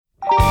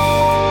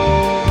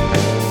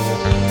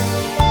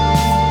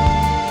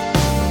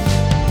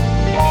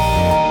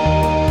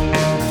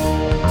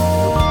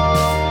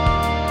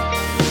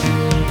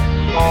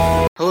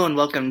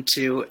welcome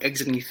to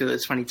Exiting Through the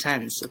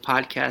 2010s, a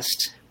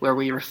podcast where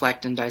we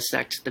reflect and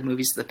dissect the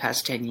movies of the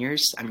past 10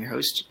 years. I'm your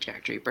host,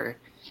 Jack Draper,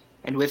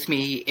 and with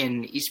me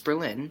in East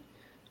Berlin,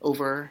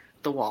 over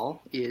the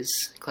wall,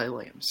 is Clay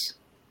Williams.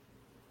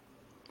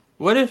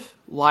 What if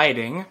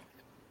lighting,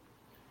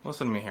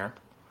 listen to me here,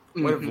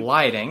 what if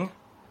lighting,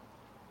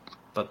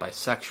 but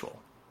bisexual?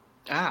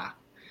 Ah,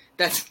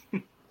 that's,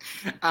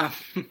 I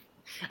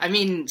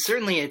mean,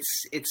 certainly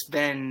it's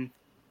been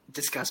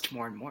discussed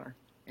more and more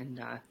in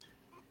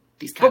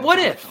these kind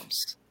of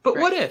films. But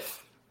right.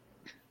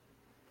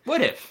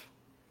 What if?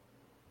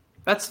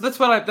 That's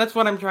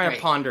what I'm trying to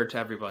ponder to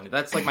everybody.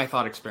 That's like my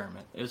thought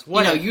experiment. Is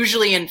what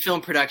usually in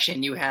film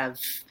production you have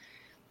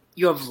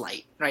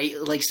light, right?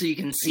 Like so you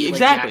can see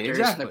the actors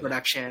in the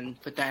production.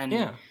 But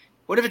then,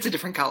 what if it's a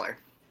different color?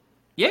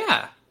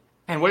 Yeah,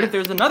 and what if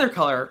there's another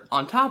color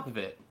on top of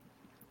it?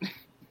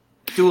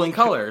 Dueling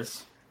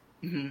colors.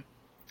 Mm-hmm.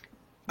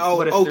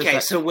 Oh,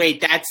 okay. So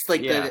wait, that's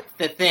like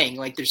the thing.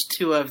 Like, there's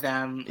two of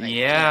them. Like,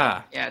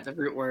 yeah, the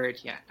root word.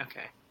 Yeah,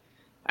 okay.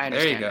 I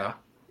understand. There you go. Now.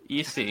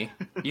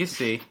 You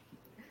see.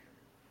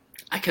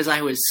 Because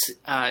I was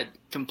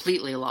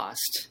completely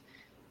lost.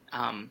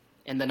 And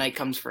The Night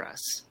Comes for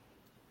Us.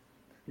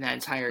 And that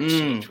entire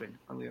exchange when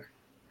we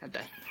had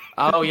that.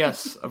 Oh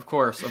yes, of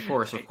course,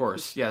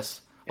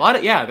 yes. A lot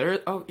of there.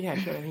 Oh yeah, I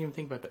didn't even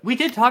think about that. We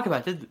did talk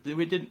about it,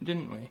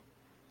 didn't we?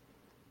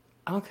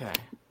 Okay.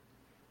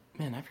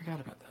 Man, I forgot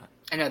about that.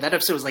 I know, that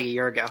episode was like a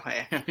year ago.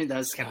 I mean, that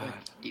was kind of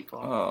deep.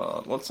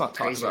 Let's not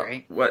talk about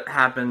what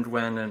happened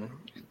when and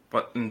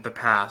what in the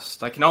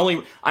past. I'm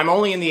only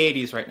in the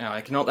 80s right now.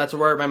 That's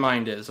where my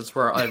mind is. That's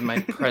where my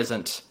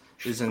present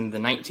is in the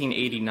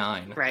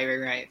 1989.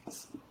 Right.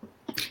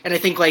 And I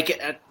think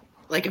like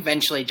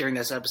eventually during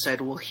this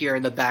episode, we'll hear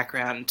in the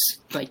background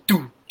like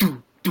do,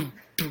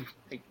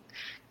 like,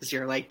 as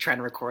you're like trying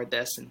to record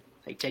this and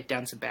like take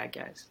down some bad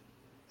guys.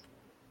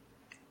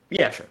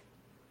 Yeah, sure.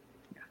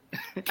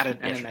 At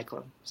a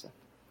nightclub. So.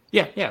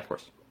 Yeah, of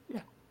course.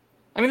 Yeah.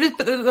 I mean,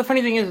 the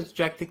funny thing is,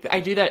 Jack, I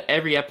do that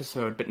every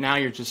episode, but now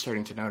you're just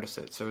starting to notice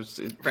it. So it's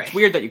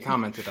weird that you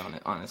commented on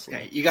it, honestly.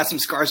 Yeah, you got some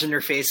scars on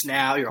your face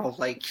now. You're all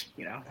like,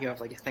 you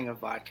have like a thing of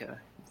vodka.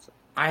 So.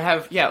 I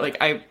have,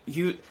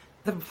 the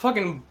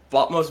fucking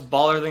most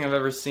baller thing I've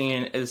ever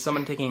seen is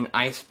someone taking an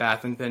ice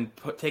bath and then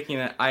taking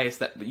that ice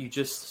that you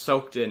just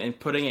soaked in and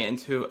putting it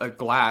into a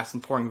glass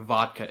and pouring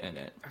vodka in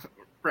it.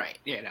 Right,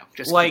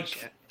 just like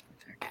shit.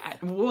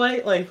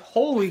 What? Like,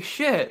 holy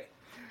shit.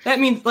 That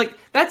means, like,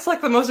 that's,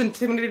 like, the most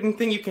intimidating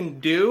thing you can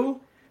do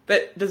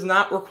that does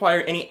not require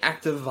any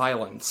active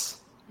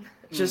violence.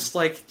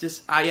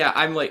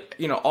 I'm, like,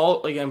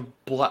 all, like, I'm,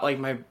 like,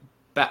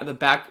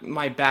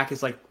 my back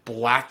is, like,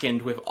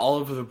 blackened with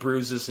all of the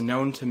bruises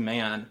known to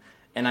man,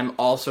 and I'm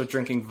also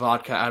drinking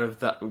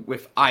vodka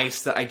with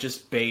ice that I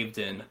just bathed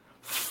in.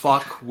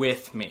 Fuck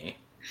with me.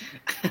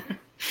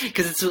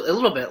 Because it's a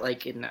little bit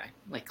like in,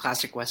 like,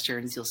 classic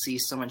westerns, you'll see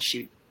someone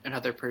shoot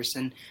another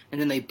person,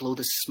 and then they blow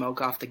the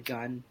smoke off the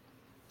gun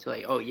to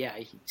like, oh yeah,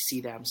 you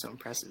see that, I'm so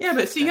impressive. Yeah,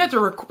 but see, you have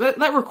to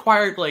that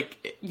required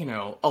like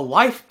a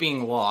life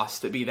being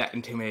lost to be that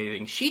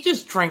intimidating. She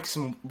just drank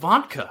some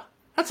vodka.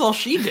 That's all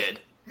she did.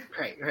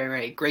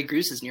 Right. Grey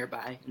Goose is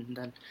nearby, and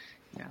then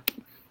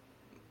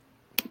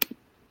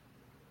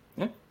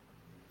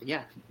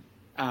yeah.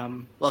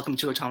 Welcome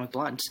to Atomic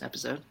Blonde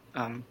episode.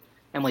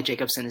 Emily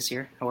Jacobson is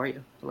here. How are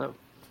you? Hello.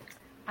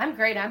 I'm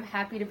great. I'm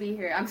happy to be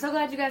here. I'm so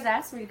glad you guys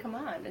asked me to come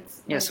on.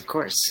 Yes, of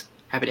course.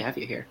 Happy to have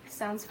you here.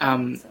 Sounds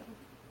fun.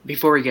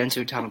 Before we get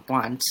into Atomic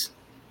Blonde,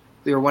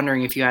 we were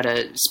wondering if you had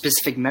a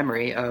specific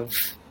memory of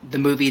the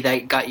movie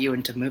that got you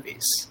into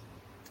movies.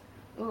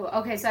 Ooh,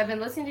 okay. So I've been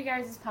listening to you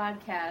guys'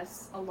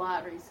 podcasts a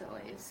lot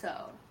recently, so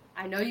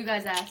I know you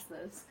guys asked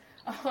this.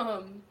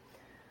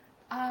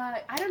 I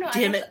don't know.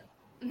 Damn it.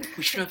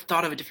 We should have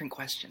thought of a different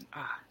question.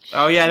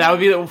 Oh yeah, that would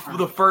be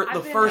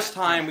the first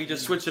time we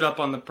just switch it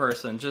up on the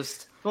person.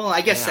 Well,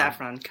 I guess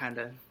Saffron kind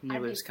of knew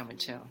it was coming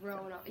too.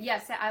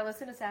 Yes, I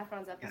listened to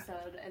Saffron's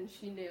episode and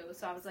she knew,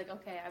 so I was like,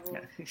 okay, I will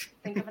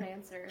think of an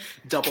answer.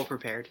 Double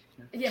prepared.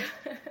 Yeah.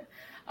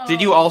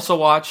 Did you also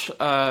watch?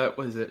 What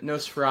is it?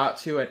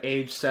 Nosferatu at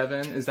age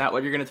 7? Is that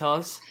what you're going to tell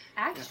us?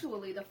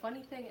 Actually, the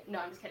funny thing. No,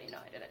 I'm just kidding. No,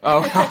 I didn't.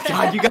 Oh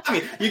God, you got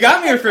me. You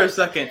got me here for a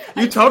second.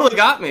 You totally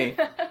got me.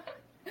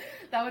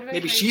 That would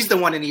maybe she's the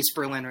one in East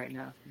Berlin right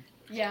now.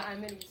 Yeah,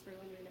 I'm in East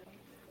Berlin right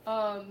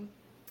now.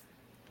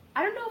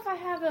 I don't know if I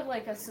have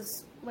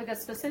a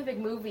specific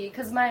movie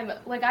because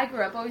I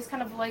grew up always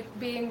kind of like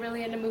being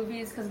really into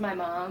movies because my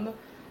mom.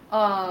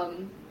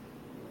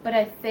 But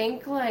I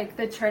think like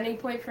the turning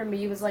point for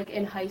me was like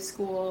in high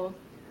school.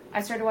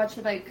 I started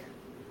watching like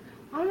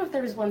I don't know if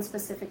there was one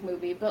specific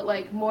movie, but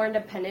like more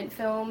independent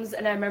films.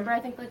 And I remember I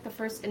think like the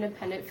first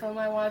independent film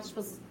I watched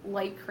was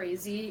Like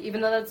Crazy, even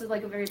though that's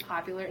like a very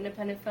popular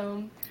independent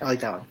film. I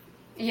like that one.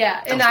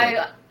 Yeah, and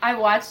I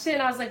watched it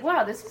and I was like,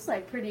 wow, this is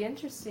like pretty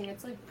interesting.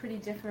 It's like pretty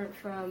different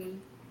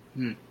from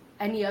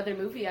any other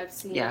movie I've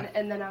seen. Yeah.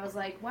 And then I was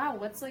like, wow,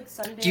 what's like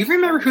Sundance? Do you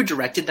remember who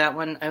directed that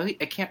one? I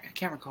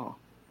can't recall.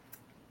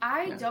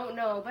 I Yeah. don't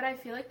know, but I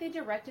feel like they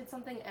directed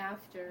something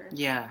after.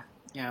 Yeah,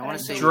 I want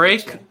to say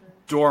Drake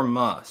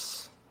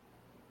Dormus.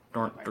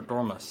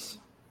 Dormus.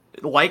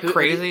 Like Who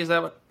Crazy, did- is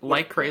that what?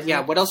 Like Crazy?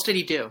 Yeah, what else did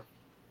he do?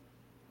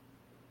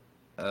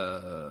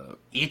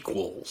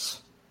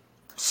 Equals.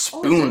 Oh,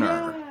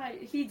 Spooner. yeah,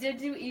 he did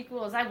do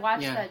Equals. I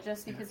watched Yeah, that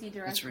just because he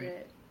directed right.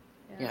 it.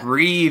 Yeah.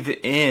 Breathe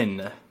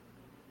In.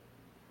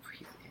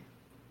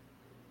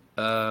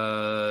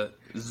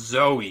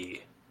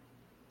 Zoe.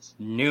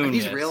 Nunes. Are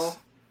these real?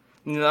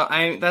 No,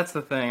 that's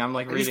the thing. I'm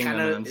like Are these reading kind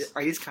them. of And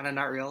are these kind of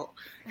not real?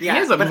 he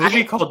has a but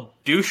movie called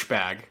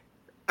Douchebag.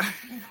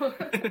 No,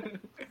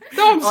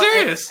 I'm Well,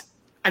 serious.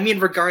 I mean,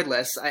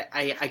 regardless,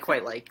 I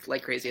quite like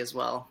Crazy as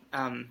well.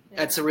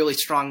 It's a really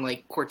strong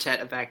like quartet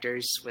of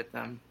actors with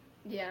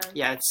Yeah.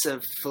 Yeah, it's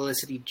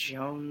Felicity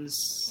Jones,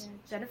 Yeah,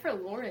 Jennifer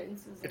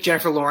Lawrence. Is in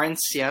Jennifer it.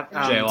 Lawrence. Yeah,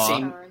 And J-Law.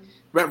 same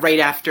right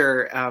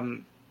after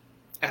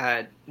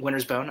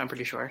Winter's Bone, I'm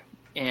pretty sure,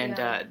 and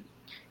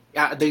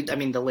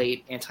the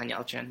late Anton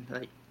Yelchin,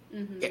 like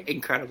Mhm.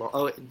 incredible.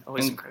 Always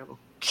And- incredible.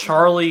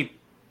 Charlie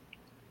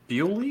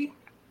Bewley?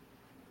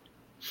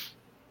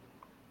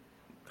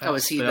 Oh,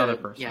 is he the the other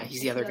person? Yeah,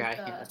 he's the other guy. Like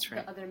Yeah, that's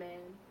right. The other man.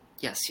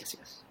 Yes.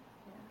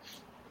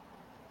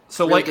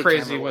 So, Really Like good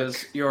Crazy camera work.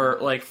 was your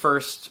like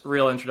first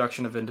real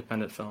introduction of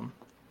independent film.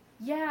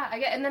 Yeah,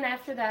 and then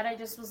after that, I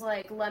just was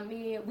like,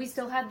 we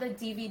still had the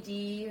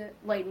DVD,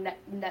 like,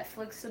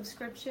 Netflix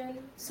subscription,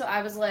 so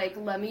I was like,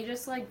 let me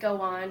just, like, go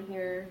on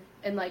here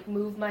and, like,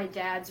 move my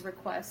dad's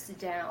requests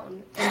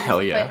down, and Hell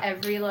just yeah. put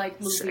every,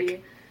 like, movie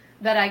Sick.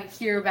 that I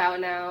hear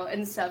about now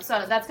and stuff,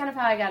 so that's kind of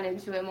how I got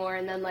into it more,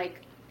 and then, like,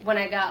 when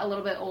I got a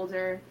little bit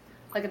older,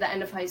 like, at the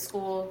end of high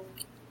school,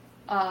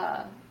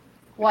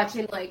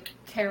 watching, like,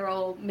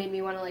 Carol made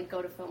me want to, like,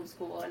 go to film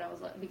school, and I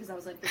was like, because I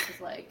was like, this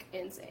is, like,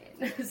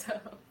 insane,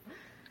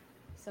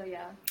 So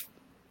yeah.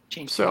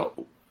 Change.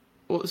 So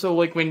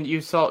like when you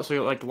saw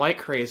you're like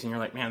Crazy, and you're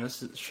like, man,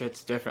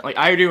 shit's different. Like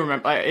I do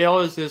remember, it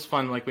always is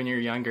fun. Like when you're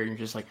younger, you're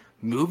just like,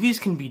 movies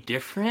can be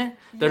different.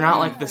 They're not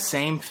like the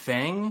same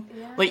thing.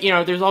 Yeah. Like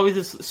there's always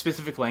this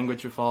specific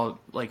language of all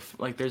like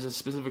there's a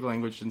specific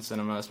language in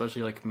cinema,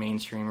 especially like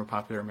mainstream or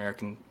popular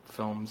American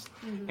films,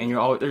 and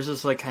there's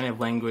this like kind of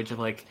language of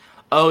like,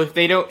 oh, if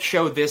they don't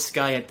show this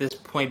guy at this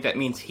point, that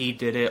means he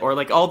did it, or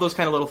like all those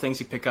kind of little things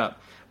you pick up.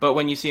 But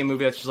when you see a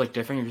movie that's just like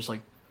different, you're just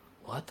like,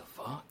 what the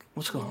fuck?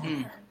 What's going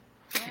on?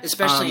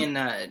 Especially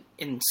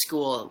in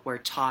school, we're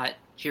taught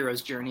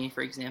hero's journey,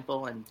 for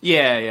example, and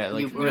Yeah,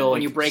 like real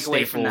when you break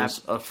away from that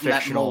of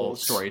that fictional mold.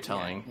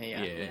 storytelling.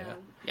 Yeah.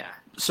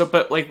 So,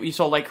 but like you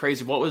saw Like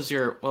Crazy, what was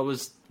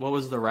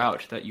the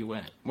route that you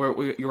went? Where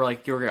you were all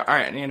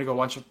right, I need to go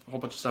watch a whole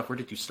bunch of stuff. Where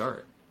did you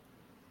start?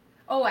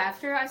 Oh,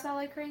 after I saw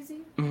Like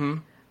Crazy? Mm-hmm.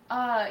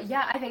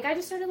 Yeah, I think I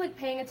just started, like,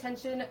 paying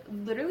attention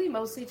literally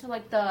mostly to,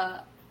 like,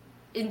 the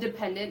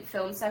independent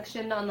film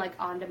section on, like,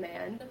 On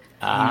Demand.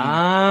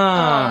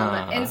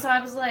 And so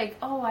I was like,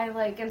 oh, I,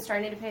 like, am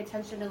starting to pay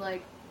attention to,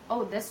 like,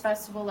 oh, this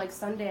festival, like,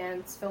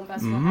 Sundance Film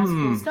Festival has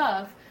cool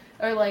stuff.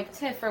 Or, like,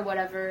 TIFF or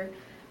whatever.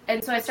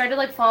 And so I started,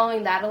 like,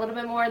 following that a little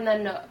bit more, and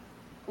then,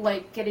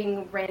 like,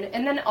 getting random.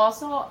 And then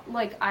also,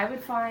 like, I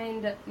would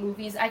find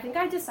movies. I think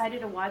I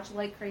decided to watch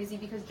Like Crazy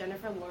because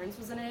Jennifer Lawrence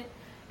was in it.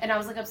 And I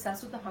was, like,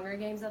 obsessed with the Hunger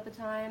Games at the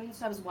time.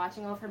 So I was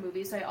watching all of her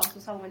movies. So I also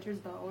saw Winter's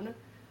Bone.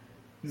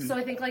 So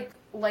I think, like,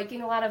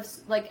 liking a lot of,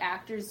 like,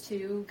 actors,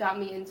 too, got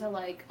me into,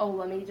 like, oh,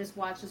 let me just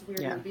watch this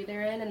weird movie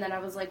they're in. And then I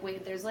was like,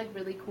 wait, there's, like,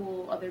 really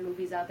cool other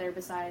movies out there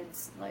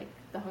besides, like,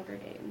 the Hunger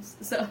Games.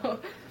 So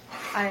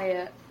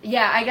I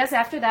guess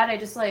after that I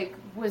just, like,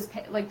 was,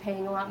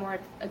 paying a lot more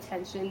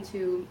attention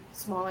to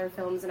smaller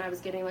films. And I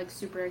was getting, like,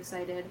 super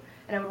excited.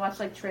 And I would watch,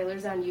 like,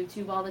 trailers on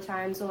YouTube all the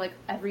time. So, like,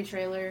 every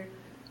trailer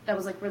that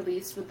was, like,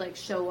 released would, like,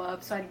 show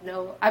up. So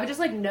I would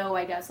just, like, know,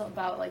 I guess,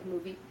 about, like,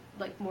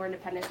 more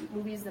independent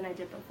movies than I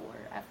did before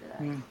after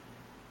that.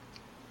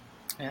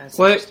 Yeah, that's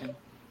What? interesting.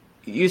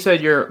 You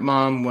said your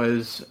mom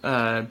was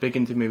big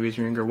into movies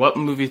when you were younger. What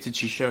movies did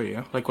she show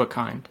you? Like what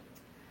kind?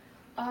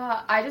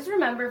 I just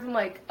remember from,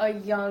 like, a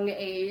young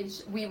age,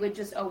 we would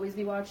just always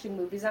be watching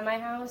movies at my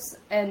house,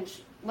 and,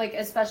 like,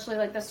 especially,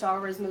 like, the Star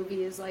Wars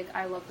movies, like,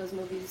 I love those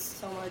movies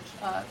so much,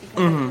 because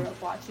I grew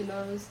up watching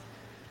those.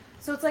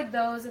 So it's, like,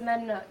 those, and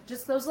then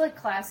just those, like,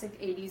 classic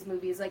 80s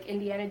movies, like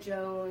Indiana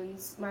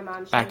Jones, my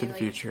mom showed Back to me, the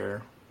like,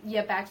 Future.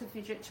 Yeah, Back to the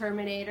Future,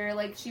 Terminator,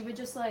 like, she would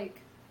just, like,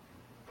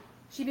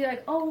 she'd be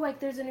like, oh, like,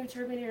 there's a new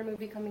Terminator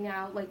movie coming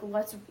out, like,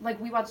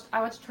 I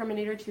watched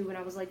Terminator 2 when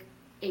I was, like,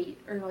 8,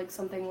 or, like,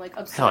 something, like,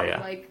 absurd, Hell yeah.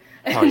 like,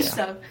 Hell and yeah.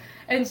 stuff,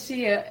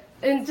 and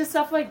and just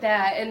stuff like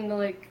that, and,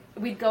 like,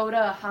 we'd go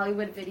to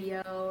Hollywood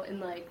Video, and,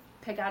 like,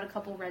 pick out a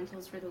couple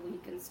rentals for the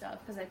week and stuff,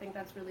 because I think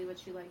that's really what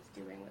she likes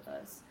doing with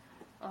us.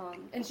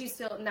 And she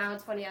still, now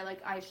it's funny,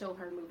 I show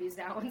her movies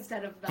now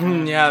instead of the...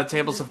 Yeah, the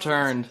tables have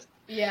turned.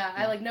 Yeah,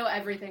 I, like, know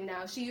everything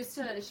now. She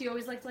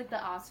always liked, like, the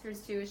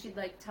Oscars, too. She'd,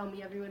 like, tell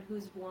me everyone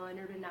who's won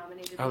or been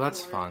nominated Oh,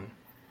 that's before. fun.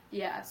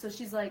 Yeah, so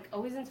she's, like,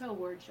 always into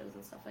award shows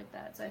and stuff like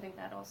that. So I think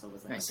that also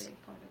was, like, Nice. a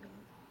big part of it.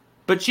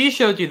 But she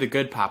showed you the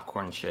good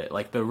popcorn shit,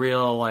 like the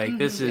real, like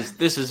this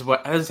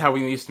is how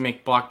we used to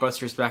make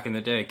blockbusters back in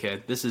the day,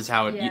 kid. This is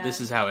how it this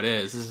is how it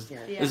is. This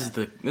is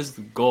the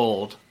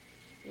gold.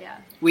 Yeah.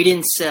 We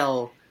didn't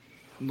sell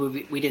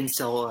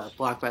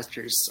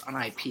blockbusters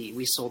on IP.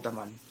 We sold them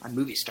on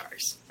movie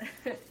stars.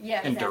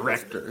 Yeah. And exactly.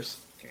 directors.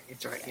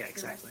 It's right. Yeah,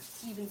 exactly.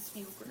 Steven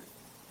Spielberg.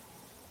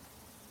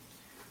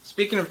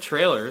 Speaking of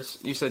trailers,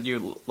 you said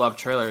you love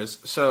trailers.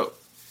 So,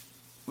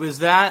 was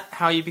that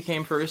how you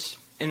became what's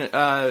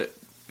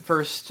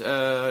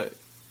the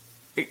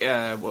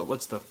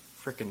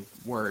frickin'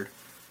 word?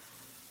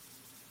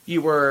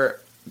 You were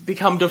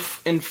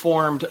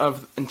informed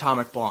of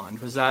Atomic Blonde.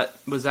 Was a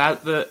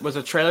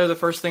trailer the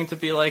first thing to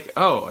be like,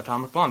 oh,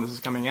 Atomic Blonde, this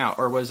is coming out,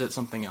 or was it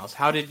something else?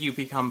 How did you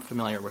become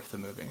familiar with the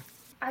movie?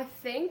 I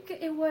think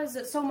it was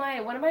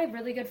one of my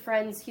really good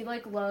friends. He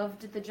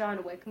loved the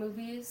John Wick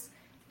movies,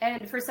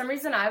 and for some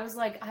reason I was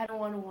like, I don't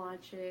want to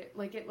watch it.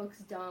 Like it looks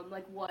dumb.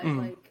 Like what?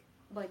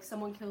 Like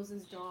someone kills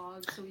his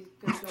dog, so he's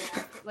gonna go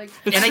after. Like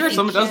it's true.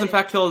 Someone does in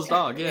fact kill his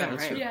dog. Yeah,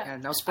 right. True. Yeah,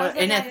 no spoiler.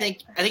 And I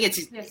think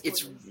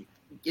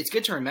it's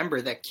good to remember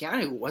that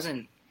Keanu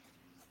wasn't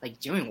like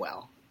doing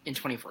well in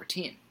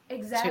 2014.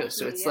 Exactly. Too.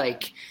 So it's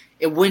like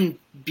it wouldn't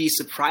be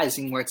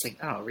surprising where it's like,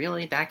 oh,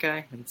 really, that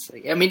guy? And it's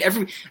like, I mean,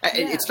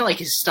 it's not like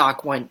his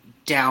stock went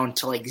down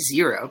to like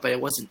 0, but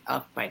it wasn't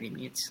up by any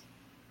means.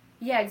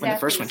 Yeah, exactly. When the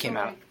first one came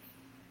out.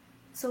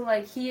 So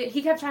like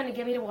he kept trying to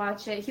get me to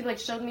watch it. He like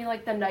showed me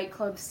like the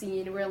nightclub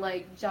scene where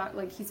like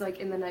he's like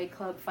in the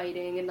nightclub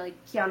fighting, and like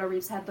Keanu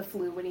Reeves had the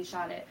flu when he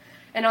shot it,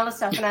 and all this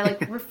stuff. And I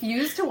like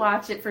refused to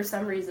watch it for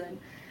some reason.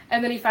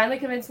 And then he finally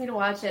convinced me to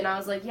watch it, and I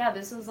was like, yeah,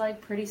 this was like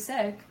pretty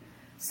sick.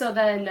 So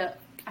then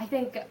I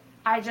think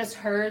I just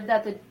heard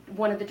that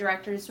one of the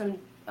directors from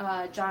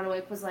John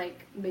Wick was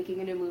like making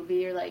a new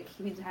movie, or like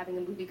he was having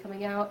a movie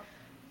coming out.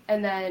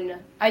 And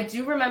then I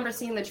do remember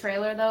seeing the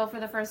trailer though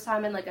for the first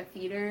time in like a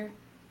theater.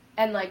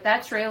 And, like,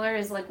 that trailer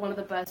is, like, one of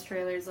the best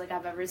trailers, like,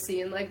 I've ever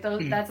seen. Like,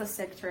 that's a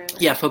sick trailer.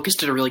 Yeah, Focus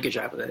did a really good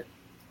job with it.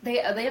 They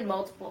had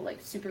multiple, like,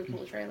 super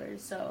cool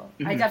trailers. So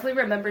I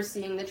definitely remember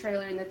seeing the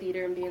trailer in the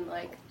theater and being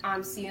like,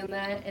 I'm seeing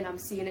that, and I'm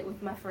seeing it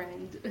with my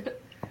friend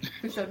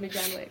who showed me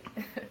John Wick.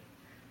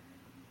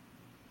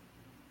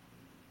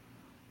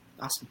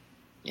 Awesome.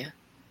 Yeah.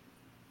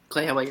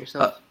 Clay, how about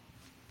yourself?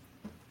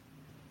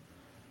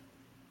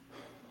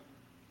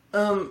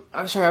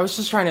 I'm sorry, I was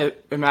just trying to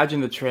imagine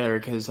the trailer,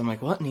 because I'm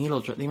like, what needle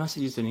drop? They must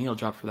have used a needle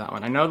drop for that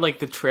one. I know, like,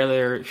 the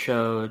trailer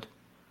showed...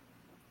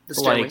 The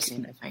stairway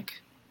scene, I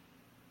think.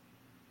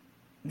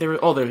 There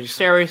was a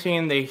stairway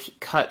scene, there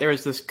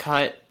was this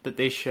cut that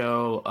they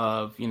show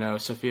of,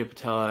 Sofia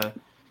Boutella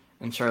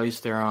and Charlize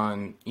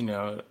Theron,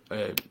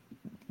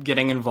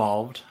 getting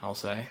involved, I'll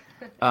say.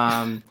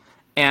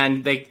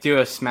 And they do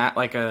a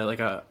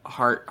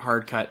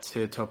hard cut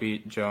to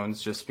Toby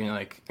Jones just being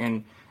like,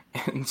 and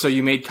so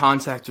you made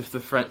contact with the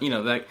friend,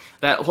 that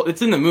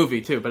it's in the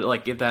movie too, but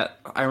like that,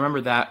 I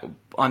remember that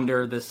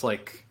under this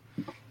like,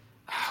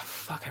 I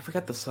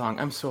forgot the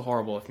song. I'm so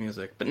horrible with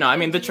music, but no, I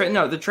mean the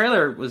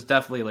trailer was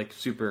definitely like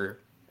super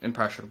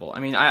impressionable. I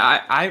mean,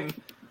 I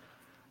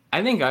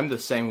think I'm the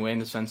same way in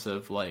the sense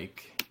of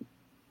like,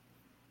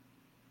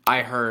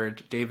 I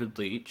heard David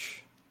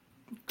Leitch,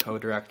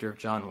 co-director of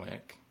John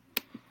Wick.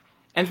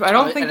 And I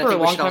don't think for a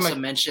long time. I also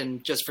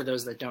mention, just for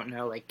those that don't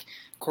know, like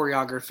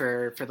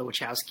choreographer for the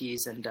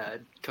Wachowskis and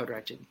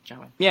co-directed John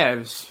Wick.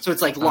 Yeah, so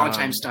it's like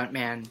longtime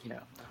stuntman.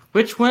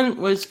 Which one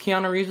was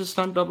Keanu Reeves'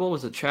 stunt double?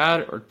 Was it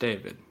Chad or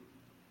David?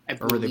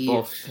 Or were they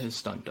both his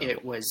stunt double?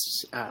 It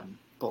was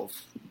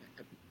both,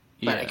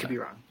 but I could be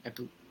wrong.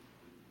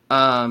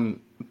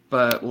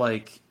 But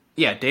like,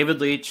 yeah,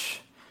 David Leitch,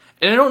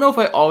 and I don't know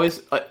if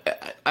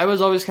I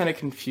was always kind of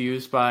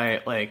confused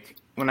by like.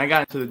 When I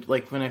got into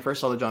when I first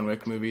saw the John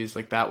Wick movies,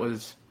 like that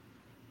was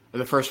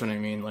the first one. I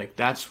mean, like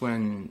that's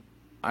when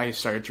I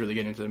started to really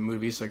get into the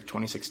movies, like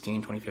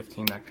 2016,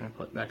 2015, that kind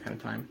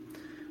of time.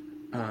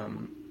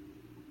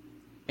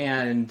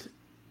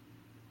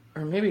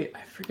 Or maybe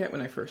I forget when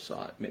I first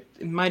saw it.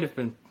 It must have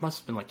been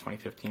like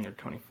 2015 or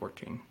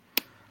 2014.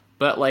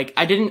 But like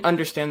I didn't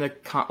understand the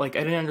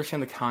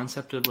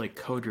concept of like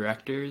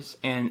co-directors,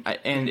 and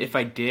if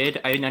I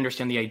did, I didn't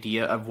understand the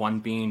idea of one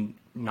being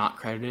not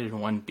credited and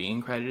one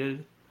being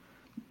credited.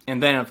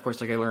 And then of course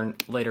like I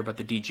learned later about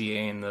the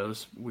DGA and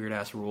those weird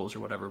ass rules or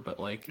whatever, but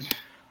like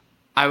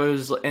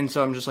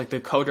so I'm just like the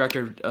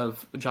co-director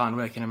of John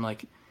Wick, and I'm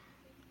like,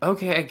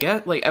 okay, I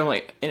get, like, I'm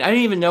like, and I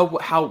didn't even know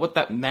what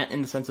that meant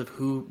in the sense of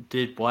who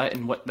did what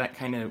and what that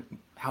kind of,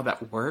 how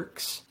that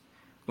works.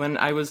 When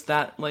I was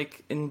back in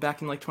like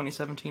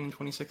 2017 and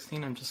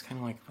 2016, I'm just kind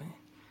of like,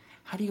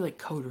 how do you like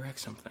co-direct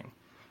something?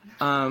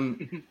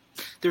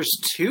 There's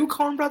two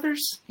Coen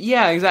brothers?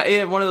 Yeah, exactly.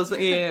 Yeah, one of those.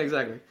 Yeah,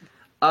 exactly.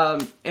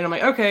 And I'm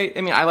like, okay.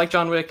 I mean, I like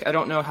John Wick. I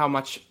don't know how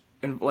much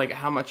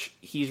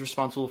he's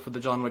responsible for the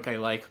John Wick I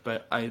like,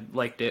 but I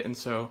liked it, and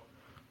so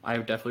I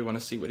definitely want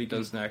to see what he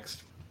does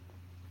next.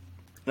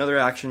 Another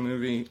action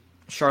movie,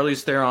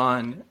 Charlize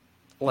Theron,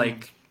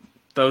 like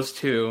those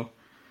two,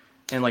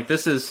 and like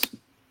this is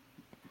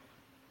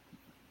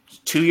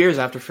 2 years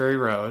after Fury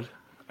Road.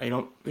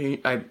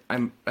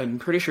 I'm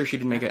pretty sure she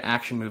did make an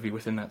action movie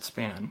within that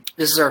span.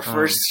 This is our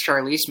first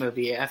Charlize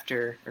movie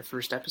after our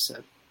first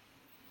episode.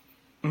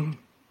 Mm-hmm.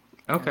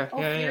 Okay. Oh,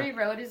 Fury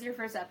Road is your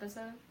first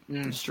episode?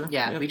 That's true.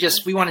 Yeah,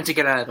 we wanted to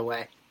get out of the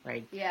way,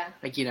 right? Yeah.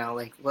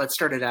 Like, let's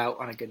start it out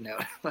on a good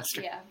note.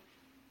 Yeah.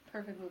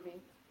 Perfect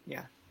movie.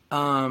 Yeah.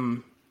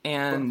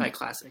 And my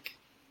classic.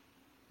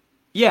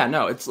 Yeah,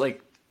 no, it's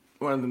like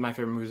one of my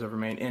favorite movies ever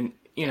made. And,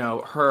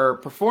 her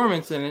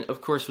performance in it,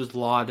 of course, was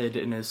lauded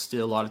and is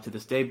still lauded to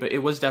this day. But it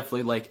was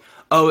definitely like,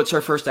 oh, it's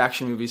her first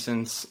action movie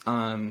since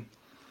Mad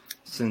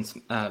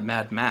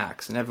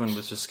Max. And everyone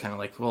was just kind of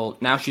like, well,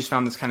 now she's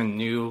found this kind of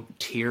new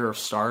tier of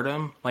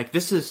stardom. Like,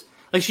 this is,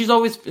 like, she's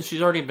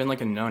already been,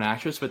 like, a known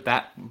actress, but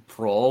that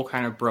role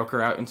kind of broke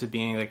her out into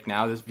being, like,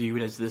 now this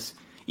viewed as this,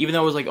 even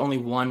though it was, like, only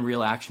one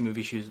real action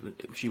movie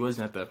she was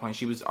in at that point,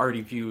 she was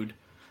already viewed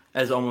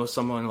as almost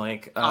someone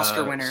like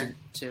Oscar winner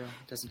too.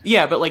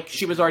 Yeah, but like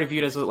she was already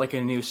viewed as like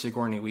a new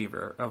Sigourney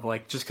Weaver of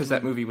like just because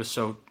that movie was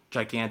so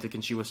gigantic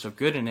and she was so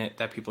good in it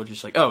that people are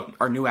just like, oh,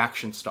 our new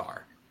action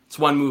star. It's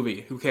one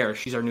movie. Who cares?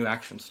 She's our new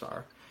action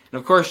star. And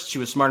of course, she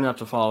was smart enough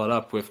to follow it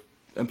up with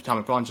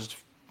Atomic Blonde just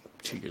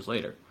 2 years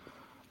later.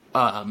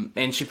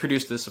 And she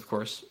produced this, of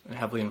course,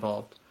 heavily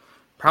involved.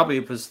 Probably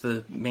was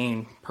the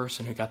main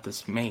person who got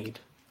this made.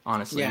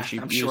 Honestly, yeah, she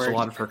used a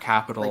lot of her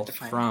capital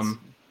from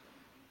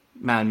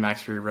Mad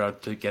Max Fury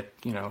Road to get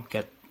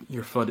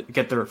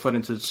their foot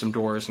into some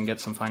doors and get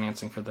some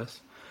financing for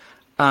this.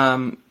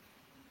 And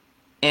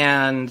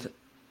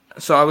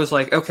so I was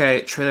like,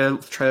 okay,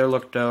 trailer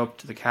looked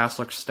dope, the cast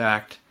looked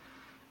stacked.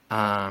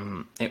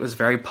 It was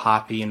very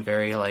poppy and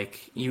very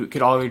like you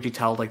could already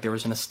tell like there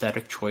was an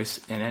aesthetic choice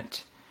in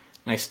it.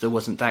 And I still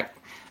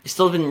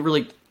didn't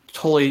really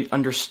totally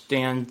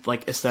understand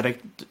like aesthetic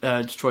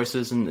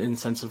choices in the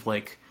sense of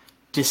like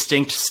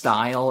distinct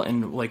style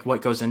and like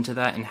what goes into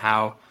that and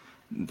how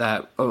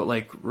that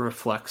like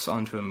reflects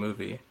onto a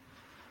movie.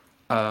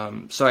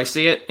 So I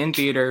see it in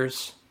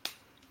theaters.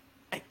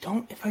 I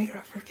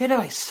forget if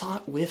I saw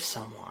it with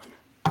someone.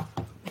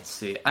 Let's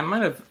see. I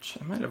might have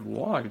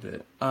vlogged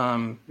it.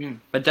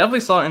 But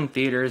definitely saw it in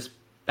theaters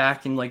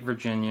back in like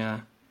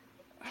Virginia.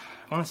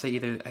 I want to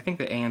say I think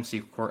the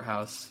AMC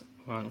Courthouse,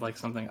 like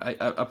something.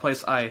 A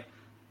place I.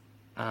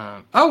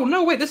 Oh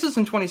no! Wait, this is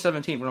in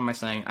 2017. What am I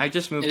saying? I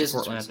just moved to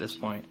Portland at this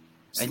point.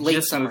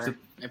 Late summer,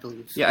 I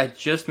believe. Yeah, I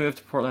just moved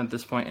to Portland at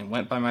this point and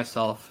went by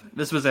myself.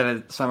 This was at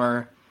a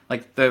summer,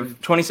 like the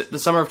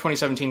summer of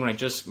 2017 when I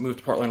just moved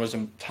to Portland was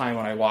a time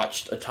when I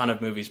watched a ton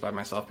of movies by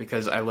myself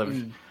because I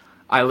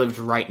lived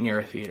right near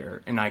a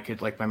theater and I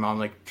could like my mom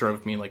like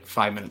drove me like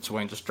 5 minutes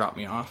away and just dropped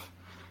me off,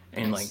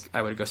 and like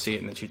I would go see it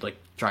and then she'd like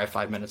drive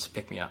 5 minutes to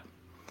pick me up,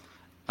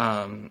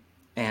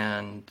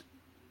 and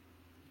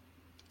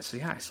so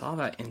yeah, I saw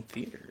that in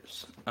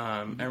theaters.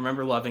 I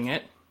remember loving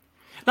it,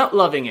 not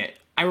loving it.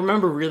 I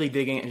remember really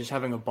digging it and just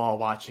having a ball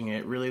watching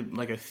it. Really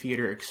like a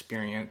theater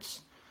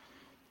experience.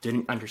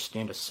 Didn't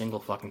understand a single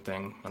fucking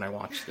thing when I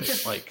watched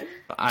it. Like,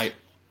 I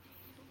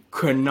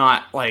could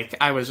not, like,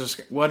 I was just,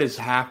 what is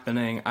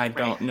happening? I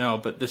don't know,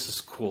 but this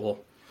is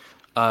cool.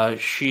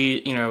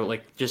 She,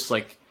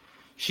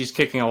 she's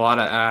kicking a lot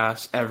of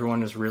ass.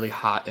 Everyone is really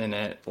hot in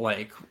it.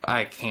 Like,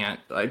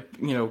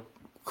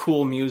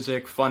 cool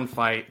music, fun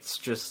fights,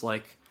 just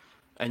like,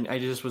 and I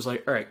just was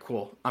like, all right,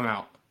 cool, I'm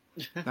out.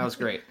 That was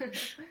great.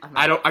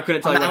 I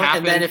couldn't tell you what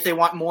happened. And then if they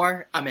want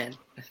more, I'm in.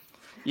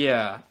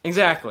 Yeah,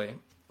 exactly.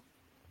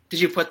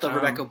 Did you put the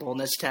Rebecca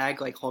Bolnice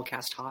tag, like whole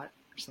cast hot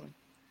or something?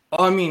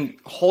 Oh, I mean,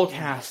 whole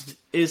cast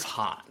is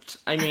hot.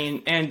 I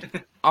mean,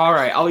 and all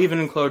right, I'll even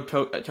include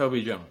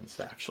Toby Jones.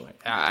 Actually,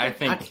 I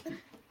think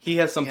he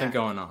has something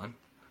going on.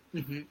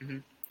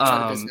 A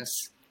lot of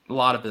business. A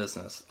lot of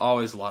business.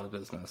 Always a lot of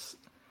business.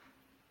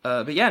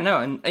 But yeah, no,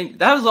 and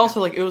that was also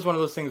like it was one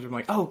of those things where I'm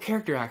like, oh,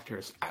 character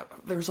actors.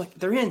 There's like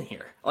they're in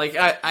here. Like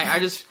I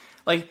just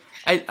like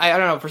I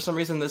don't know, for some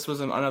reason this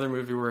was another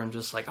movie where I'm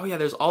just like, oh yeah,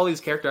 there's all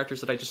these character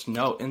actors that I just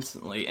know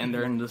instantly, and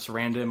they're in this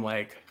random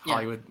like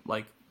Hollywood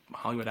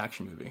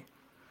action movie.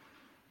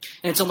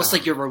 And it's almost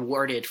like you're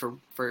rewarded for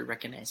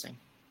recognizing.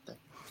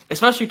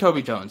 Especially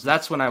Toby Jones.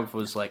 That's when I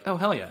was like, oh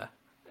hell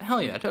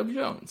yeah, Toby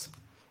Jones.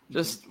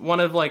 Just one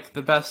of, like,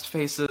 the best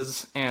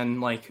faces and,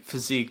 like,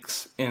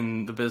 physiques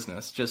in the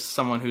business. Just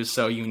someone who's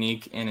so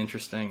unique and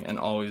interesting and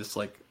always,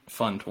 like,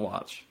 fun to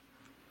watch.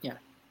 Yeah.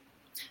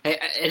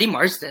 Eddie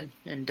Marsden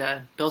and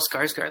Bill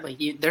Skarsgård,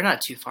 like, they're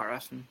not too far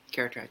off from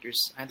character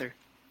actors either,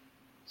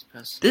 I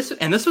suppose.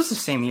 This was the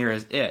same year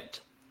as It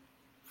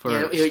for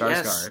Skarsgård.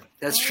 Yes,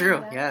 that's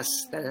true. Yes.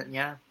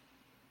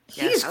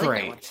 He's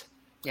great. Like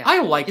yeah.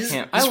 I like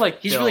him.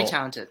 He's Bill. really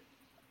talented.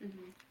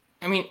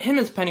 I mean, him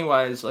as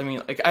Pennywise, I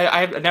mean, like,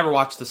 I've never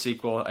watched the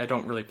sequel. I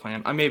don't really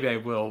plan. Maybe I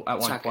will at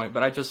one point,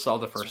 but I just saw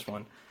the first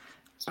one.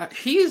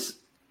 He's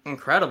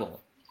incredible.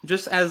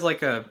 Just as,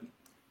 like, a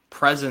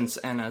presence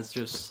and as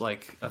just,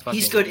 like, a fucking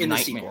He's good in nightmare.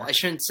 the sequel. I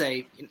shouldn't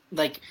say,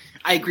 like,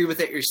 I agree with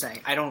what you're saying.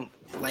 I don't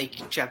like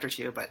Chapter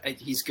 2, but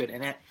he's good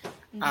in it.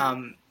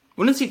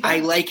 When is he?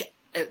 I like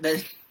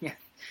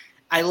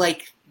I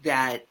like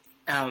that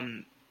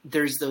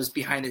there's those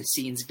behind the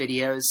scenes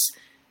videos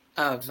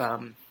of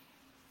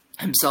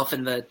himself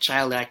and the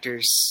child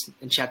actors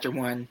in chapter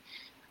 1,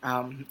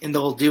 and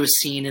they'll do a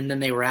scene and then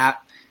they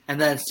rap, and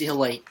then he'll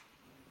like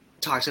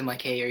talk to them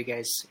like, "Hey, are you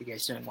guys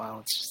doing well?"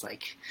 It's just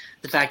like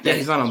the fact that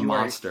he's not a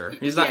monster.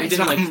 He's not. Yeah, he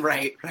didn't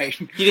like right.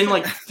 He didn't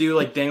like do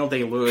like Daniel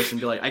Day-Lewis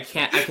and be like, I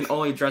can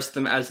only address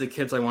them as the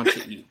kids I want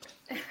to eat.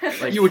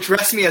 Like, You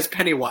address me as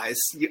Pennywise.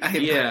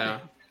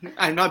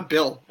 I'm not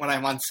Bill when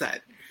I'm on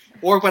set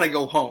or when I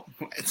go home.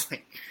 It's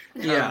like,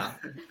 yeah.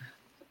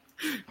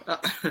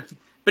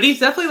 But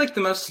he's definitely like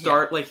the most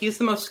like he's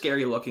the most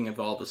scary looking of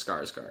all the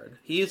Skarsgård.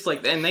 He's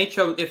like, and they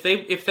chose if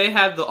they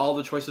had all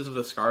the choices of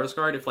the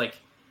Skarsgård,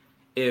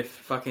 if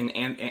fucking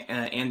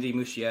Andy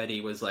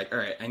Muschietti was like, all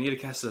right, I need to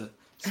cast a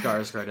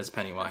Skarsgård as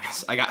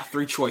Pennywise. I got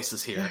 3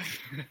 choices here.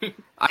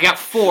 I got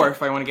 4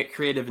 if I want to get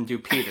creative and do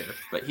Peter,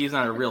 but he's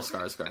not a real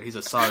Skarsgård. He's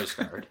a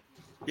Sarsgaard.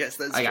 Yes,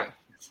 that's true.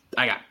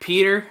 I got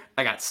Peter.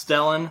 I got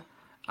Stellan.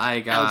 I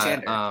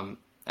got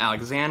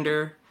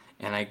Alexander.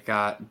 and I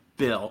got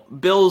Bill.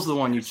 Bill's the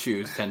one you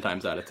choose 10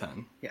 times out of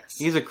 10. Yes,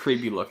 he's a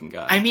creepy looking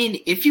guy. I mean,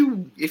 if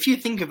you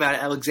think about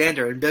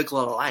Alexander in Big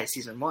Little Lies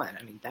season 1,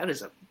 I mean that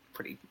is a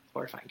pretty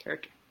horrifying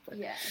character. But,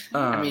 Yeah.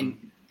 I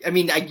mean,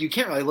 you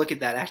can't really look at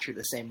that actor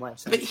the same way.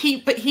 So. But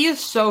he is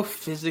so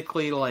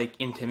physically like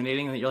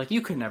intimidating that you're like,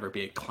 you could never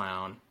be a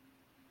clown.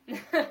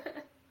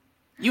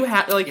 You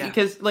have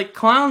because like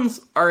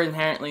clowns are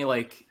inherently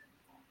like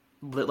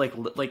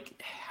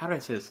how do I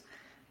say this?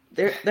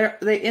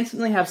 They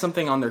instantly have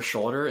something on their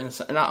shoulder, and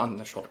not on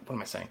their shoulder. What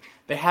am I saying?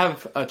 They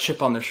have a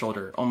chip on their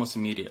shoulder almost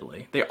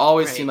immediately. They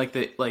always seem like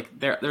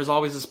there's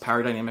always this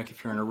power dynamic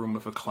if you're in a room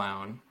with a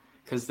clown,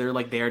 because they're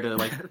like there to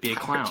like be a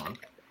clown.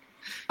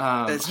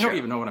 I don't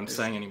even know what I'm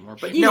saying anymore.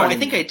 But I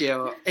think I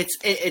do.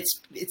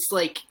 It's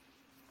like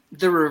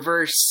the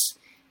reverse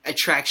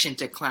attraction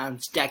to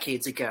clowns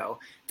decades ago.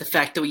 The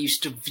fact that we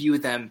used to view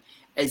them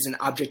as an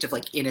object of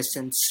like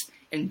innocence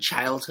in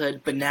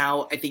childhood, but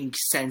now I think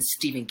since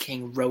Stephen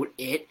King wrote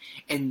it,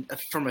 and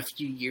from a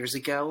few years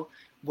ago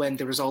when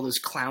there was all those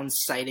clown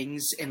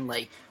sightings and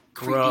like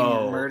creepy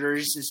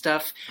murders and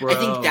stuff, I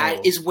think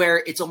that is where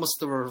it's almost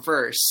the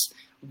reverse,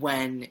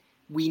 when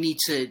we need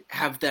to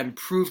have them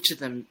prove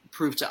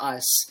to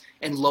us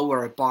and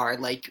lower a bar,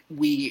 like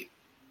we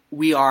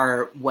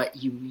are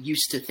what you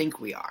used to think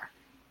we are,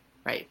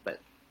 right? But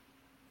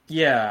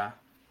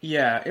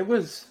it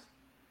was.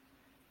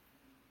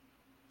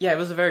 Yeah, it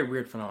was a very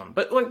weird phenomenon.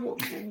 But like, I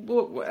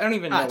don't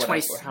even know how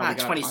we got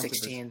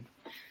 2016.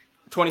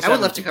 2017. I would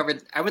love to cover.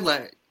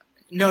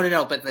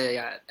 No. But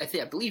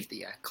I believe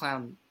the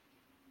clown.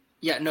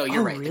 Yeah, no,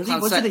 you're right. Really?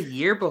 Was it a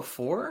year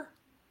before?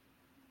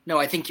 No,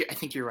 I think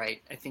you're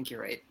right.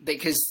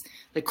 Because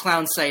the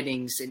clown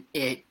sightings and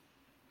it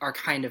are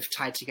kind of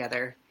tied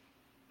together.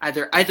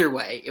 Either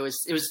way, it was.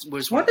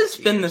 What has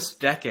been this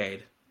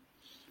decade?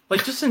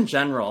 Like, just in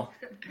general,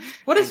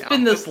 what has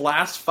been this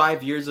last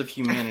 5 years of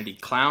humanity?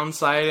 Clown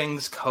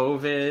sightings,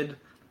 COVID,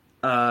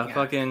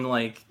 fucking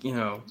what,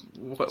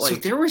 like. So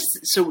there was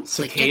cicadas,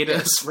 like, get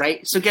this,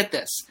 right? So get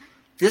this: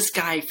 this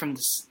guy from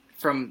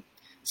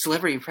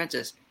Celebrity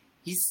Apprentice,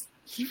 he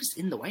was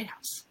in the White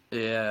House.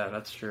 Yeah,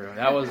 that's true.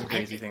 That was a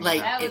crazy thing.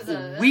 Like, that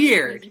was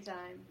weird.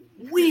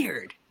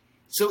 Weird.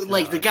 So,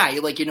 like, the guy,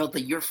 like,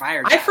 the you're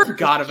fired guy. I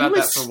forgot about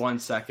that for 1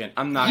 second.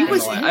 I'm not gonna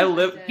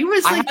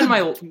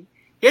lie.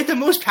 He had the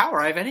most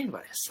power out of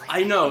anybody. Like,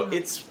 I know.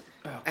 It's...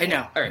 I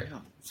know.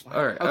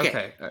 All right.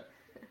 Okay.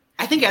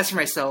 I think as for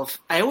myself,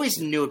 I always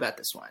knew about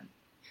this one.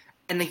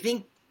 And I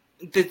think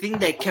the thing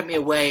that kept me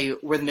away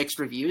were the mixed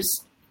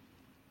reviews.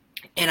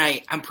 And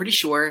I'm pretty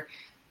sure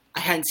I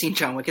hadn't seen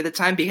John Wick at the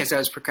time because I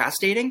was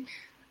procrastinating.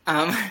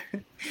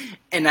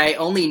 And I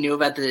only knew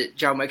about the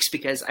John Wicks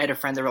because I had a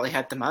friend that really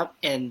hyped them up,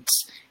 and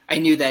I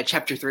knew that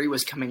Chapter 3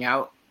 was coming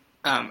out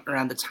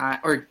around the time,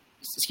 or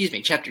excuse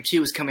me, Chapter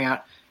 2 was coming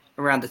out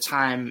around the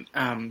time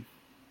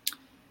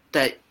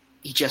that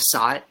he just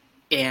saw it,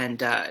 and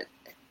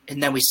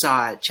then we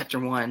saw Chapter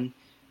 1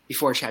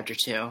 before Chapter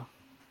 2,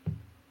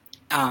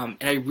 and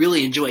I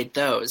really enjoyed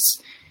those,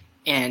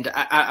 and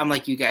I'm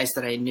like you guys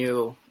that I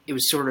knew it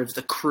was sort of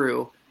the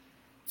crew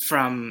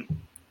from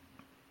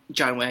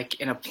John Wick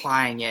and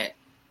applying it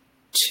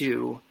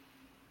to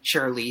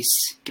Charlize,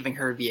 giving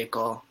her a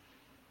vehicle,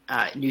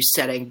 new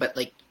setting, but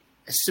like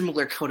a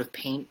similar coat of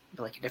paint,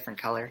 but like a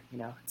different color.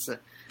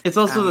 It's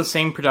also the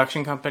same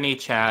production company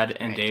Chad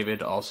and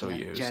David also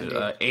use.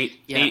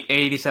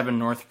 87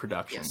 North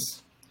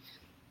Productions.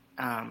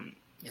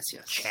 Yes.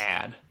 Yes.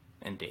 Chad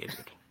and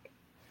David.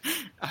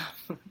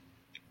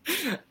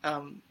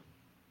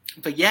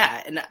 But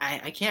yeah, and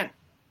I can't.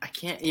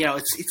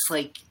 It's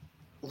like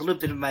a little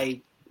bit of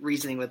my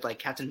reasoning with like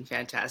Captain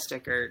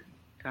Fantastic or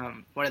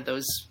one of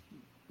those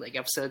like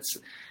episodes.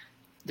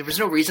 There was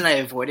no reason I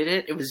avoided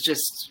it. It was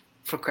just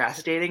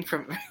procrastinating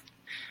from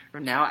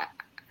now.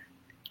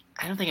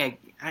 I don't think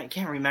I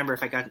can't remember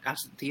if I got out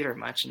to the theater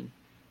much in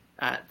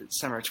the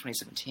summer of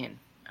 2017.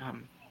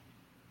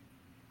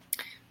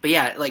 But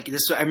yeah, like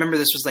this, I remember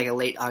this was like a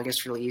late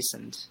August release,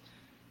 and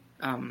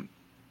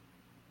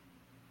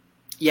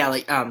yeah,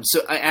 like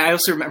so I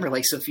also remember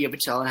like Sophia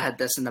Botella had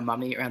this in The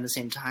Mummy around the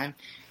same time.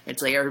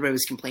 It's like everybody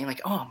was complaining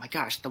like, oh my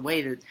gosh, the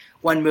way that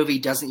one movie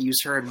doesn't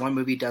use her and one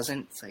movie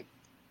doesn't, it's like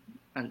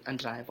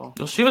undeniable.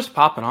 Well, she was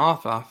popping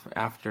off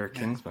after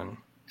Kingsman.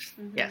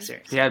 Mm-hmm. Yeah,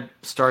 seriously. She had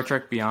Star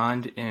Trek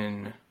Beyond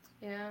in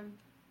Yeah.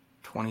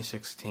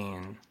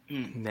 2016.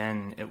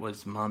 Then it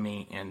was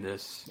Mummy and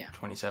this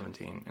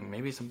 2017, and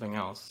maybe something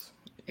else.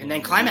 And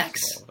then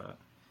Climax.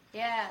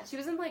 Yeah, she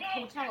was in like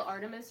Hotel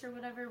Artemis or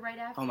whatever right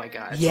after. Oh my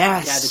God.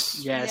 Yes.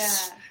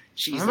 Yes. Yeah.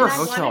 She's Remember And I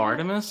Hotel wanted-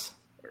 Artemis?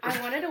 I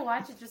wanted to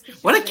watch it just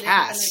because. what a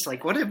cast!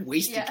 Like what a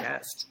wasted Yeah.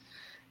 cast.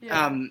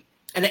 Yeah.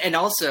 And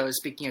also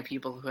speaking of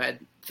people who had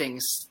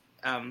things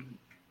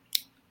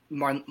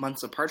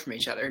months apart from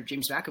each other,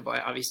 James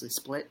McAvoy obviously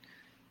Split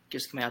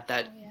just came out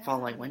that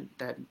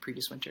that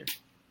previous winter.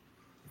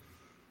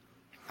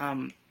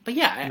 But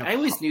yeah, I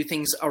always knew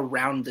things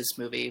around this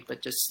movie,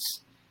 but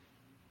just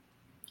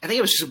I think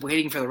I was just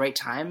waiting for the right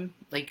time.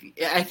 Like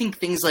I think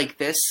things like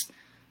this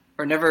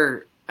are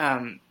never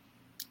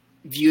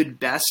viewed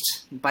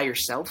best by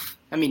yourself.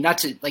 I mean, not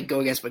to like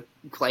go against what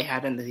Clay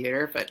had in the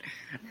theater, but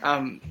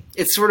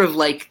it's sort of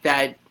like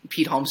that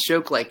Pete Holmes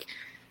joke. Like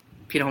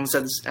Pete Holmes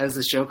has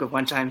this joke of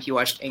one time he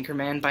watched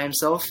Anchorman by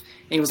himself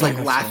and he was like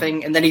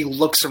laughing, and then he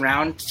looks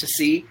around to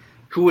see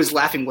who was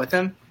laughing with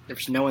him.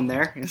 There's no one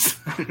there.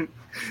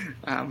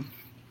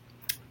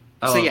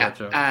 So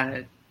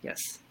yeah, yes,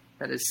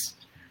 that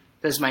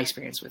is my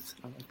experience with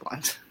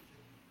Blonde.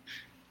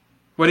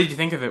 What did you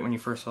think of it when you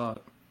first saw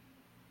it?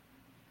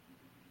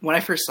 When I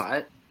first saw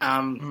it,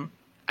 I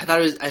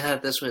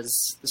thought this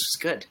was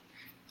good.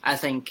 I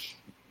think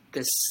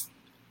this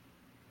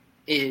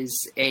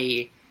is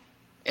a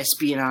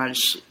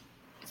espionage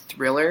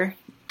thriller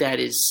that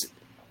is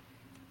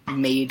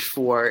made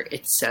for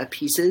its set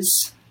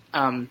pieces,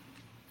 and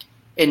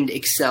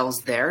excels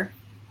there.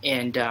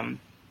 And I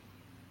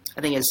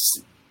think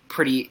it's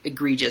pretty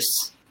egregious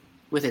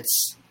with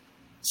its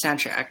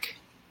soundtrack.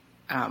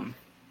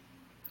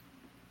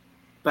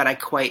 But I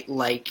quite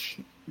like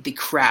the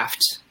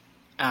craft,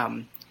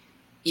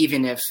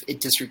 even if it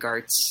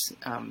disregards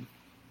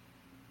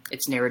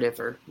its narrative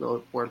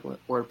or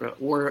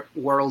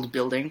world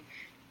building.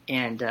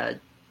 And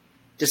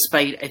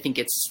despite, I think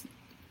it's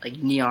like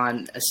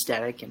neon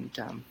aesthetic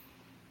and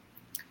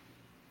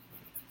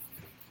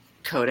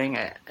coding,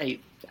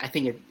 I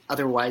think it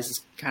otherwise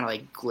is kind of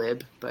like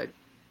glib, but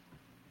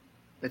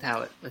with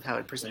how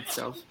it presents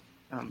itself.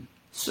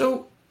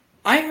 So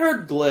I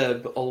heard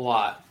glib a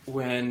lot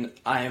when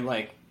I'm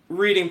like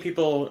reading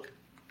people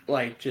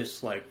like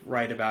just like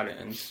write about it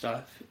and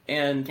stuff.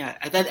 And yeah,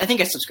 I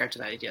think I subscribe to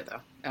that idea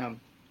though.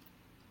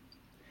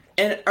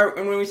 And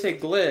when we say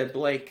glib,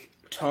 like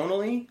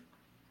tonally,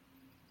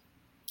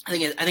 I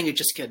think it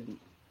just could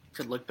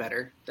look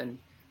better than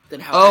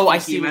how. Oh, I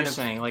see what you're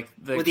saying. Like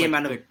the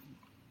amount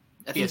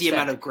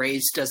of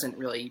grays doesn't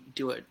really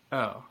do it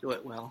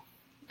well.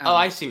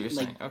 I see what you're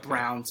saying. Like okay.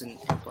 browns and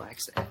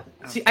blacks.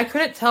 See, I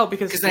couldn't tell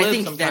because I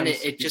think then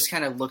it just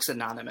kind of looks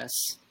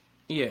anonymous.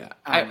 Yeah,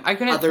 I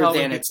couldn't other tell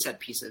than its set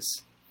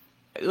pieces.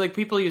 Like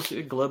people use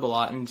glib a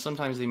lot, and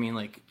sometimes they mean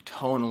like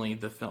tonally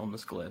the film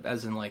is glib,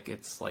 as in like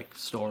it's like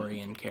story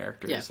and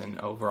characters and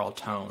overall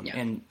tone,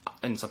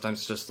 and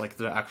sometimes just like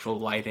the actual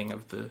lighting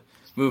of the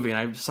movie.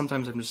 And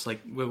sometimes I'm just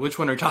like, well, which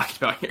one are you talking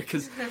about here?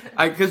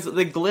 Because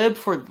the glib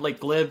for like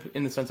glib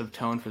in the sense of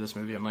tone for this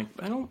movie, I'm like,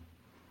 I don't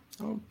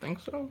think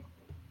so.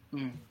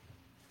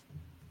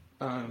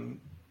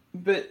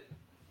 But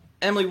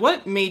Emily,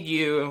 what made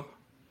you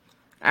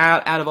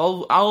out of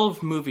all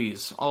of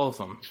movies, all of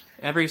them,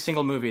 every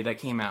single movie that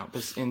came out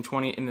from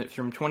 2010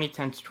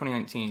 to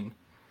 2019,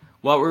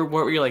 what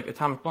were you like?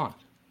 Atomic Blonde.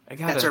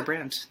 That's our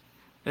brand.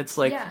 It's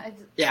like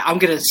I'm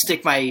gonna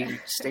stick my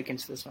stake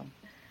into this one.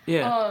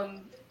 Yeah.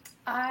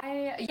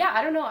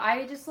 I don't know.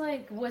 I just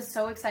like was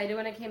so excited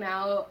when it came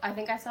out. I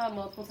think I saw it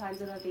multiple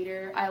times in the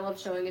theater. I love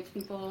showing it to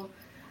people.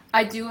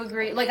 I do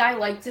agree. Like I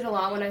liked it a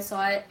lot when I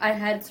saw it. I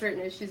had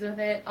certain issues with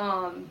it.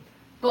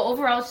 But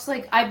overall, it's just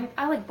like I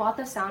like bought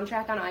the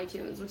soundtrack on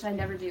iTunes, which I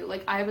never do.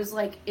 Like I was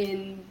like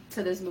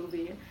into this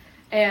movie,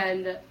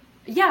 and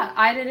yeah,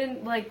 I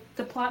didn't like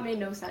the plot made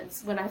no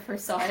sense when I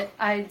first saw it.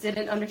 I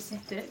didn't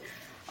understand it,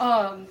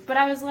 but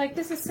I was like,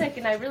 this is sick,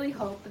 and I really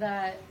hope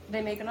that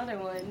they make another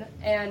one.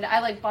 And I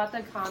like bought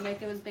the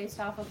comic it was based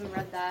off of and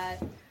read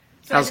that.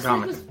 So how's the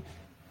comic?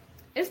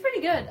 It's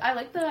pretty good. I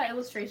like the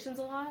illustrations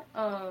a lot,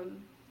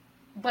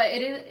 but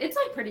it's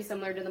like pretty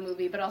similar to the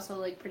movie, but also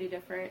like pretty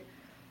different.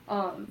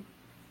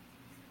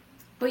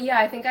 But yeah,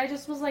 I think I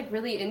just was like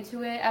really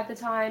into it at the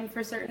time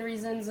for certain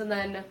reasons, and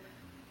then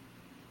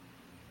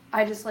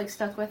I just like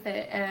stuck with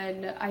it,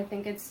 and I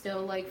think it's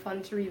still like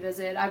fun to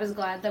revisit. I was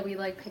glad that we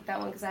like picked that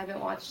one because I haven't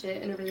watched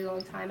it in a really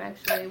long time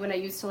actually. When I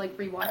used to like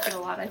rewatch it a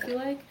lot, I feel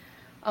like.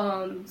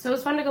 So it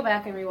was fun to go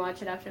back and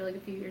rewatch it after like a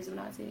few years of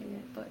not seeing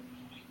it, but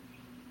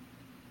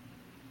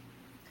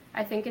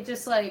I think it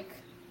just like.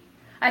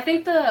 I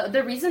think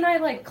the reason I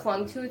like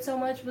clung to it so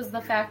much was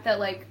the fact that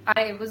like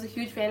I was a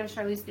huge fan of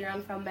Charlize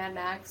Theron from Mad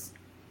Max,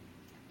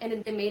 and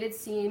it made it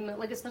seem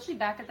like, especially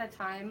back at that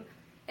time,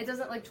 it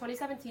doesn't, like,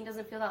 2017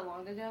 doesn't feel that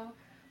long ago,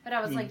 but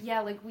I was like,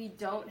 yeah, like, we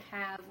don't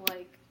have,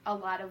 like, a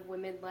lot of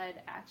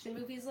women-led action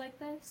movies like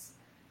this.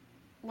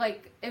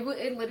 Like, it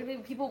literally,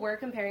 people were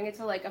comparing it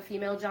to, like, a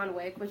female John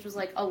Wick, which was,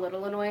 like, a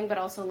little annoying, but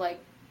also, like,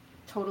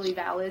 totally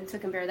valid to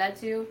compare that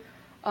to.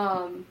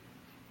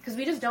 Because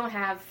we just don't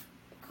have,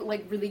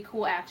 like, really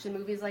cool action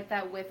movies like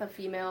that with a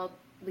female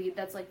lead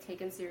that's, like,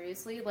 taken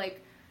seriously.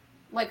 Like,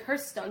 her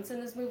stunts in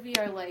this movie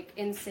are, like,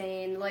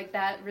 insane. Like,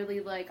 that really,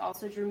 like,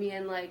 also drew me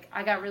in. Like,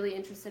 I got really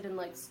interested in,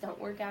 like, stunt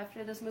work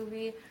after this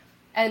movie.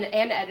 And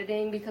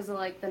editing because of,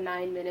 like, the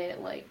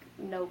 9-minute, like,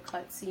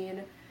 no-cut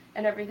scene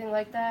and everything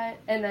like that.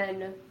 And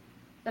then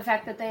the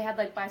fact that they had,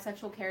 like,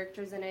 bisexual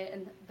characters in it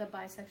and the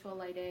bisexual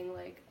lighting,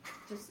 like,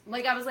 just,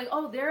 like, I was like,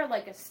 oh, there are,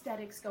 like,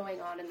 aesthetics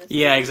going on in this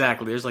Yeah, movie.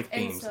 exactly. There's, like,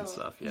 themes so, and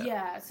stuff, yeah.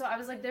 Yeah, so I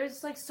was like,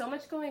 there's, like, so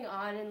much going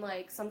on, and,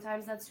 like,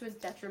 sometimes that's to his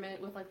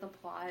detriment with, like, the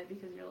plot,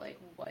 because you're like,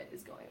 what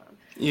is going on?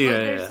 Yeah, but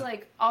there's,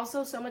 like,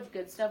 also so much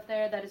good stuff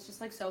there that it's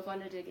just, like, so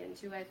fun to dig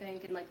into, I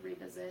think, and, like,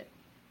 revisit.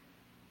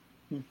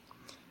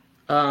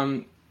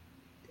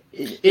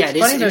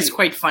 It's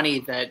quite funny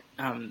that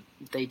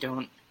they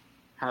don't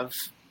have,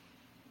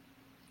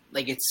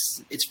 like,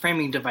 its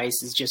framing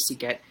device is just to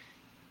get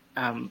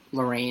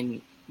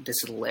Lorraine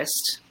this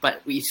list,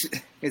 but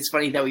it's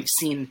funny that we've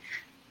seen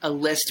a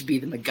list be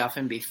the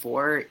MacGuffin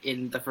before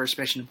in the first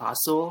Mission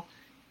Impossible,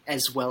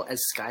 as well as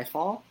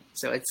Skyfall.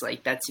 So it's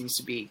like that seems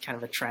to be kind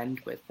of a trend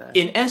with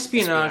in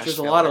espionage. There's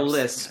a lot of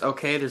lists.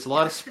 Okay, there's a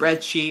lot of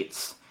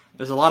spreadsheets.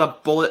 There's a lot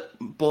of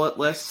bullet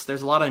lists.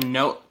 There's a lot of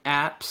note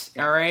apps.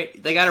 All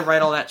right, they got to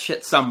write all that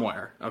shit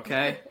somewhere.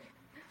 Okay.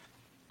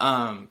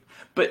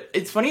 But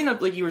it's funny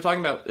enough, like you were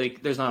talking about,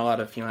 like there's not a lot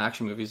of female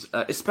action movies,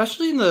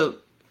 especially in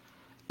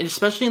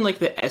like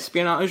the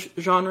espionage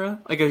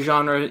genre, like a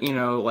genre, you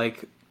know,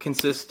 like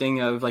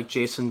consisting of like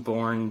Jason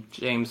Bourne,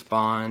 James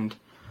Bond,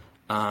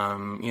 you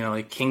know,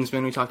 like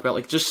Kingsman. We talked about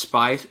like just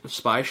spy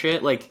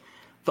shit. Like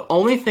the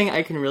only thing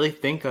I can really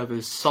think of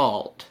is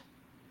Salt.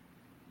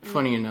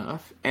 Funny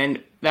enough,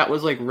 and that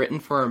was like written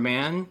for a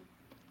man,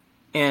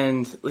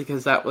 and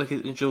because that like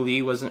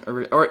Jolie wasn't,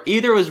 or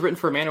either it was written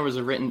for a man or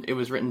it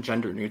was written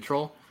gender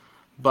neutral,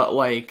 but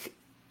like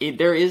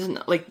there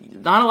isn't like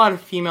not a lot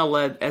of female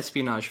led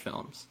espionage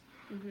films,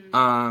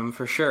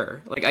 for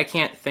sure. Like I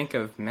can't think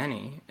of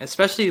many,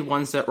 especially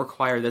ones that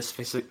require this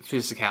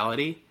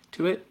physicality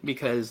to it,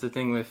 because the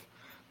thing with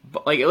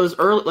like it was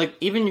early, like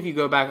even if you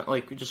go back,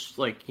 like just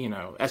like, you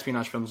know,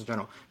 espionage films in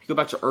general, if you go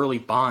back to early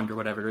Bond or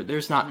whatever,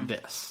 there's not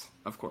this,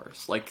 of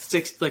course, like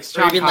Sean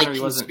even Connery like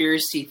wasn't.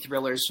 conspiracy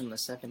thrillers from the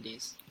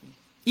 70s.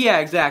 Yeah,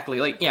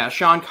 exactly. Like yeah,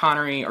 Sean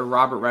Connery or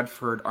Robert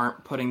Redford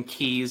aren't putting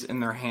keys in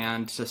their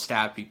hand to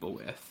stab people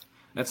with.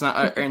 That's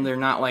not, and they're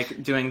not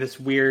like doing this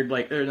weird,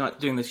 like they're not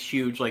doing this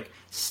huge like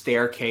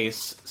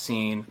staircase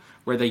scene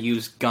where they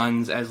use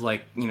guns as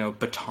like, you know,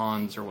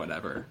 batons or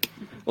whatever.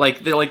 Like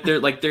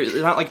there's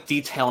not like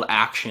detailed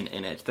action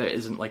in it. There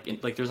isn't like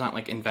there's not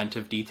like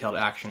inventive detailed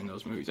action in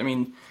those movies. I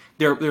mean,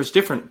 there's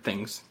different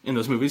things in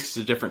those movies because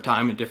it's a different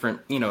time and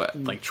different, you know,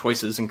 like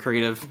choices and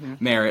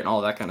creative merit and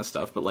all that kind of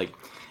stuff. But like,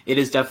 it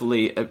is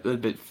definitely a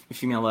bit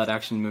female-led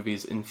action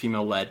movies and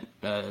female-led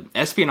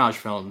espionage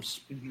films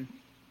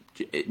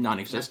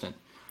non-existent.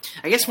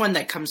 I guess one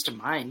that comes to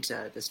mind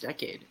this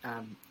decade.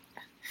 A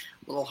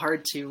little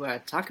hard to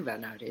talk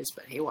about nowadays,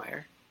 but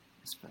Haywire,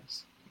 I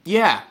suppose.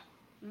 Yeah,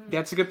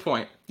 that's a good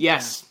point.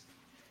 Yes,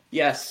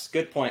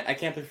 good point. I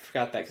can't believe I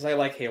forgot that because I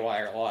like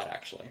Haywire a lot,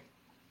 actually.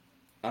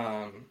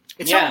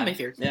 It's not one of my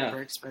favorite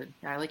works, but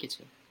I like it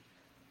too.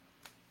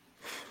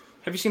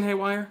 Have you seen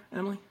Haywire,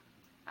 Emily?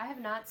 I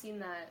have not seen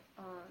that.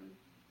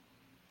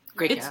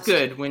 Great It's cast.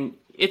 good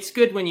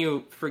when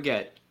you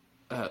forget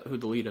who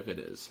the lead of it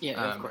is. Yeah,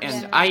 of course.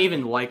 And I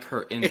even like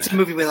her in It's that, a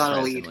movie without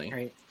a lead, surprisingly.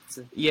 right?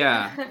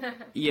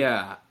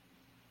 Yeah.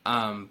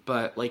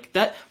 But like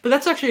that, but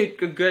that's actually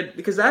a good,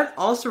 because that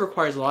also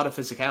requires a lot of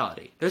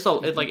physicality. There's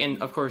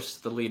and of course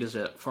the lead is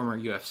a former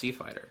UFC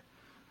fighter.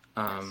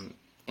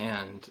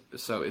 And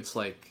so it's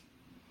like,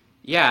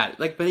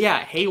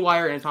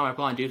 Haywire and Atomic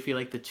Blonde do feel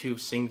like the two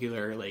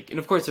singular, like, and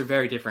of course they're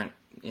very different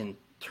in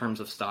terms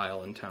of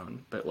style and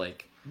tone, but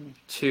like the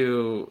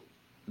two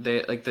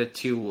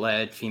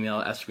lead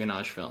female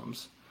espionage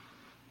films.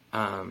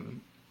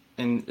 And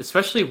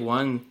especially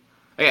one,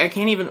 I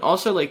can't even,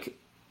 also like,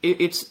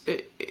 you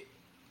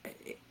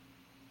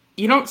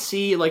don't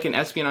see like an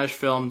espionage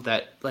film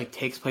that like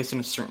takes place in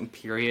a certain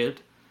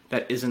period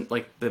that isn't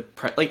like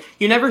like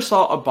you never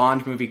saw a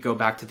Bond movie go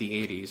back to the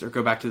 80s or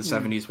go back to the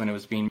 70s when it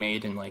was being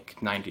made in like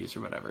 90s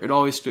or whatever. It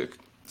always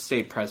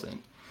stayed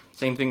present.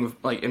 Same thing with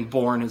like, and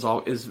Bourne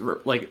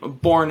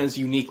is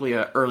uniquely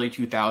a early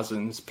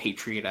 2000s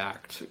Patriot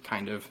Act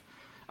kind of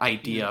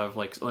idea of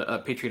like a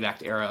Patriot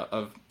Act era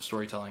of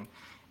storytelling.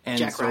 And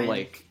Jack so Ryan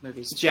like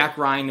movies. Jack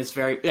Ryan is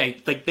very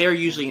like they're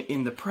usually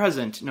in the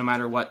present no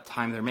matter what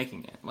time they're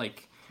making it.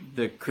 Like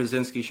the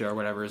Krasinski show or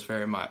whatever is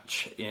very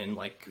much in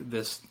like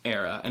this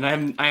era, and I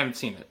haven't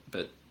seen it,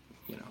 but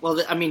you know.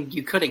 Well, I mean,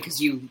 you couldn't because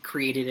you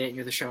created it and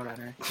you're the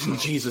showrunner.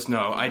 Jesus,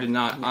 no, I did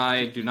not.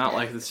 I do not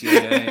like the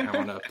CIA. I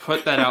want to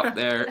put that out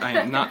there. I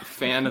am not a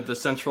fan of the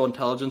Central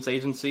Intelligence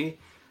Agency.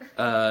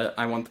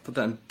 I want to put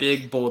that in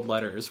big, bold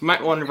letters. You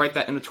might want to write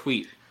that in a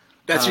tweet.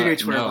 That's your new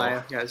Twitter no.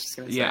 bio. Yeah, I was just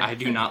gonna say. Yeah, I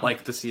do not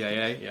like the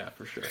CIA. Yeah,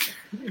 for sure.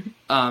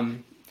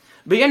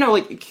 But yeah, no,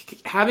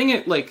 like having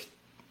it like,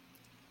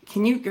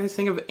 can you guys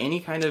think of any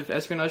kind of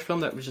espionage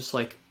film that was just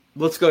like,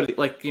 let's go to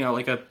like, you know,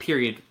 like a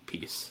period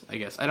piece? I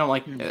guess I don't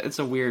like. It's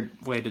a weird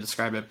way to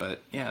describe it,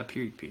 but yeah, a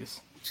period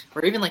piece.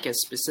 Or even like a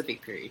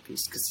specific period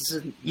piece, because this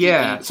isn't.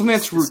 Something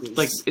that's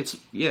like it's a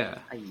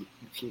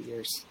few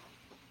years.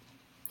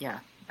 Yeah,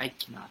 I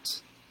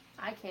cannot.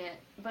 I can't,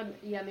 but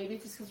yeah, maybe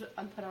just because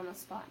I'm put on the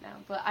spot now.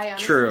 But I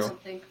honestly True.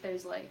 don't think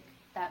there's like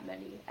that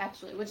many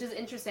actually, which is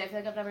interesting. I feel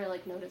like I've never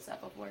like noticed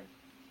that before.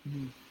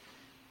 Mm-hmm.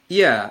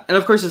 Yeah, and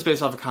of course it's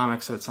based off a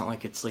comic, so it's not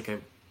like it's like a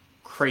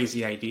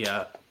crazy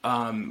idea.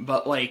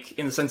 But like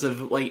in the sense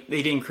of like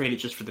they didn't create it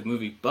just for the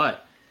movie,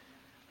 but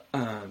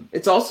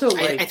it's also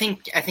like I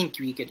think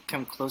we could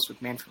come close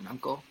with Man from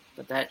U.N.C.L.E.,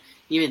 but that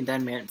even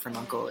then Man from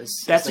U.N.C.L.E.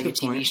 is That's like a a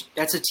good TV. point.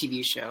 That's a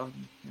TV show.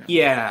 You know.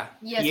 Yeah,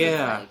 Yes,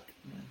 yeah. It's like,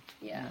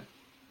 yeah.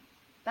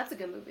 That's a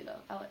good movie though.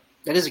 I like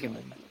That is a good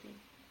movie. that movie.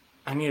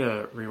 I need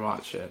to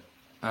rewatch it.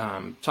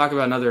 Talk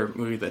about another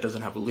movie that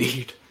doesn't have a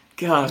lead.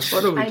 Gosh,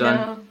 what have we I done?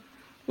 know.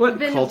 What I've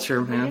been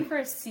culture, waiting man? for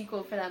a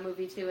sequel for that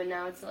movie too, and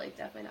now it's like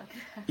definitely not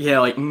gonna happen. Yeah,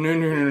 like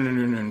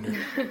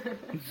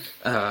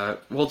no.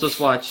 We'll just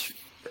watch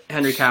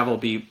Henry Cavill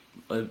be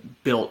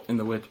built in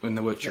the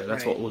Witcher. Yeah,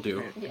 That's right. what we'll do.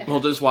 Right. Yeah. We'll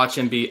just watch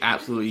him be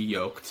absolutely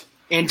yoked.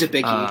 And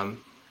Debicki.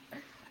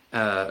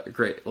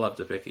 Great, love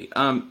Debicki.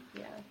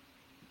 Yeah.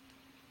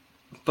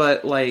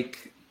 But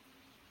like,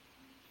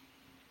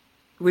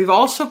 we've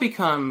also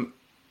become.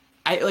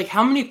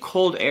 How many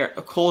Cold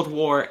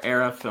War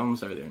era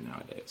films are there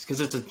nowadays?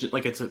 Because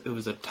it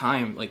was a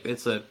time, like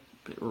it's a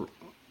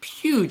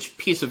huge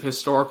piece of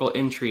historical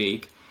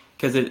intrigue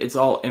because it's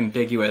all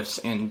ambiguous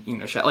and, you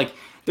know, like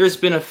there's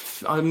been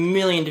a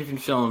million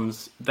different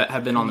films that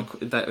have been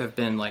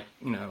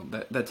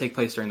that take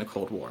place during the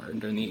Cold War and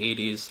during the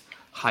 80s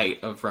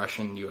height of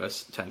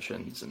Russian-US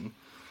tensions, and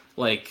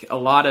like a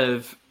lot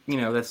of, you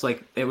know, that's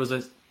like it was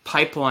a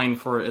pipeline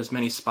for as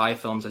many spy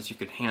films as you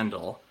could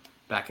handle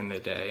back in the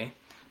day.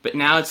 But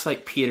now it's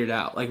like petered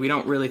out. Like we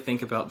don't really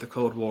think about the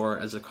Cold War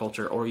as a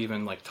culture, or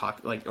even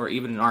or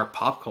even in our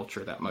pop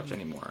culture that much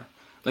anymore.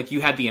 Like you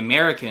had the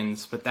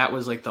Americans, but that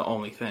was like the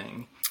only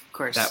thing Of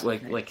course. that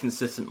like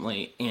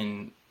consistently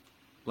in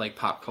like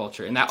pop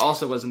culture, and that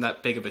also wasn't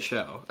that big of a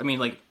show. I mean,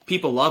 like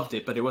people loved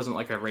it, but it wasn't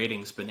like a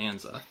ratings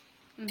bonanza.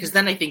 Because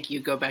then I think you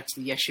go back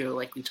to the issue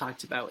like we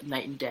talked about with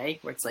Night and Day,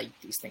 where it's like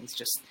these things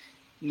just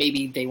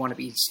maybe they want to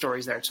be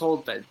stories that are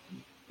told, but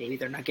maybe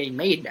they're not getting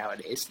made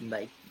nowadays, and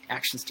like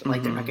actions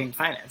like they're not getting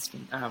financed.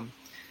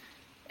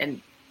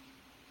 And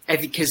I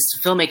think because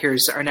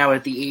filmmakers are now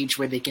at the age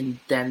where they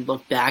can then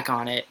look back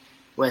on it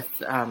with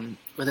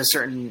a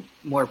certain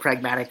more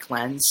pragmatic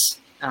lens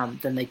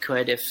than they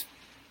could if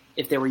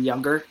they were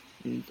younger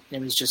and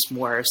it was just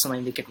more of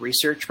something they could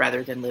research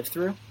rather than live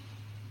through.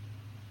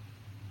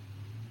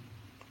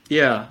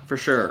 Yeah, for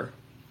sure.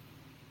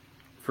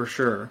 For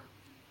sure.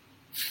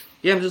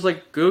 Yeah, I'm just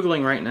like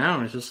Googling right now,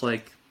 and it's just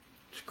like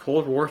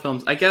Cold War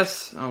films. I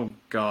guess. Oh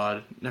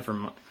God, never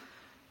mind.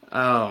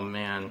 Oh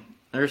man,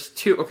 there's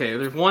two. Okay,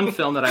 there's one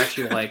film that I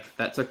actually like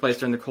that took place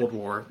during the Cold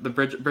War, The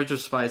Bridge of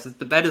Spies.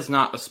 But that is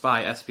not a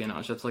spy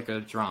espionage. That's like a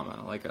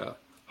drama, like a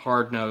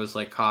hard-nosed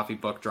like coffee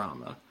book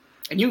drama.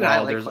 And you and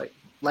I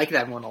like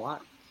that one a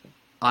lot.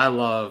 I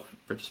love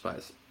Bridge of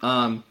Spies.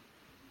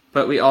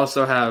 But we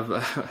also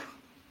have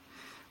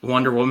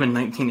Wonder Woman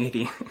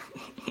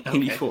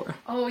 1984.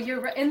 Oh,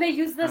 you're right. And they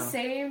use the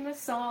same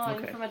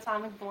song from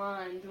Atomic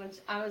Blonde, which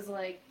I was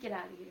like, get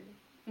out of here.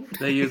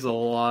 They use a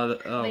lot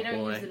of... Oh, they don't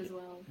boy. use it as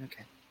well.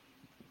 Okay.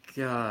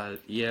 God,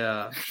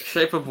 yeah.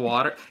 Shape of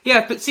Water.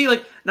 Yeah, but see,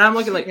 like, now I'm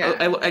looking, like, Yeah.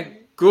 I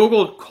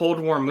Googled Cold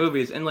War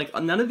movies, and, like,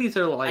 none of these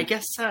are, like... I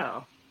guess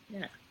so.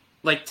 Yeah.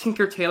 Like,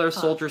 Tinker Tailor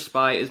Soldier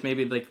Spy is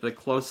maybe, like, the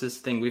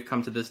closest thing we've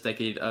come to this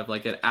decade of,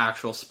 like, an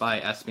actual spy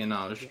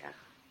espionage. Yeah.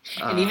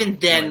 And even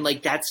then,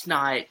 like, that's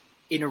not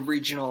an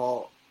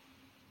original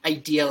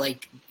idea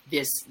like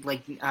this,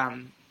 like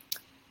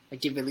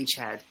David Leitch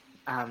had.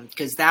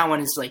 Because that one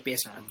is, like,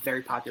 based on a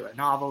very popular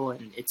novel,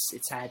 and it's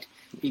had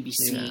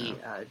BBC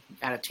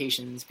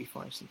adaptations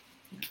before. So,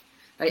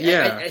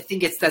 I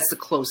think that's the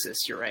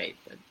closest, you're right.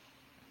 But.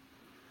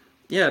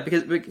 Yeah,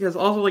 because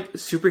also, like,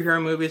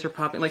 superhero movies are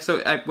popping. Like, so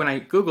when I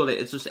Googled it,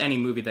 it's just any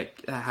movie that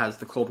has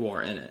the Cold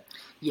War in it.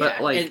 Yeah,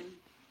 but, like,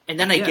 and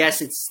then I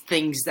guess it's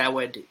things that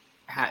would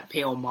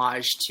pay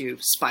homage to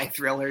spy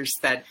thrillers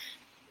that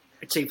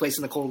take place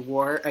in the Cold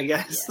War, I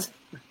guess.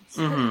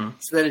 Yeah. Mm-hmm.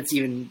 So that it's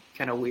even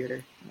kind of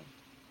weirder.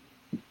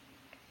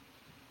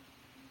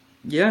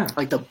 Yeah.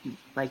 Like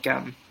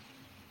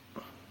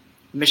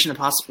Mission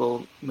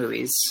Impossible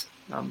movies,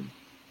 a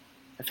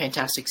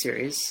fantastic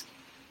series,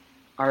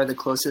 are the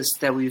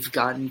closest that we've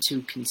gotten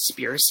to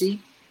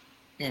conspiracy.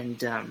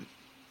 And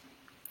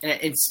And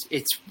it's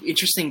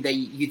interesting that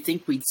you'd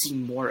think we'd see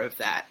more of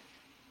that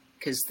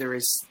because there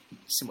is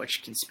so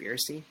much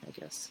conspiracy, I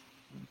guess.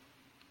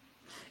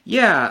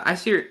 Yeah, I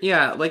see.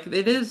 Yeah, like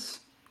it is.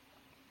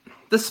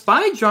 The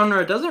spy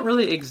genre doesn't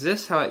really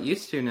exist how it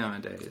used to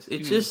nowadays. It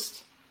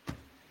just.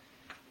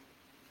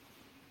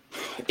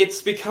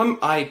 It's become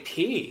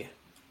IP.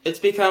 It's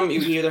become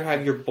you either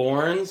have your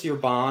Bournes, your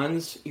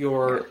Bonds,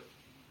 your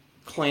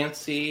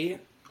Clancy,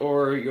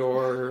 or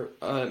your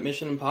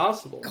Mission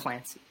Impossible.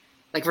 Clancy.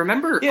 Like,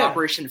 remember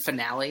Operation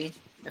Finale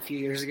a few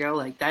years ago?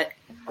 Like, that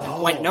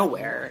went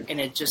nowhere, and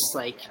it just,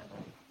 like,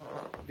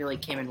 really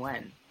came and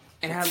went.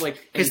 It had,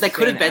 like, because that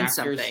could have been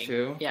something.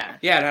 Too. Yeah.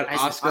 Yeah, it had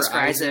Oscar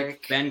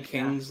Isaac, Ben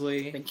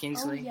Kingsley. Ben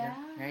Kingsley. Oh, yeah.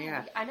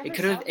 Yeah. I never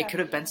It could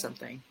have been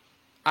something.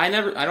 I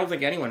don't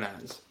think anyone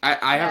has.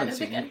 I haven't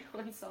seen it.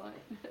 Anyone saw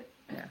it.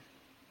 Yeah.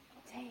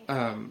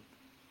 Dang.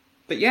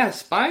 But yeah,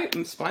 spy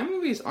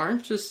movies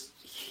aren't just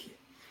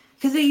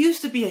because they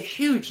used to be a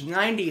huge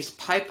 '90s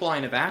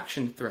pipeline of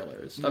action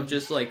thrillers of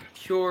just like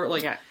pure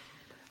like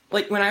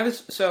like when I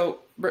was it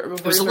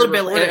was a little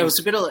bit. It was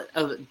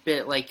a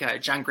bit like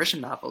John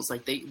Grisham novels.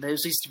 Like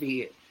those used to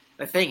be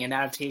a thing in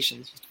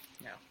adaptations.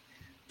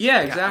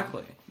 Yeah,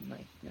 exactly.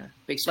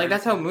 Big like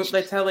that's how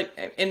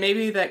like, and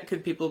maybe that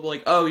could people be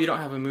like, oh, you don't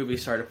have a movie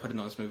star to put in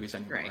those movies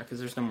anymore because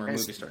there's no more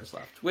movie stars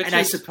left. Which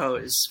I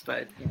suppose,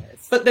 but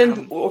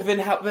then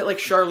how? But like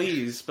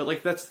Charlize, but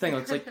like that's the thing.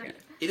 It's like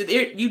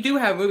you do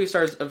have movie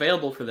stars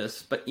available for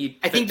this, but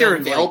I think they're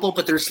available,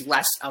 but there's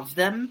less of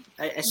them.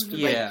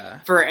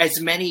 For as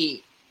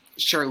many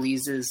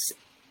Charlize's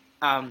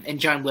and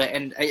John Wick,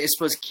 and I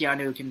suppose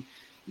Keanu can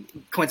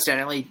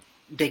coincidentally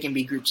they can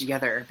be grouped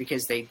together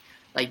because they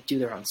like do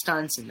their own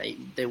stunts and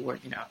they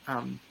work,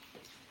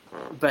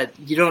 but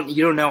you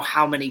don't know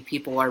how many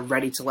people are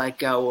ready to let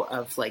go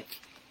of like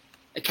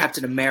a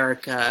Captain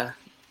America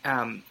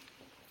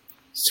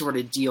sort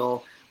of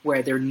deal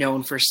where they're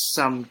known for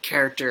some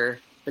character,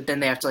 but then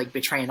they have to like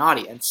betray an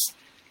audience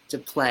to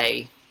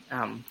play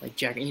like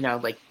Jack,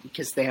 like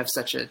because they have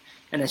such an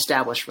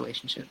established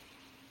relationship.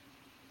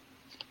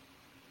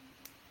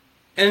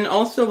 And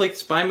also, like,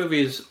 spy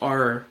movies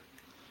are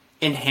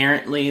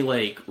inherently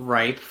like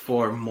ripe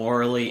for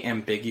morally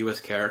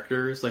ambiguous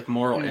characters, like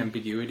moral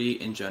ambiguity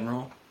in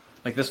general.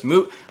 Like this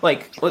movie,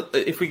 like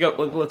if we go,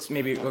 let's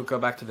maybe we'll go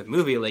back to the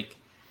movie. Like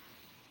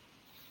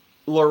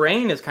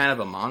Lorraine is kind of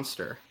a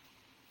monster,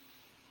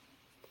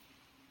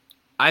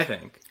 I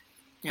think.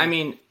 Yeah. I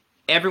mean,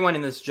 everyone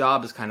in this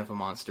job is kind of a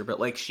monster, but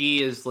like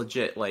she is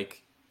legit.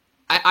 Like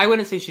I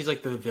wouldn't say she's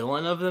like the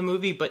villain of the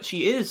movie, but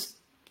she is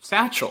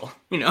Satchel.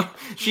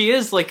 She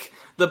is like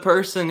the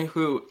person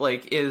who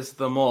like is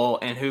the mole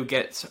and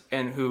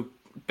who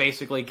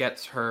basically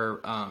gets her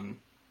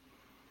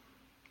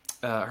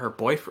her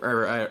boyfriend,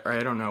 or I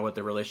don't know what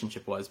the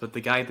relationship was, but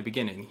the guy at the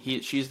beginning,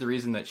 she's the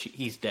reason that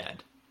he's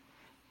dead.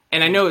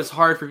 And I know it's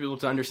hard for people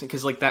to understand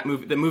because like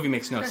the movie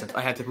makes no sense.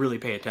 I had to really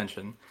pay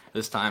attention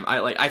this time.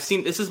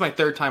 This is my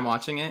third time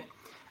watching it.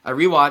 I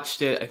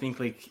rewatched it, I think,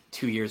 like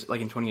 2 years,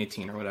 like in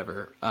 2018 or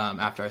whatever,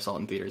 after I saw it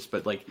in theaters.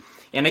 But like,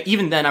 and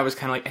even then, I was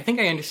kind of like, I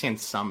think I understand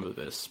some of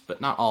this, but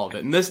not all of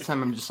it. And this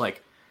time, I'm just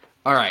like,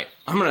 all right,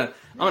 I'm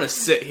gonna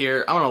sit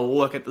here, I'm gonna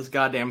look at this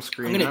goddamn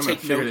screen, and I'm gonna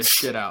figure this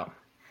shit out.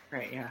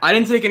 Right? Yeah. I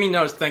didn't take any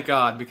notes, thank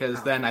God,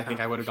 because then I think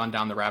I would have gone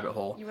down the rabbit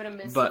hole. You would have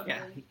missed. But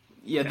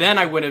yeah, then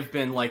I would have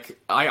been like,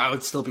 I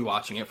would still be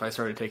watching it if I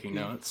started taking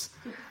notes.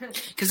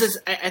 Because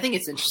I think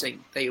it's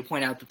interesting that you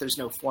point out that there's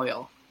no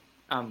foil.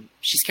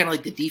 She's kind of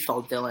like the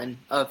default villain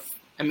of,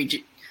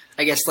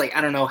 I guess, like,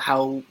 I don't know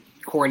how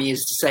corny is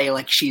to say,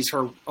 like, she's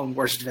her own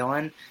worst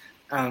villain.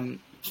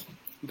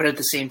 But at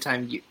the same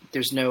time,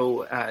 there's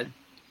no,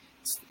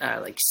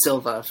 like,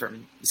 Silva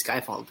from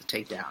Skyfall to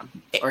take down.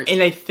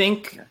 And I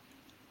think,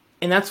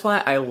 and that's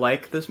why I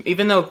like this,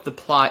 even though the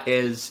plot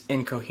is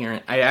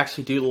incoherent, I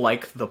actually do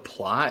like the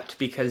plot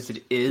because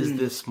it is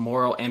this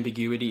moral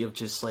ambiguity of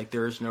just like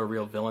there's no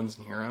real villains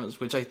and heroes,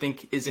 which I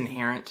think is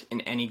inherent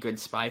in any good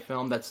spy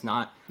film. That's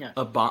not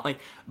a Bond. Like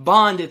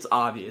Bond, it's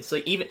obvious.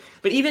 Like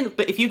but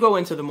if you go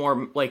into the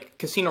more like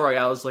Casino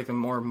Royale is like a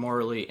more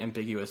morally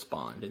ambiguous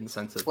Bond in the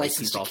sense of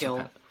License to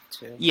Kill.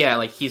 Too. Yeah,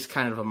 like he's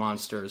kind of a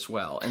monster as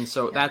well, and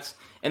so that's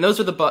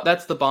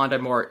the Bond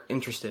I'm more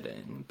interested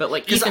in. But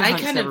like Ethan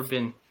Hunt's never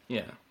been.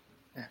 Yeah.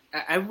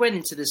 I went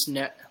into this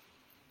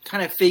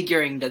kind of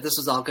figuring that this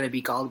was all going to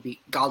be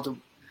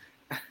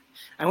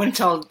I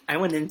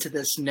went into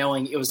this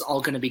knowing it was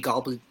all going to be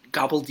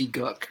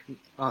gobbledygook.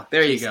 Oh,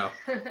 there you go.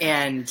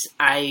 And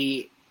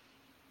I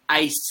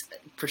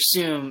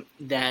presume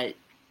that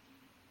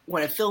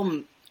when a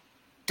film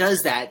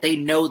does that, they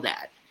know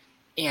that,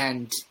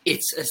 and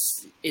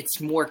it's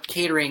more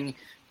catering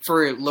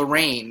for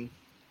Lorraine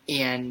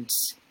and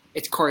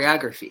its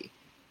choreography.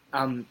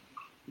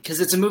 Because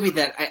it's a movie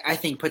that I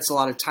think puts a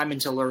lot of time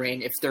into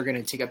Lorraine if they're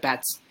going to take a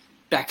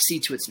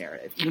backseat to its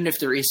narrative, even if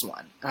there is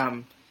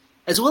one.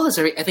 As well as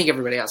I think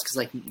everybody else, because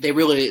like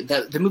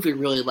the movie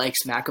really likes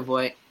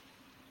McAvoy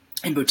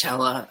and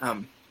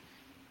Botella.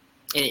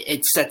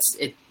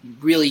 It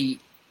really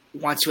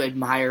wants to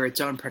admire its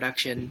own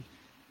production,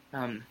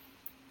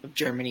 of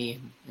Germany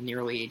in the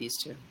early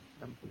 80s too.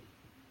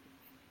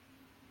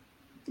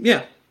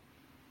 Yeah.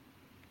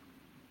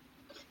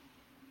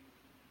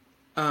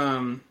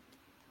 But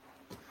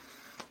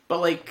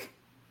like,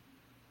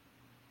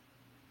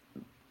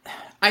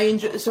 I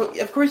enjoy. So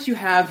of course you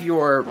have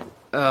your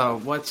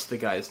what's the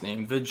guy's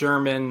name? The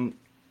German,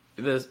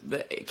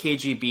 the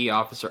KGB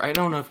officer. I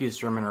don't know if he's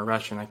German or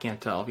Russian. I can't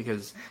tell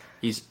because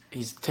he's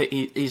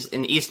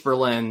in East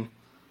Berlin.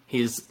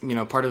 He's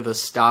part of the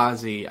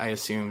Stasi, I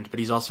assumed, but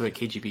he's also a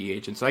KGB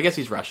agent. So I guess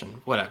he's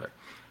Russian. Whatever.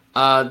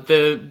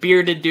 The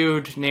bearded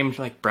dude named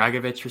like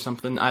Bragovich or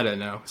something. I don't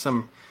know.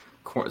 Some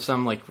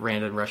like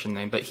random Russian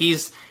name, but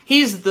he's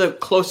the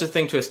closest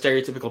thing to a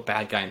stereotypical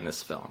bad guy in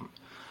this film.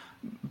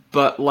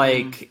 But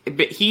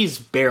but he's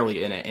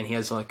barely in it, and he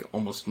has like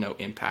almost no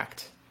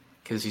impact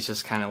because he's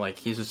just kind of like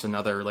he's just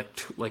another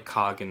like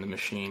cog in the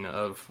machine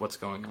of what's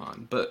going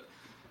on. But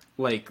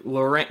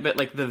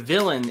the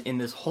villain in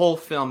this whole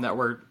film that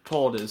we're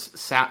told is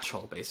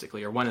Satchel,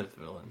 basically, or one of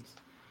the villains.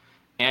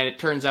 And it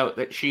turns out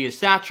that she is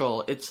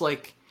Satchel. It's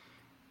like,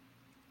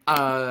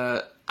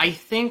 I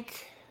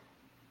think,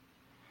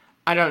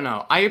 I don't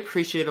know. I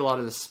appreciate a lot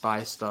of the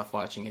spy stuff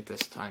watching it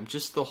this time.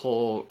 Just the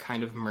whole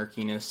kind of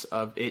murkiness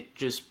of it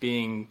just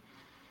being,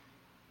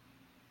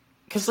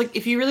 because like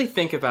if you really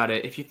think about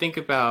it, if you think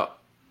about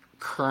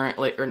current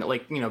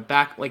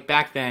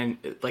back then,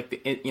 like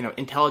the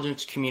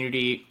intelligence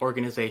community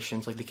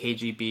organizations like the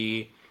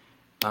KGB,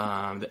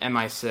 the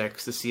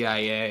MI6, the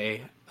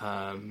CIA,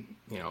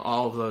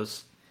 all of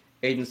those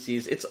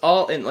agencies. It's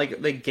all in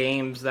like the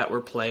games that were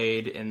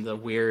played and the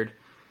weird,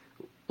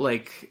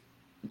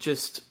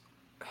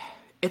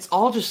 it's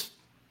all just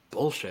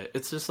bullshit.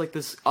 It's just like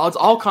this. It's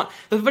all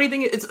the funny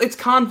thing is, it's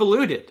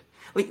convoluted.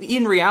 Like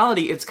in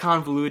reality, it's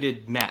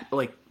convoluted,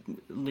 like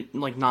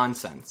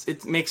nonsense.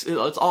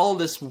 It's all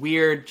this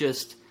weird,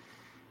 just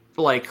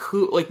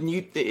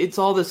it's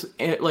all this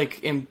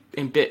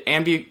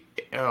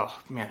oh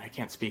man, I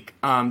can't speak.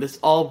 This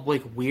all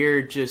like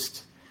weird,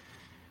 just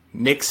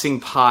mixing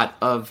pot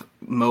of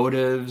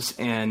motives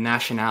and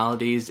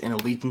nationalities and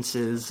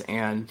allegiances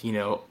and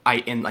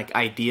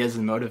ideas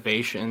and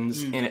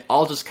motivations, and it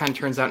all just kind of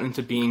turns out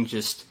into being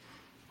just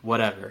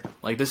whatever.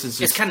 Like this is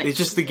just it's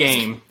just the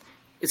game.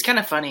 It's kind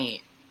of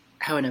funny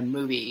how in a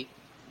movie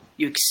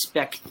you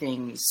expect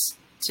things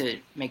to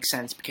make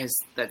sense because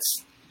I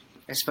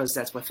suppose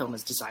that's what film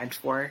is designed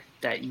for.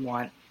 That you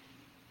want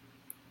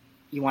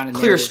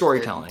clear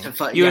storytelling.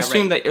 You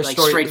assume that your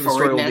story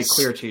will be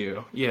clear to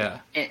you. Yeah.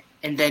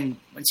 And then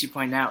once you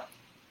point out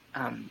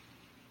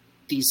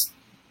these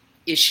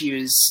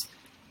issues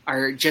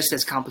are just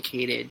as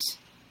complicated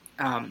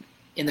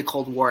in the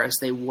Cold War as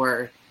they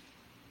were,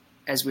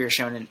 as we were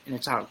shown in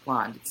Atomic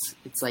Blonde.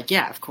 It's like,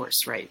 yeah, of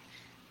course, right.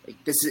 Like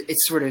it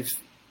sort of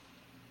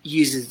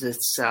uses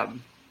this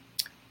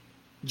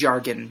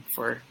jargon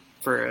for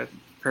a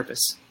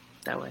purpose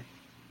that way.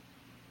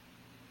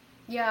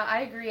 Yeah, I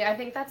agree. I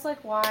think that's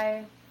like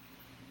why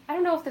I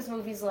don't know if this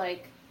movie's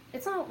like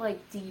it's not like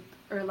deep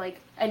or like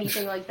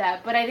anything like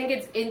that, but I think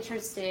it's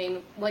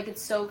interesting. Like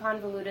it's so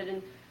convoluted,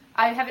 and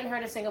I haven't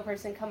heard a single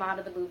person come out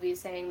of the movie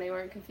saying they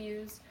weren't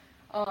confused.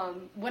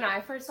 When I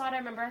first saw it, I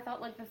remember I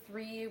thought like the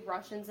 3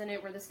 Russians in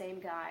it were the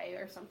same guy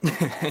or something like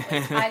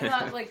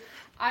that. Like,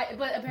 I thought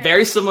but apparently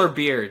very similar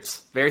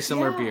beards. Very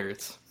similar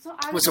beards. So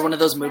was it one of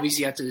those movies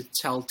you have to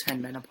tell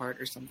 10 men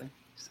apart or something?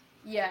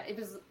 Yeah, it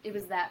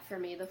was that for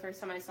me the first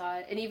time I saw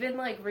it. And even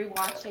like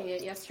rewatching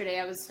it yesterday,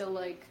 I was still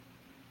like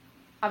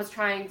I was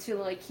trying to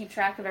like keep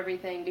track of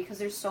everything because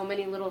there's so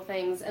many little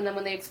things, and then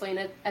when they explain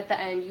it at the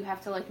end, you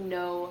have to like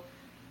know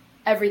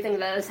everything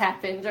that has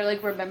happened or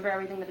like remember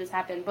everything that has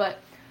happened. But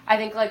I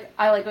think like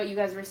I like what you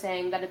guys were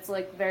saying, that it's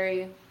like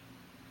very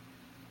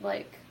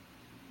like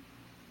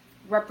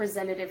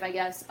representative, I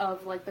guess,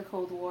 of like the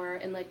Cold War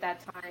and like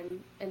that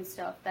time and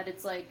stuff, that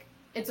it's like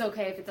it's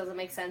okay if it doesn't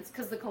make sense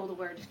because the Cold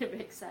War didn't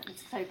make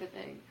sense type of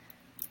thing.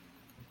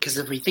 Because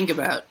if we think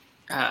about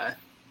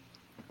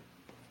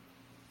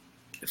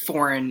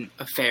foreign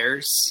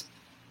affairs,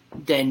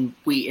 then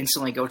we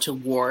instantly go to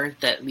war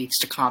that leads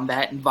to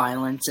combat and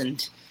violence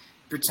and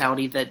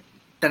brutality that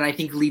then I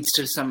think leads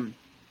to some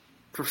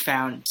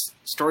profound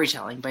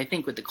storytelling. But I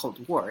think with the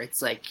Cold War,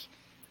 it's like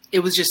it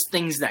was just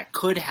things that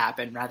could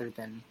happen rather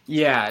than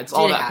it's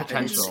all that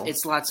potential.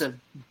 It's lots of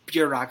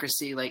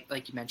bureaucracy, like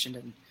you mentioned,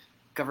 and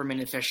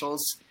government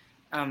officials,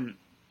 and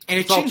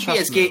it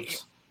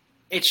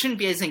shouldn't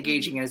be as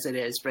engaging as it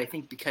is. But I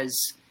think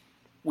because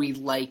we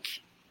like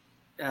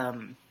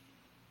to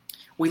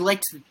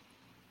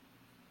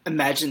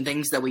imagine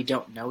things that we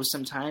don't know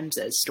sometimes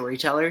as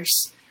storytellers,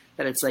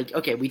 that it's like,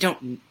 okay, we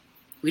don't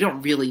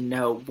really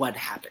know what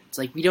happens.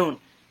 Like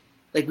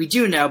we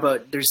do know,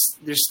 but there's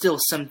still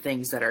some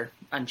things that are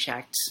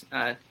unchecked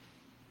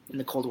in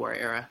the Cold War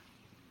era.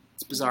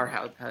 It's bizarre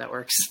how that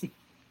works.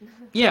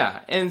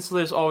 Yeah, and so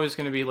there's always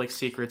going to be like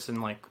secrets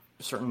and like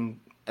certain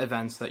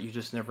events that you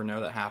just never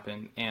know that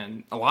happen,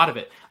 and a lot of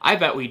it, I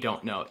bet we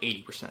don't know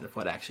 80% of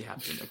what actually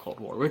happened in the Cold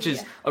War, which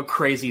is a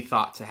crazy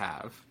thought to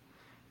have.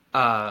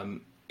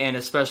 and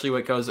especially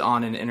what goes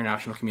on in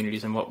international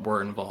communities and what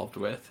we're involved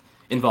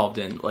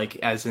in, like,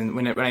 as in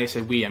when I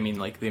say we, I mean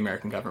like the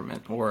American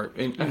government, or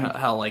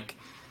how like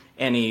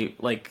any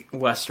like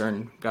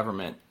Western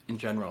government in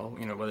general,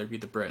 you know, whether it be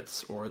the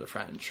Brits or the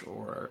French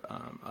or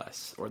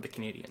us or the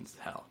Canadians.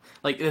 Hell,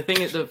 like the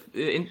thing is,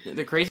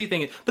 the crazy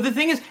thing is, but the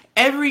thing is,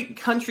 every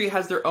country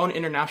has their own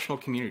international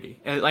community,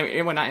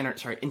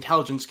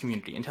 intelligence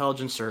community,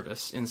 intelligence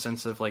service, in the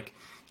sense of, like,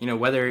 you know,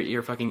 whether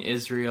you're fucking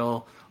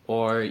Israel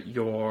or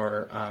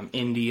you're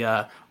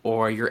India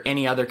or you're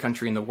any other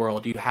country in the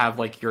world, you have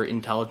like your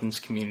intelligence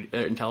community,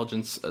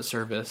 intelligence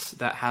service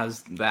that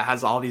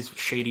has all these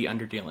shady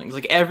underdealings.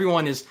 Like,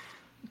 everyone is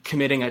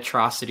committing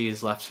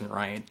atrocities left and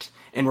right,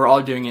 and we're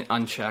all doing it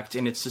unchecked.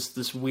 And it's just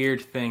this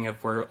weird thing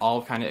of we're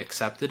all kind of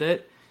accepted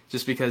it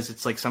just because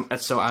it's like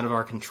it's so out of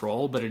our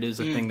control, but it is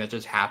a thing that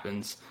just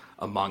happens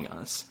among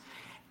us.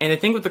 And the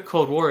thing with the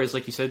Cold War is,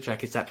 like you said,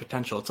 Jack, it's that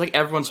potential. It's like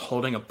everyone's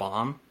holding a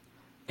bomb,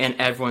 and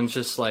everyone's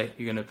just like,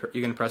 you're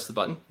gonna press the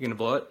button, you're gonna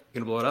blow it,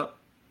 you're gonna blow it up.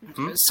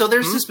 So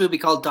there's this movie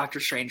called Doctor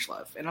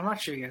Strangelove, and I'm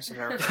not sure you guys have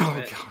ever heard of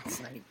it. God.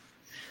 It's like,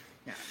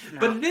 yeah, no,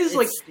 but it is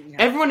like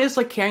everyone is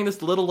like carrying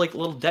this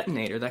little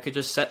detonator that could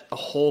just set a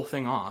whole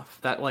thing off.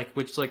 That like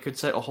which like could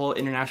set a whole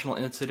international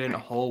incident, a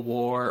whole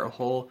war, a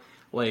whole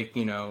like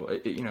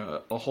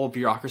a whole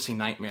bureaucracy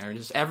nightmare.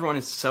 Just everyone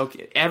is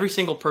every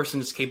single person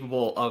is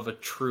capable of a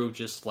true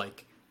just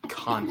like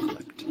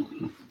conflict.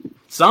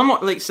 Some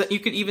like you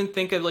could even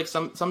think of like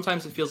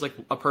sometimes it feels like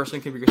a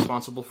person could be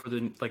responsible for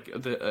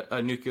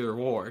a nuclear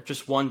war.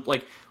 Just one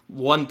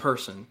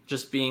person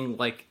just being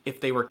like,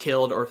 if they were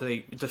killed or if they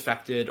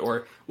defected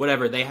or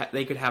whatever,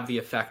 they could have the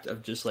effect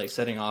of just like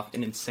setting off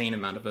an insane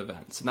amount of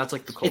events. And that's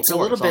like the Cold War. It's a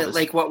little bit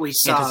like what we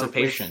saw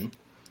anticipation. With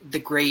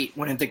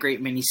one of the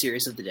great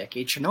miniseries of the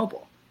decade,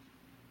 Chernobyl.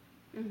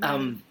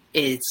 Mm-hmm.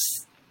 It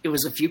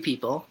was a few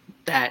people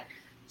that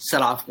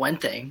set off one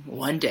thing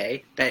one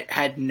day that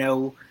had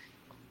no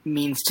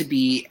means to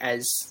be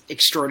as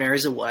extraordinary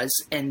as it was,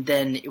 and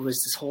then it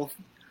was this whole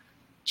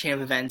chain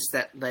of events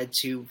that led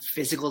to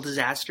physical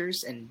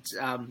disasters and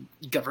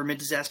government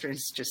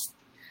disasters. Just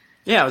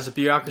it was a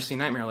bureaucracy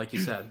nightmare, like you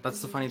said.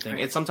 That's the funny thing.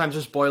 It sometimes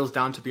just boils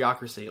down to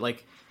bureaucracy.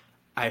 Like,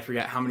 I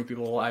forget how many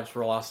people's lives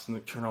were lost in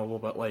Chernobyl,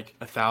 but like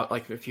a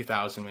few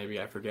thousand, maybe.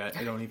 I forget.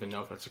 I don't even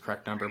know if that's the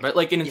correct number, but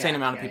like an insane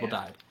amount of people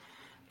died.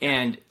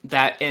 And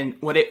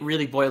what it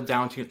really boiled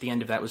down to at the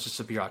end of that was just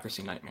a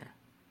bureaucracy nightmare.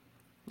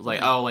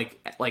 Like,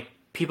 like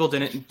people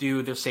didn't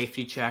do the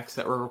safety checks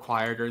that were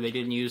required, or they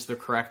didn't use the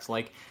correct,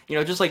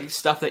 just like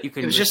stuff that you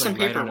could. It was just some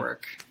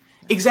paperwork.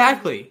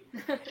 Exactly.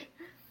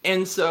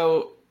 And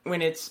so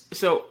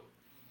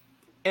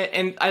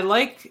and I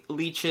like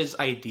Leach's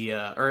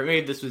idea, or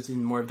maybe this was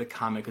in more of the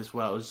comic as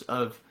well, is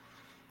of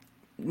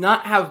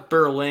not have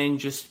Berlin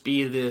just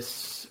be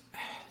this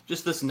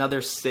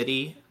another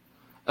city.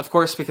 Of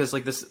course, because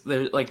like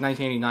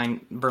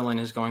 1989, Berlin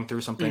is going through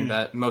something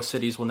that most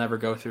cities will never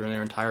go through in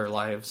their entire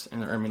lives,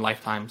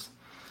 lifetimes.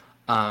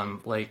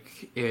 Even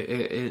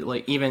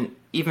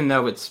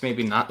though it's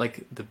maybe not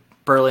like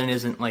Berlin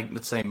isn't like,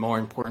 let's say, more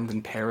important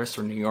than Paris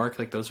or New York.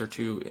 Like, those are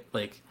two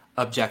like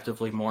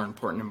objectively more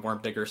important and more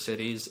bigger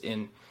cities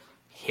in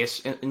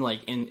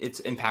its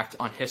impact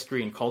on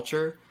history and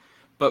culture.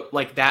 But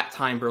like that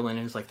time, Berlin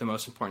is like the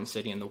most important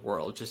city in the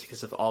world, just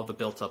because of all the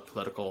built-up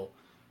political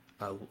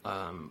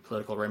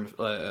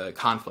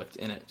conflict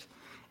in it.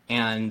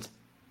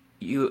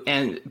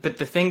 But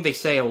the thing they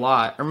say a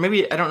lot, or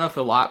maybe I don't know if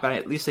a lot, but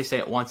at least they say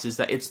it once, is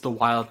that it's the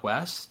Wild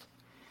West.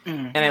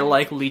 And I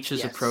like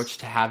Leach's approach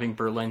to having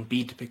Berlin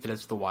be depicted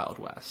as the Wild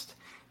West,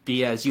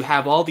 because you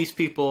have all these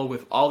people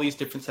with all these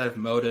different set of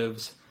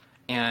motives,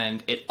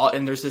 and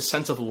there's this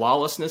sense of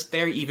lawlessness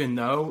there, even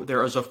though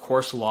there is, of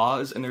course,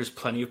 laws and there's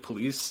plenty of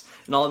police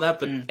and all of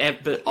that.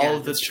 But all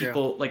of those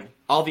people, like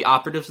all the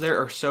operatives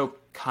there, are so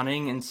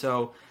cunning and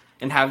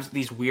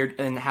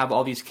have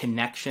all these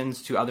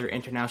connections to other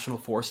international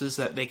forces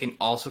that they can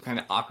also kind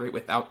of operate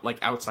without, like,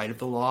 outside of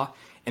the law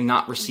and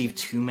not receive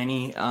too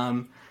many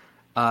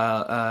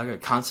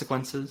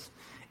consequences.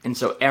 And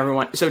so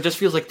it just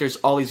feels like there's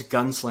all these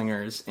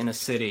gunslingers in a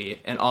city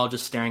and all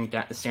just staring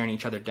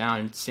each other down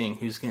and seeing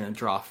who's going to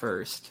draw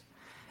first.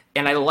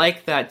 And I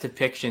like that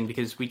depiction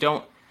because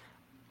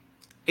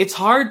it's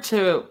hard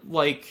to,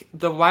 like,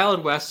 the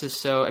Wild West is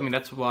so, I mean,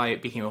 that's why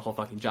it became a whole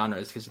fucking genre,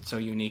 is because it's so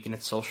unique in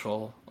its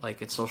social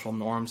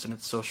norms and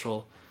its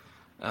social,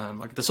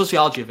 like, the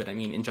sociology of it, I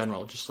mean, in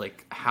general, just,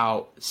 like,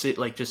 how,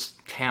 like,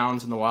 just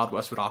towns in the Wild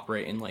West would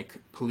operate in, like,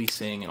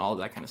 policing and all of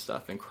that kind of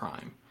stuff and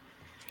crime.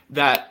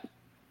 That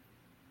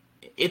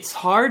it's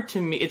hard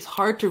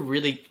to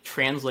really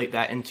translate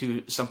that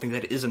into something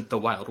that isn't the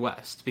Wild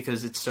West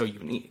because it's so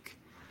unique.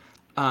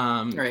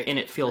 And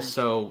it feels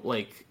so,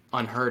 like,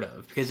 unheard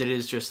of, because it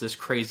is just this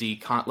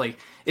crazy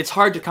it's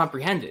hard to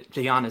comprehend it, to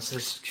be honest.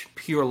 This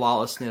pure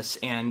lawlessness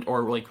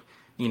or like,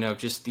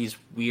 just these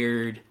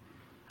weird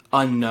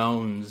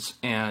unknowns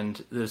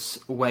and this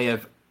way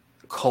of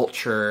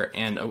culture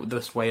and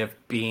this way of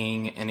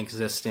being and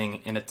existing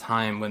in a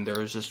time when there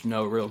was just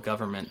no real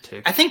government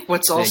to. I think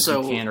what's say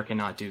also you can or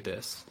cannot do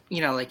this.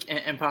 like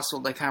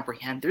impossible to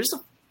comprehend. There's a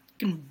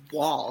fucking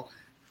wall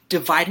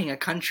dividing a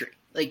country.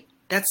 Like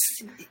that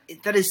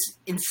is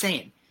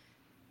insane.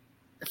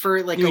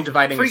 For like You mean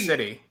dividing a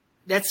city?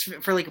 That's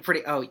for like a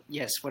pretty. Oh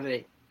yes, what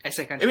did I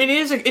say? Country. I mean,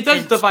 it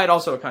does divide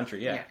also a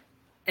country. Yeah.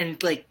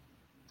 And like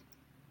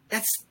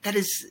that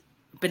is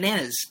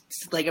bananas.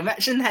 Like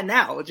imagine that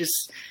now,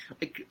 just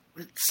like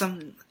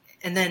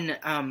and then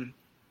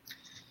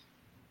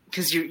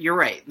because you're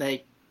right.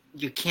 Like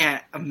you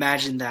can't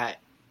imagine that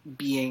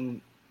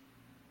being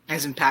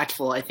as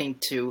impactful. I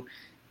think to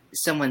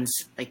someone's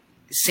like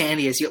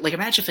sanity as you. Like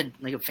imagine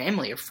if a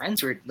family or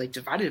friends were like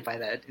divided by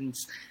that, and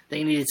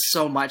they needed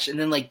so much, and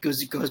then like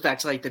goes back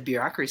to like the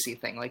bureaucracy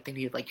thing. Like they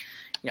needed like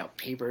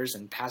papers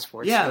and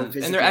passports. Yeah, to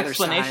visit and their the other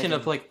explanation side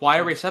of like why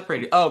are we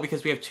separated? Oh,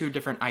 because we have two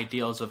different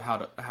ideals of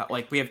how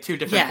like we have two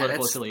different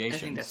political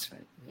affiliations. I think that's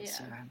right.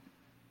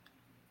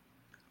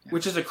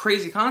 Which is a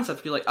crazy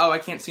concept. You're like, oh, I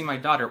can't see my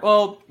daughter.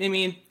 Well, I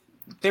mean,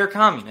 they're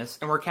communists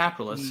and we're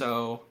capitalists,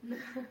 so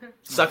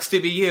sucks to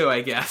be you,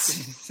 I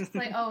guess. It's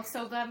like, oh,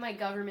 so glad my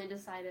government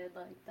decided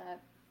like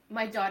that.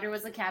 My daughter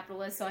was a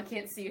capitalist, so I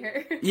can't see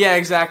her. Yeah,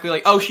 exactly.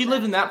 Like, oh, she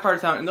lived in that part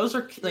of town, and those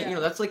are like,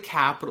 that's like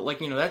capital. Like,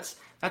 those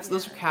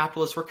are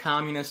capitalists. We're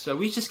communists, so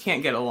we just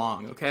can't get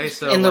along. Okay,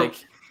 so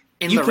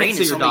you can't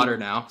see your daughter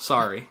now.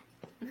 Sorry.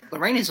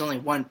 Lorraine is only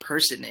one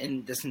person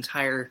in this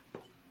entire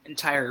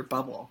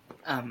bubble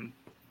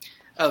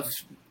of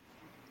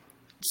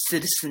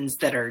citizens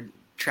that are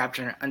trapped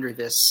under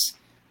this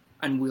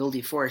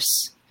unwieldy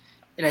force.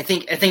 And I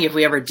think if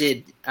we ever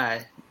did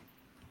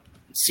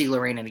see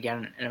Lorraine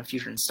again in a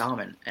future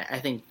installment, I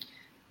think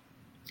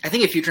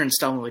a future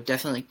installment would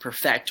definitely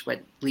perfect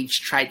what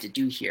Bleach tried to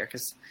do here,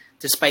 because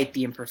despite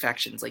the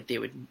imperfections, like they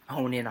would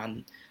hone in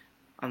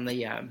on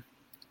the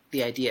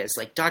ideas.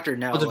 Like Dr.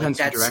 No, well, depends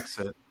who directs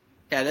it.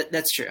 Yeah,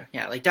 that's true.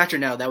 Yeah, like Dr.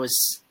 No, that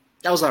was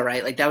all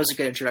right. Like that was a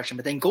good introduction.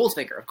 But then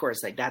Goldfinger, of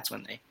course, like that's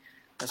when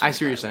I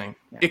see what you're saying.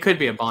 Yeah. It could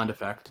be a Bond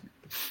effect.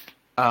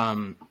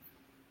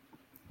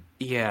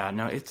 Yeah,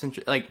 no, it's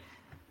like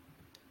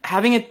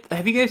having it.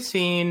 Have you guys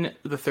seen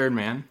The Third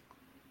Man?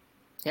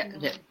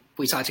 Yeah,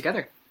 we saw it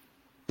together.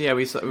 Yeah,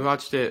 we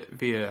watched it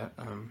via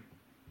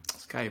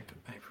Skype.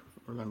 I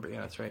remember.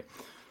 Yeah, that's right.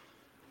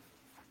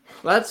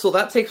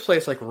 That takes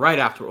place like right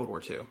after World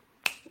War II.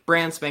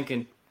 Brand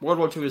spanking. World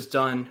War II is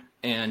done,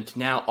 and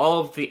now all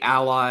of the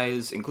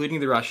Allies, including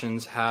the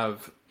Russians,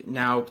 have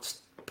now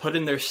put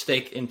in their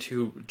stake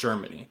into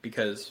Germany,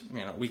 because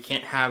we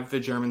can't have the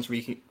Germans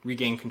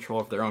regain control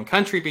of their own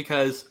country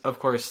because, of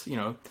course,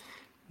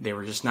 they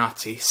were just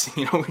Nazis.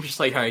 We're just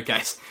like, all right,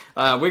 guys,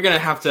 we're gonna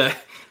have to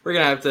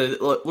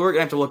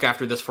look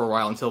after this for a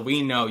while until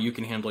we know you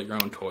can handle your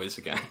own toys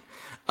again.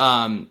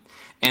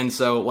 And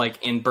so,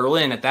 like in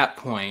Berlin at that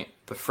point,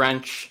 the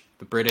French,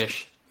 the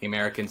British, the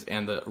Americans,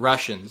 and the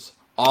Russians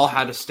all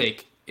had a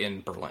stake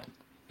in Berlin.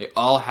 They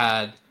all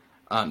had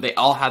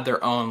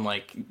their own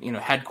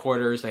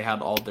headquarters. They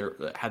had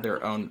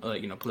their own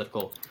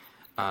political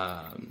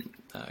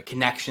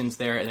connections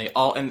there,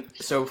 and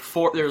so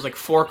there was like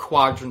 4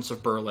 quadrants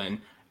of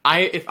Berlin.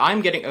 If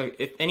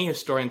any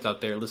historians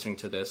out there listening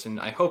to this, and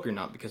I hope you're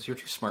not because you're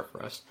too smart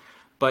for us,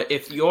 but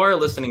if you're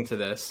listening to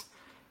this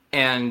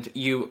and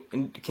you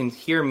can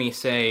hear me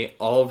say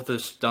all of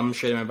this dumb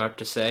shit I'm about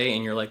to say,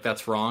 and you're like,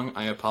 that's wrong,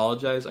 I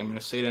apologize. I'm going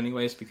to say it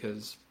anyways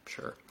because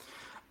sure.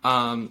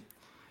 But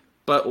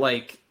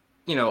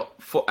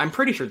I'm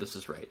pretty sure this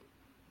is right.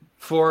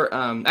 For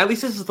at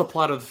least this is the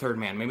plot of The Third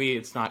Man. Maybe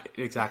it's not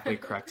exactly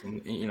correct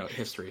in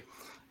history,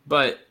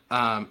 but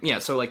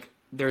so like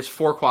there's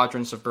 4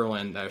 quadrants of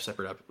Berlin that are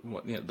separate up.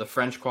 The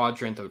French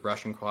quadrant, the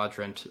Russian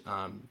quadrant,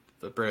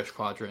 the British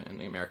quadrant, and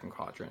the American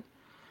quadrant.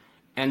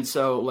 And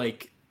so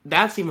like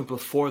that's even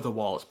before the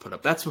wall is put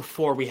up. That's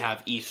before we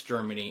have East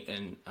Germany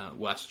and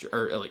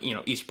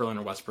East Berlin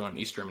or West Berlin,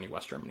 East Germany,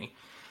 West Germany.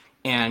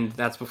 And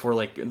that's before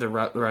like the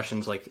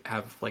Russians like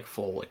have like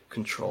full like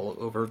control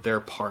over their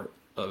part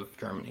of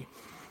Germany.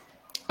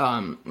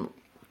 And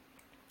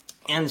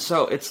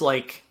so it's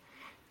like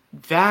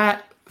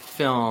that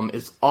film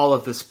is all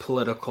of this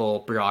political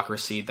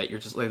bureaucracy that you're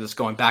just like this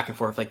going back and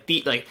forth, like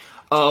the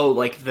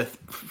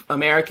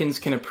Americans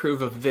can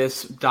approve of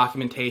this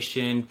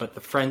documentation, but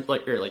the French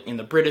and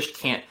the British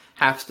can't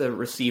have to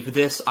receive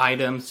this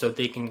item so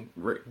they can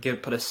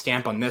put a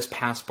stamp on this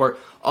passport.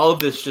 All of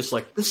this just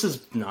like this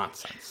is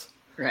nonsense.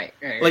 Right.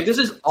 Like this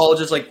is all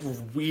just like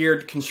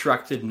weird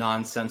constructed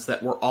nonsense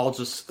that we're all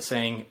just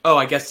saying, oh,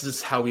 I guess this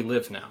is how we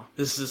live now.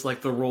 This is like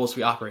the rules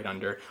we operate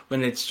under,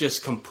 when it's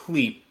just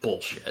complete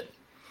bullshit.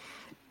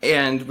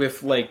 And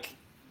with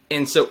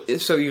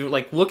so you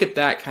like look at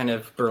that kind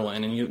of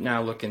Berlin, and you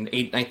now look in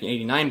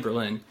 1989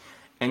 Berlin,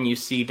 and you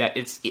see that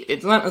it's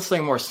not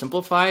necessarily more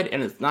simplified,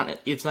 and it's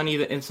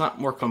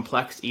not more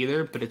complex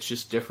either, but it's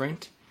just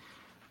different.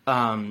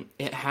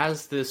 It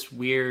has this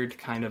weird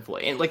kind of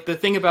like the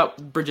thing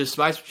about Bridge of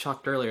Spies we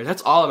talked earlier.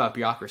 That's all about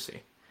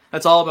bureaucracy.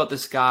 That's all about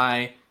this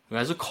guy who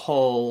has a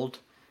cold,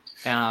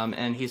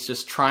 and he's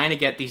just trying to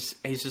get these.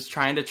 He's just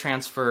trying to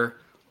transfer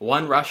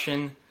one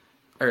Russian,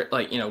 or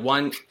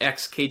one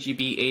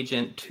ex-KGB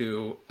agent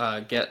to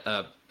get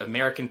a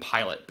American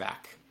pilot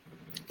back.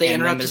 They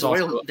interrupted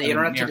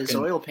his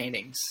oil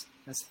paintings.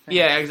 That's the thing.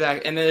 Yeah,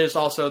 exactly. And then there's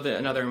also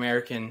another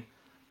American,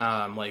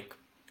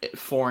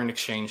 foreign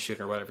exchange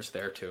student or whatever's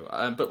there too.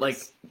 But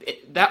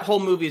that whole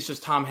movie is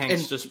just Tom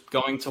Hanks just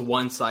going to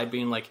one side,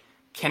 being like,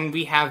 "Can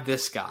we have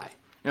this guy?"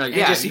 And like,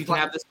 "Yeah, you can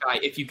have this guy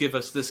if you give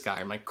us this guy."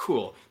 I'm like,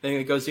 "Cool." Then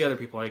it goes to the other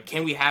people, like,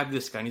 "Can we have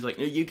this guy?" And he's like,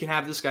 "No, you can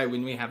have this guy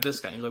when we have this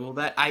guy." And he's like, "Well,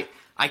 that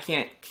I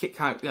can't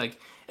like."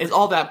 It's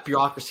all that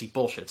bureaucracy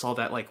bullshit. It's all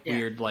that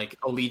weird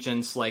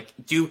allegiance.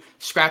 Do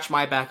scratch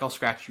my back, I'll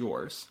scratch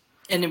yours.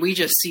 And then we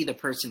just see the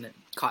person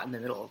caught in the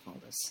middle of all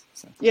this.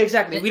 So. Yeah,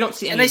 exactly. We don't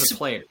see any of the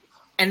players.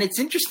 And it's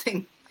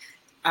interesting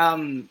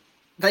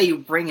that you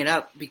bring it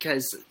up,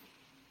 because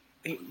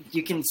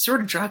you can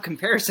sort of draw a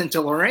comparison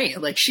to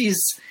Lorraine. Like,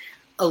 she's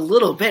a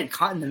little bit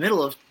caught in the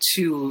middle of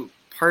two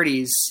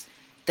parties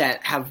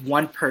that have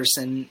one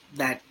person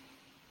that,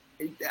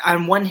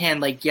 on one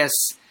hand, yes,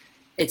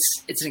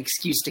 it's an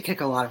excuse to kick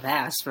a lot of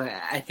ass, but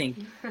I think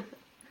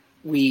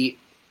we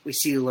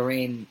see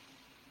Lorraine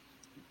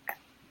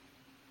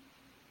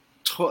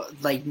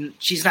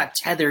she's not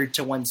tethered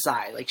to one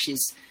side.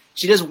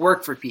 She does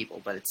work for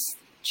people, but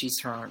she's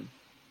her own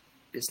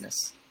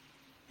business.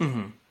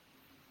 Mm-hmm.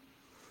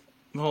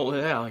 Well,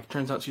 yeah,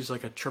 turns out she's a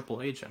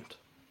triple agent.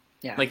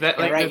 Yeah. That.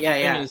 Yeah, right.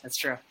 Yeah. That's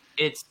true.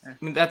 I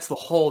mean, that's the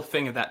whole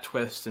thing of that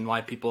twist, and why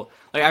people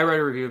I read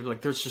a review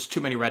there's just too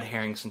many red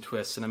herrings and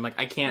twists, and I'm like,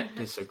 I can't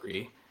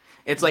disagree.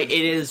 It's it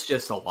is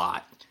just a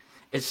lot.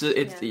 It's just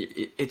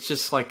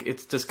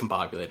it's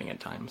discombobulating at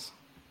times.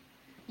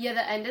 Yeah,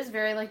 the end is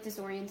very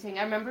disorienting.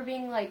 I remember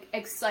being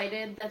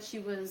excited that she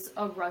was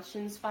a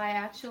Russian spy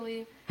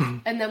actually,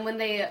 and then when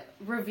they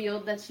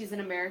revealed that she's an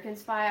American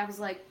spy, I was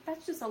like,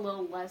 that's just a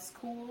little less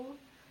cool.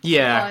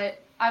 Yeah,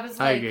 but I was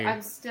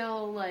I'm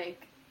still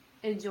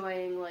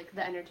enjoying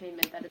the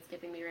entertainment that it's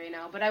giving me right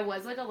now. But I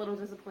was a little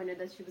disappointed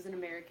that she was an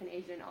American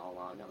agent all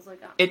along. I was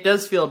like, oh. It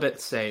does feel a bit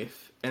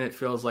safe, and it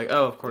feels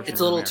oh, of course, it's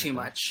a little too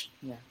much.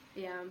 Yeah.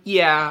 Yeah.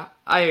 Yeah,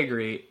 I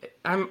agree.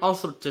 I'm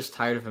also just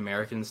tired of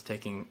Americans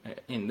taking,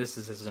 and this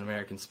is as an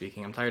American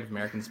speaking, I'm tired of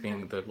Americans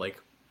being the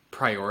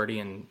priority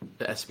in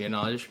the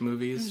espionage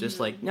movies. Just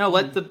let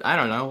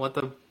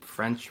the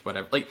French,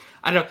 whatever.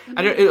 I don't.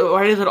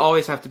 Why does it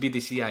always have to be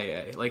the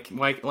CIA?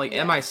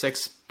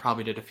 MI6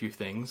 probably did a few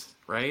things,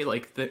 right?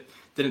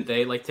 Didn't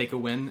they take a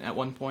win at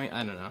one point?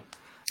 I don't know.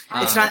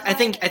 It's not. I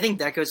think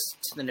that goes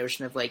to the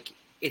notion of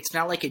it's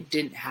not it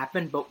didn't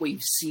happen, but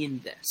we've seen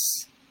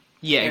this.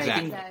 Yeah,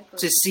 and exactly.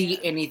 To see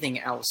anything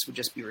else would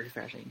just be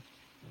refreshing,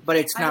 but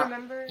it's not. I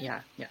remember.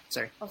 Yeah.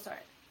 Sorry. Oh, sorry.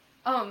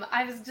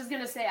 I was just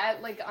gonna say,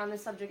 on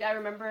this subject, I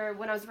remember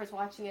when I was first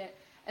watching it,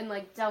 and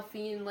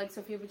Delphine,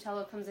 Sophia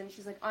Boutella comes in,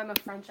 she's like, I'm a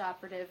French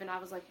operative, and I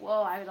was like,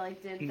 whoa, I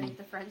didn't think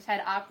the French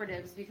had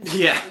operatives, because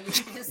yeah,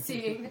 just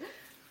seeing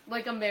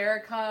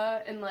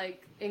America and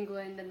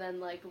England and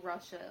then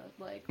Russia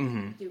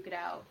duke it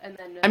out, and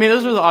then I mean,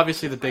 those are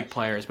obviously the big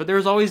players, but there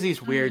was always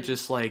these weird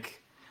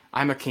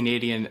I'm a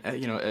Canadian,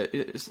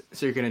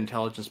 secret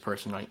intelligence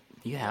person.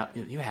 You have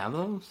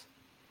those?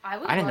 I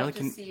would love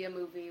to see a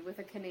movie with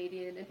a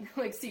Canadian and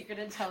secret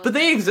intelligence. But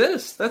they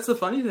exist. That's the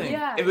funny thing.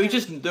 Yeah.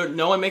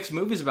 No one makes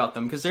movies about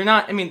them because they're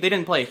not. I mean, they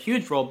didn't play a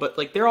huge role, but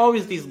they're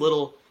always these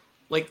little,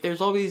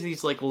 there's always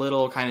these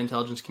little kind of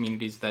intelligence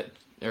communities that,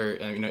 or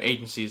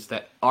agencies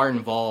that are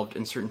involved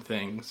in certain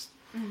things.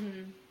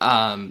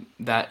 Mm-hmm.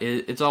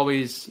 It's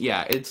always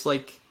it's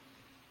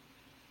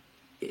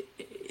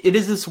It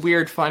is this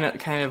weird, fun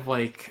kind of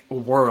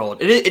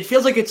world. It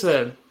feels like it's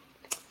a.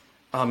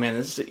 Oh man,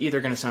 this is either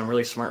going to sound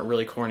really smart,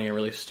 really corny, or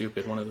really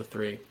stupid. One of the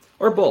three,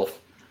 or both.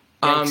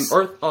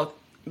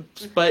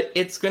 But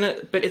it's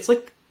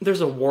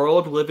there's a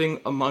world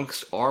living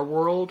amongst our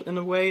world in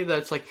a way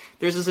that's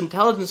there's this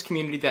intelligence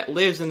community that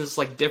lives in this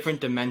different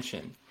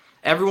dimension.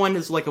 Everyone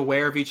is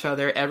aware of each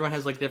other. Everyone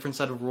has different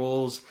set of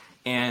rules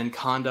and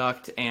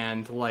conduct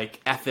and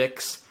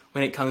ethics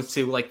when it comes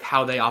to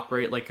how they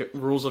operate,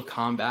 rules of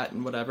combat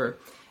and whatever.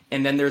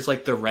 And then there's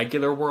the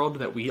regular world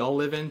that we all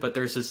live in, but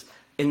there's this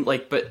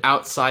but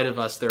outside of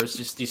us there's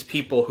just these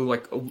people who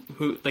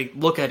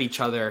look at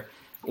each other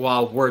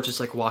while we're just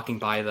walking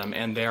by them,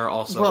 and they're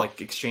also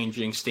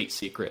exchanging state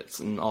secrets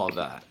and all of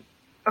that.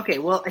 Okay,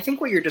 well, I think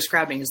what you're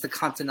describing is the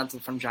Continental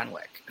from John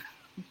Wick.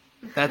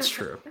 That's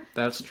true.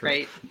 That's true.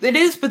 Right. It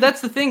is, but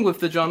that's the thing with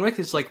the John Wick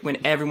is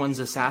when everyone's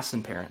assassin.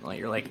 Apparently,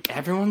 you're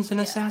everyone's an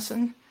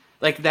assassin.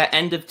 That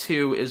end of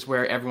 2 is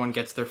where everyone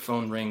gets their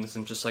phone rings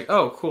and just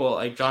oh,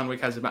 cool, John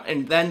Wick has about,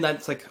 and then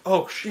that's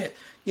oh shit,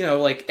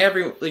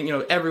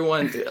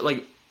 everyone,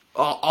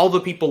 all the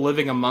people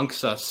living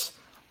amongst us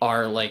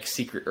are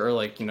secret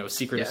or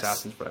secret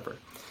assassins, whatever.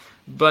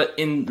 But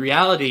in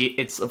reality,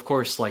 it's of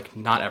course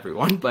not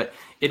everyone, but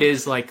it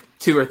is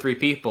 2 or 3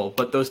 people.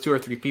 But those 2 or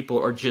 3 people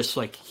are just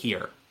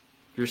here.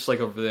 You're just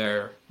over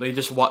there. They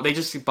just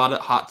bought a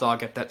hot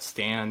dog at that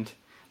stand.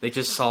 They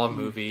just saw a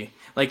movie.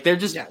 They're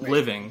just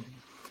living.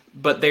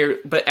 but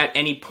at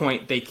any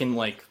point they can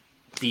like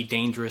be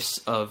dangerous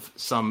of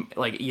some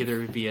like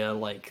either via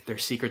like their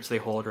secrets they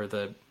hold or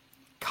the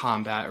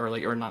combat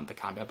or not the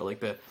combat but like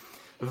the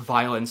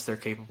violence they're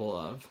capable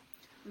of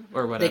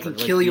or whatever. They can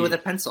kill you with a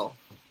pencil.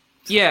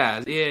 Yeah.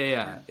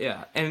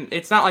 And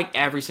it's not like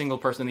every single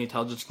person in the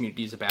intelligence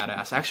community is a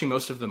badass. Actually,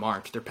 most of them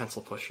aren't. They're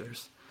pencil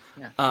pushers.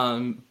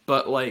 Yeah.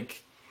 But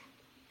like,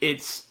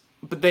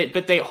 but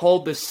they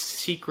hold this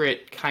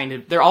secret kind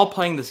of. They're all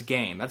playing this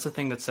game. That's the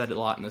thing that's said a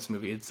lot in this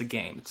movie. It's a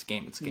game. It's a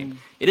game. It's a game.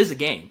 It is a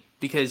game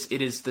because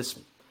it is this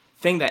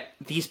thing that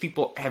these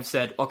people have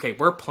said. Okay,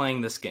 we're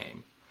playing this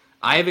game.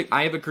 I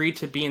have agreed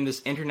to be in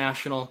this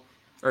international,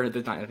 or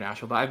not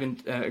international, but I've been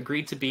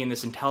agreed to be in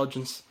this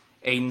intelligence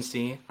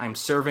agency. I'm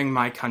serving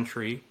my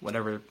country,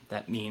 whatever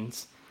that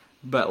means.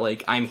 But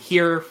like, I'm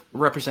here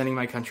representing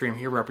my country. I'm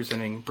here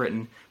representing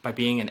Britain by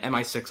being an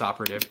MI6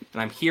 operative,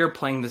 and I'm here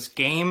playing this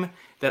game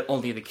that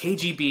only the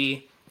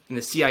KGB and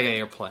the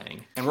CIA are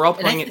playing, and we're all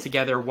playing it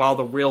together while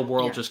the real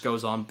world just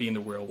goes on being the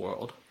real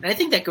world. And I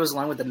think that goes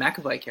along with the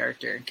McAvoy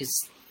character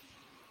because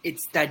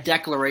it's that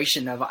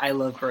declaration of "I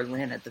love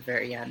Berlin" at the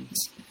very end,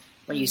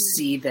 when you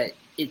see that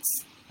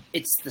it's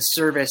the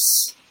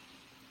service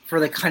for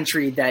the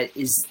country that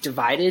is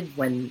divided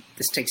when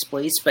this takes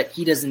place, but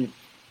he doesn't.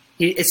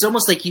 It's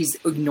almost like he's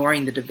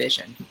ignoring the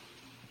division,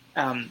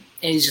 and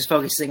he's just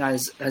focusing on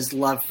his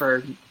love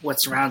for what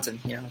surrounds him.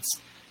 You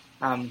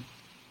know,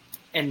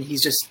 and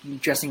he's just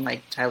dressing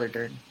like Tyler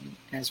Durden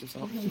as a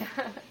result. He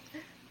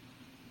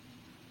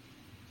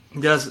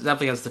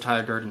definitely has the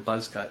Tyler Durden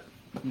buzz cut,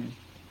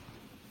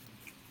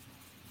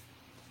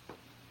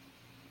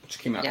 which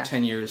came out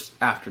 10 years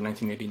after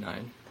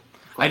 1989.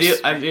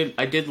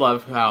 I did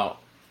love how.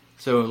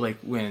 So, like,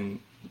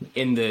 when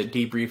in the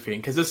debriefing,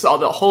 because this is all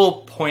the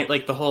whole point,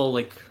 like, the whole,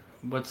 like,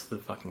 what's the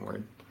fucking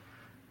word?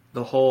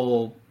 The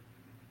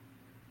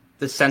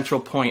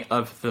central point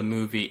of the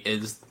movie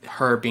is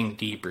her being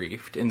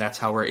debriefed, and that's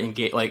how we're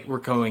engaged, like, we're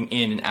going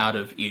in and out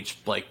of each,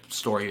 like,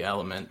 story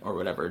element or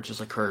whatever,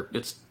 just like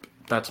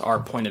that's our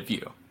point of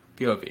view,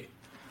 POV.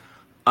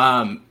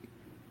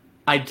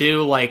 I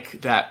do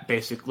like that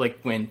basic, like,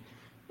 when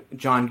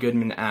John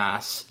Goodman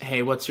asks,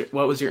 hey, what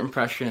was your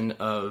impression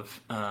of,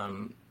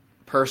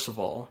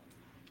 Percival?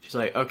 She's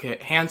like, okay,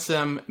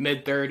 handsome,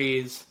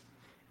 mid-30s,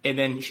 and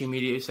then she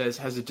immediately says,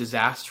 has a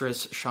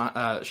disastrous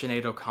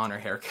Sinead O'Connor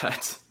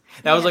haircut.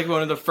 That was like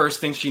one of the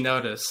first things she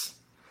noticed.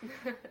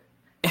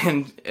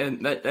 And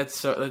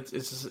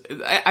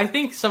I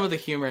think some of the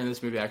humor in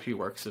this movie actually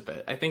works a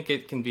bit. I think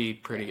it can be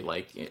pretty,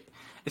 like,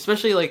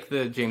 especially like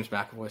the James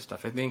McAvoy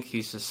stuff. I think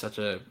he's just such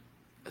a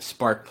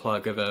spark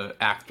plug of an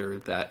actor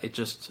that it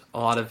just, a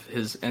lot of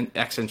his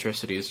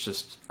eccentricities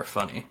just are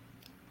funny.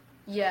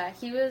 Yeah,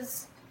 he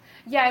was...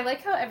 Yeah, I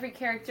like how every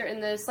character in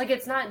this, like,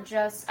 it's not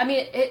just... I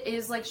mean, it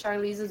is, like,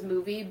 Charlize's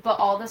movie, but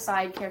all the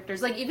side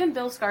characters, like, even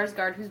Bill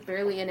Skarsgård, who's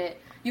barely in it,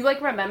 you,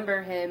 like,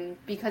 remember him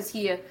because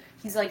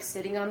he's, like,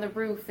 sitting on the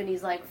roof and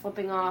he's, like,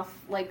 flipping off,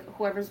 like,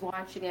 whoever's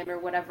watching him or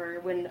whatever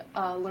when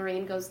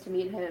Lorraine goes to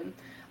meet him.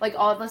 Like,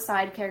 all the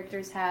side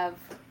characters have...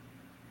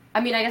 I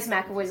mean, I guess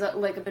McAvoy's,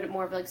 like, a bit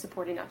more of, like,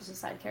 supporting, not just a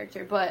side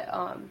character, but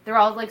they're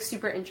all, like,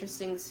 super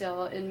interesting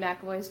still, and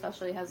McAvoy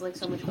especially has, like,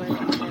 so much going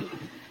on with him.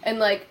 And,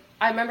 like,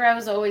 I remember I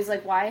was always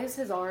like, why is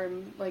his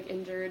arm, like,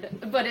 injured?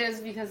 But it was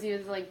because he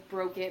was, like,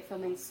 broke it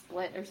filming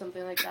Split or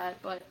something like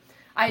that. But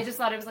I just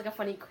thought it was, like, a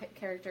funny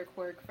character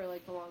quirk for,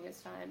 like, the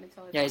longest time.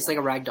 Until he's like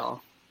a rag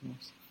doll.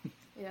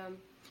 Yeah.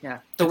 Yeah.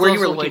 The word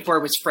you were looking for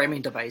was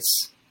framing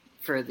device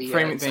for the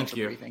framing. Thank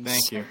you.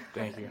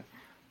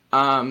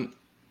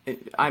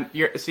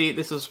 See,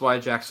 this is why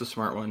Jack's the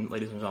smart one,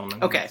 ladies and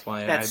gentlemen. Okay. That's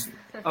why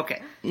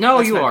okay. No,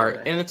 that's you are,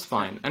 and it's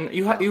fine. And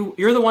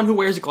you're the one who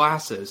wears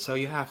glasses, so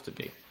you have to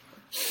be.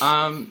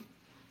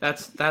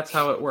 That's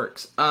how it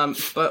works.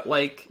 But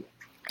like,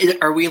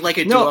 are we like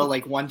a duo?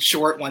 Like one's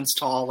short, one's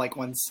tall, like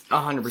one's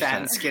 100%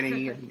 fat and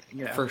skinny, and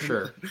for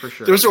sure.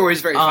 Those are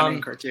always very funny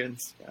in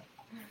cartoons. Yeah.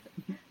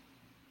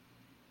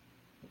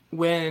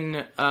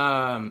 When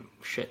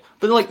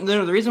but like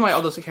the reason why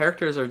all those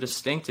characters are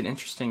distinct and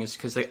interesting is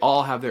because they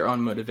all have their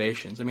own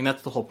motivations. I mean,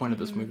 that's the whole point of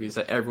this movie, is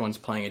that everyone's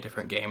playing a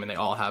different game and they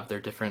all have their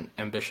different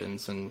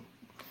ambitions and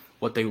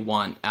what they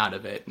want out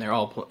of it. And they're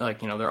all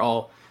like, you know,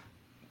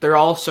 they're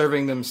all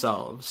serving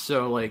themselves.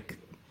 So like,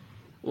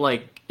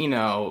 you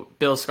know,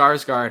 Bill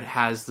Skarsgård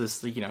has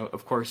this, you know,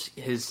 of course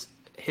his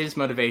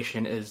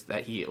motivation is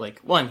that he like,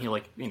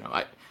 you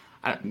know,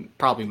 I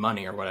probably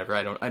money or whatever.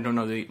 I don't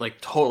know the like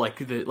total, like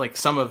the, like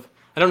some of,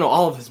 I don't know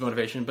all of his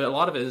motivation, but a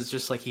lot of it is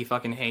just like he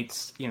fucking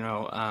hates, you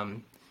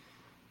know,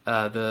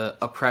 the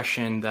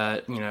oppression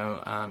that, you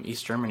know,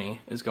 East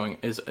Germany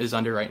is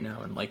under right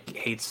now, and like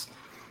hates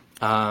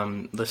the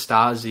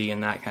Stasi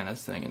and that kind of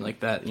thing, and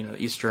like that, you know,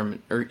 East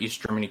German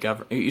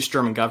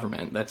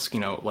government that's, you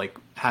know, like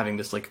having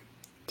this like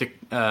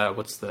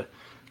what's the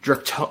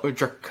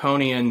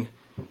draconian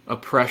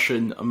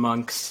oppression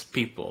amongst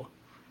people,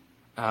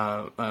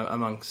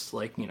 amongst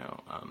like, you know,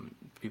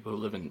 people who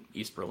live in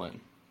East Berlin.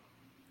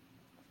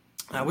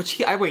 which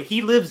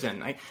he lives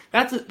in.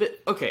 That's a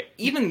bit okay.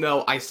 Even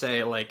though I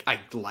say like I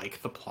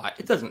like the plot,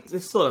 it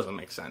still doesn't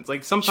make sense.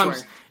 Like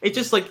sometimes it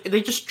just like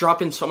they just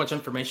drop in so much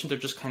information. They're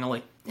just kind of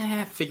like,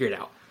 figure it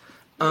out.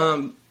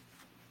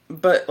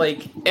 But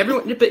like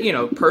everyone,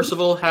 but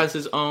Percival has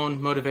his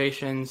own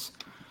motivations.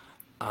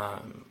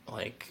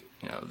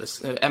 This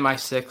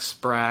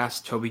MI6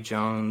 brass, Toby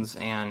Jones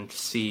and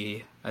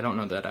C. I don't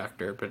know that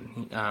actor,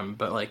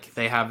 but like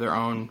they have their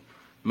own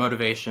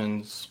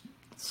motivations.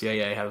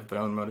 CIA have their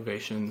own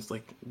motivations,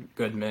 like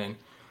Goodman,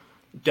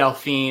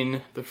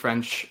 Delphine, the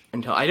French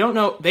intel. I don't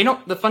know. They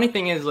don't. The funny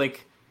thing is,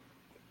 like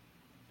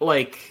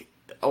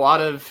a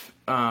lot of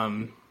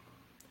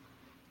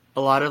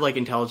like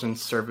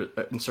intelligence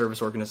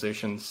service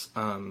organizations,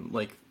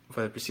 like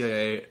whether it be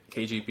CIA,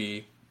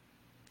 KGB,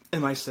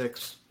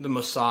 MI6, the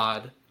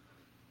Mossad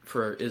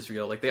for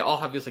Israel, like they all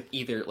have these like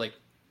either like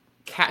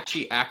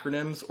catchy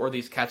acronyms or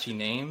these catchy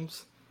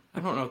names. I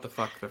don't know what the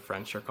fuck the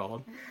French are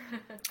called.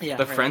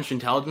 French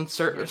Intelligence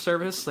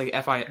Service, like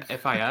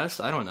FIS.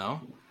 I don't know.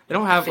 They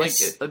don't have like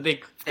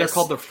they're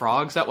called the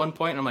Frogs at one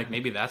point, and I'm like,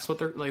 maybe that's what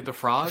they're like, the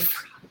Frogs.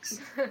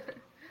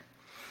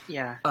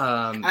 Yeah.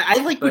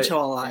 I like Butoh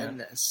a lot in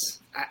this.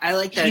 I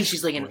like that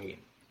she's like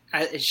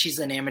she's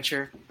an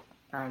amateur.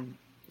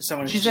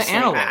 She's an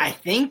analyst. I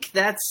think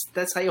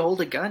that's how you hold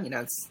a gun.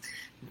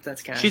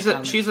 That's kind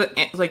of. She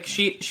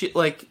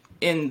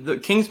in the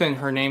Kingsman.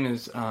 Her name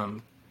is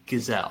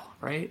Gazelle,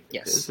 right?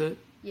 Yes. Is it?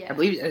 Yeah. I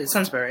believe it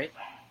sounds about right.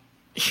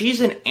 She's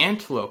an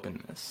antelope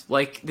in this.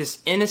 Like, this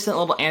innocent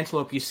little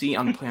antelope you see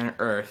on planet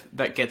Earth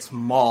that gets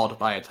mauled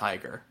by a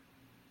tiger.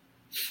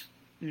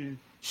 Mm.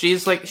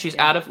 She's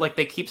out of, like,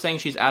 they keep saying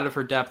she's out of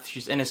her depth.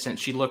 She's innocent.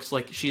 She looks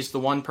like she's the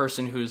one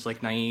person who's,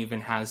 like, naive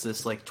and has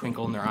this, like,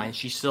 twinkle in their eye.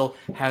 She still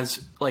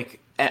has,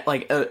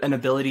 an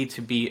ability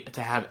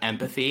to have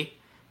empathy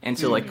and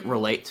to, like,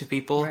 relate to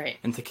people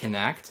and to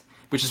connect,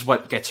 which is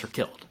what gets her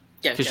killed.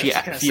 Yeah, because she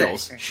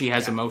feels, she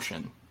has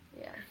emotion.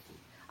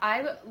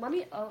 Yeah,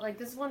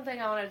 this is one thing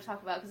I wanted to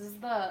talk about because this is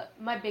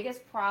my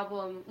biggest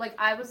problem. Like,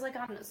 I was like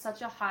on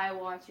such a high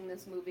watching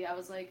this movie. I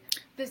was like,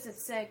 this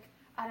is sick.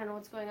 I don't know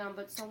what's going on,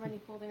 but so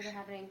many cool things are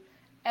happening.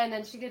 And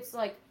then she gets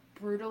like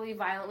brutally,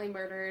 violently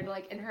murdered,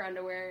 like in her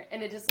underwear,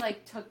 and it just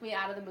like took me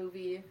out of the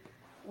movie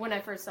when I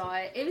first saw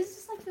it. It was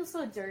just like feels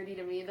so dirty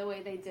to me the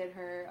way they did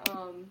her.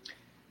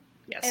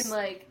 Yes, and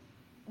like.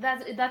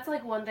 That's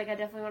like one thing I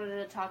definitely wanted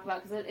to talk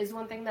about because it is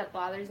one thing that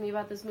bothers me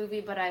about this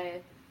movie, but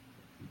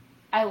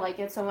I like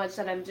it so much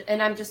that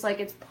I'm just like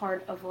it's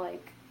part of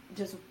like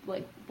just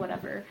like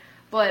whatever.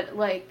 But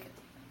like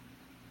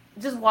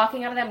just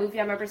walking out of that movie,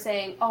 I remember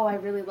saying, "Oh, I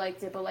really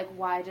liked it, but like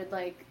why did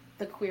like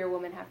the queer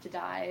woman have to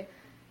die?"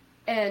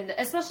 And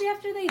especially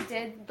after they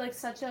did like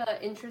such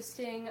a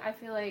interesting, I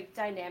feel like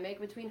dynamic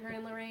between her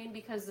and Lorraine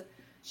because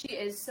she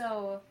is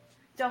so.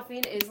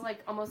 Delphine is like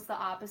almost the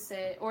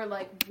opposite, or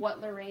like what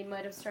Lorraine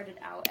might have started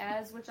out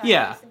as, which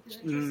I think is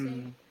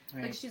interesting.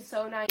 Right. Like she's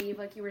so naive,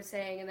 like you were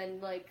saying, and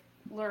then like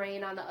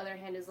Lorraine, on the other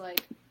hand, is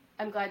like,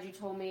 "I'm glad you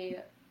told me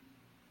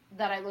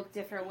that I look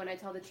different when I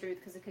tell the truth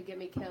because it could get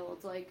me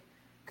killed." Like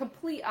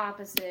complete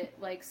opposite,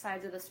 like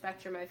sides of the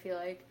spectrum. I feel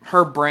like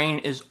her brain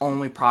is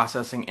only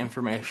processing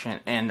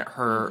information and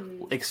her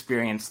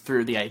experience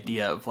through the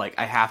idea of like,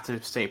 I have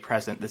to stay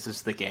present. This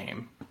is the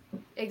game.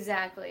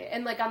 Exactly.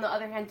 And, like, on the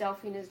other hand,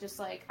 Delphine is just,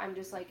 like, I'm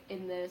just, like,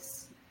 in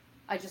this,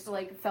 I just,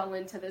 like, fell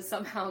into this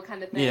somehow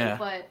kind of thing. Yeah.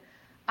 But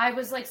I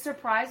was, like,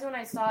 surprised when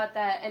I saw it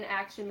that an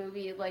action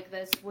movie like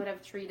this would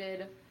have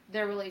treated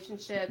their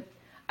relationship,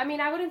 I mean,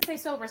 I wouldn't say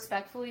so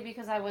respectfully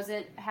because I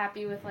wasn't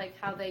happy with, like,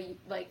 how they,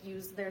 like,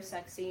 used their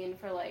sex scene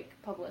for, like,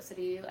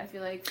 publicity, I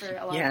feel like, for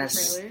a lot of the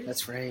trailers.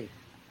 That's right.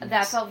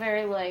 That felt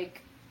very,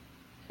 like,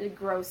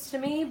 gross to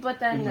me. But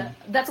then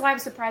that's why I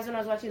was surprised when I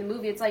was watching the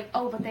movie. It's like,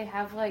 oh, but they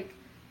have, like,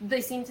 they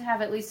seem to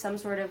have at least some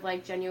sort of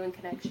like genuine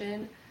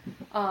connection.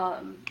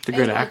 They're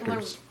good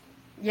actors.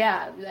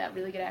 Yeah,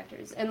 really good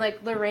actors. And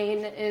like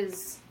Lorraine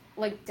is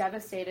like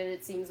devastated.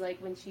 It seems like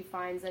when she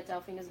finds that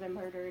Delphine has been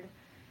murdered,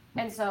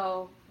 and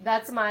so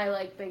that's my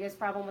like biggest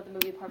problem with the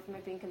movie. Apart from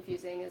it being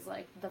confusing, is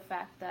like the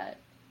fact that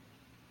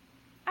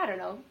I don't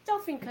know,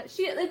 Delphine.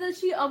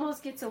 She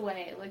almost gets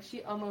away. Like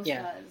she almost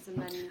does, and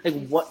then like,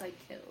 she's just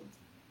like killed.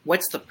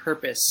 What's the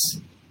purpose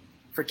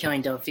for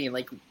killing Delphine?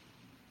 Like.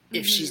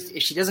 If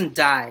she doesn't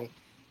die,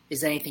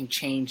 is anything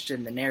changed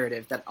in the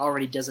narrative? That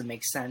already doesn't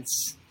make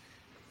sense.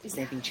 Is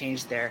anything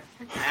changed there?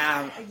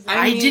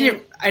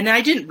 Exactly.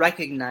 I didn't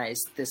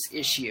recognize this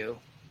issue.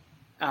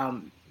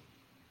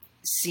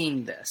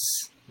 Seeing this,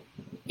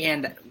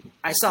 and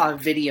I saw a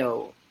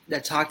video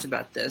that talked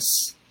about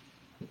this,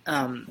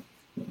 and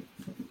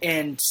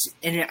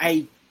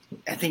I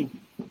think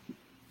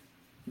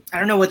I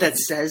don't know what that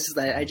says.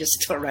 That I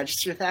just don't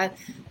register that.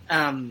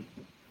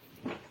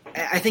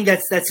 I think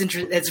that's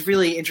a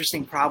really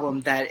interesting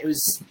problem that it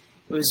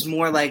was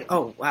more like,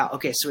 oh wow,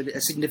 okay, so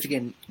a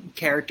significant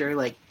character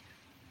like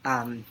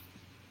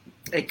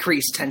it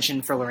creates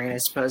tension for Lorraine, I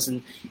suppose,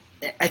 and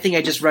I think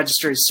I just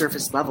registered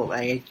surface level.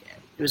 It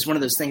was one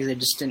of those things I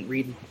just didn't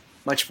read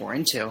much more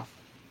into.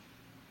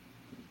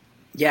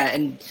 Yeah,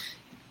 and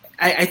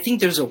I think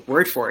there's a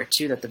word for it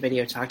too that the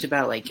video talked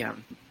about, like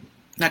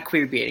not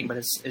queer baiting, but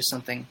it's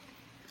something.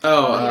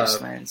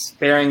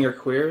 Bearing your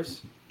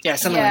queers. Yeah,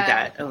 something like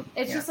that. Oh,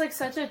 it's just like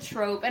such a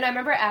trope, and I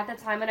remember at the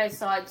time when I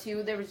saw it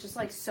too, there was just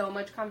like so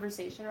much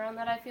conversation around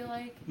that. I feel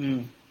like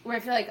where I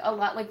feel like a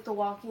lot, like The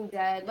Walking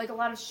Dead, like a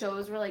lot of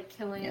shows were like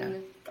killing. Yeah.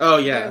 Oh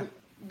yeah.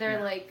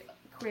 Their like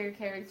queer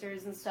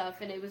characters and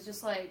stuff, and it was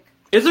just like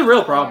it's a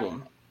real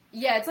problem.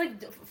 Yeah, it's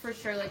like for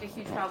sure like a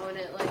huge problem. And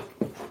it like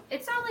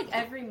it's not like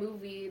every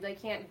movie they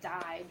can't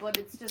die, but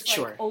it's just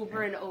like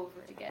over and over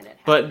again.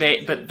 But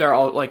they're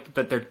all like,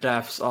 but their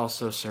deaths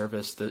also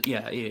service the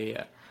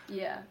yeah.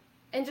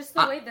 And just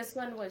the way this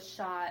one was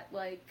shot,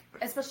 like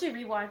especially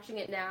rewatching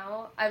it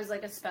now, I was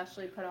like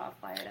especially put off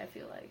by it. I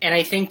feel like, and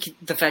I think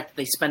the fact that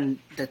they spend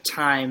the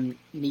time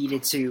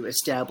needed to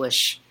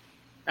establish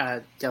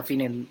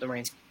Delphine and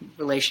Lorraine's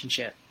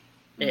relationship.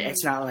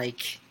 It's not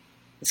like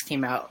this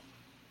came out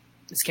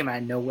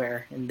of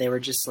nowhere, and they were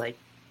just like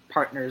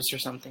partners or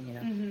something, you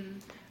know,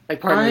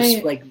 like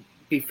partners like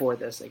before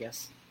this, I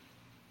guess.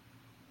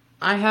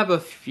 I have a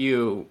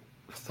few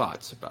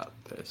thoughts about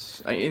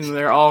this. And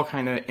they're all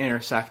kind of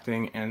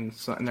intersecting and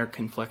they're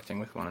conflicting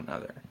with one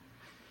another.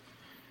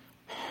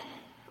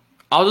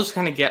 I'll just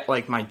kind of get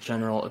like my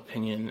general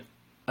opinion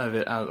of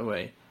it out of the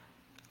way.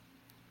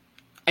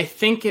 I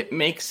think it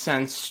makes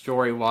sense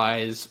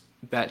story-wise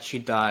that she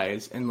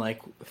dies and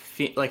like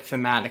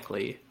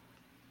thematically,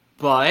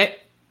 but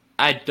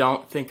I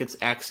don't think it's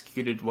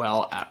executed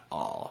well at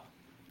all.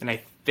 And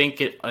I think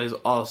it is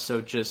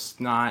also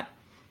just not,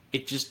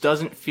 it just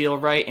doesn't feel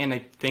right, and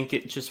I think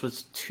it just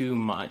was too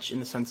much in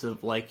the sense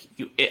of like,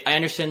 I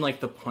understand like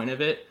the point of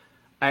it.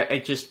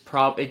 It just,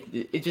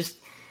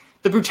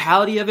 the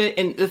brutality of it,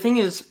 and the thing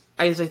is,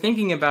 as I'm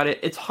thinking about it,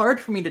 it's hard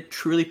for me to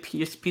truly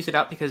piece it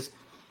out, because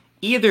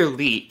either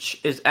Leach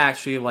is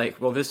actually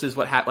like, well, this is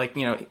what happened, like,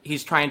 you know,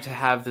 he's trying to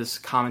have this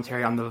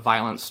commentary on the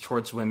violence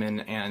towards women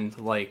and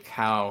like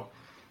how,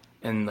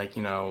 and like,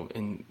 you know,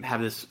 and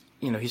have this,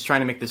 you know, he's trying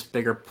to make this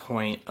bigger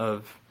point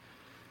of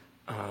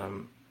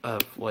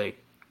like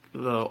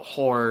the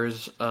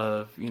horrors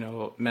of, you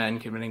know, men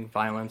committing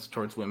violence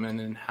towards women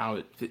and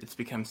how it's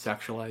become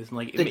sexualized, and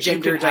like the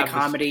gender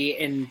dichotomy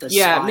in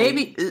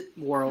the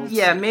world.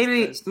 Yeah,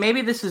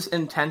 maybe this is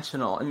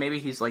intentional, and maybe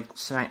he's like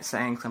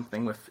saying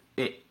something with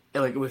it,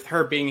 like with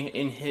her being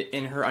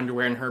in her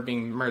underwear and her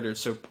being murdered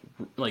so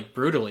like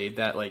brutally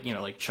that, like, you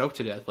know, like choked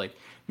to death. Like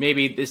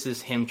maybe this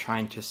is him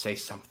trying to say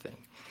something.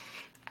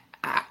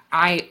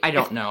 I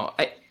don't know.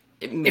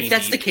 Maybe, if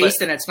that's the case,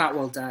 then it's not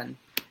well done.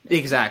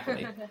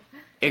 Exactly.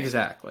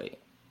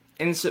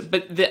 And so,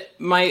 but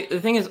the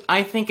thing is,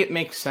 I think it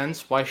makes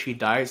sense why she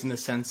dies, in the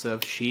sense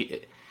of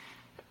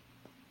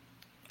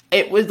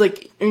it was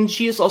like, and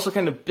she is also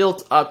kind of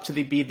built up to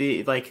be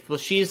the like, well,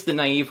 she's the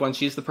naive one,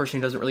 she's the person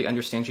who doesn't really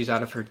understand, she's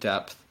out of her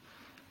depth.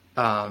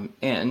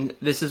 And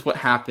this is what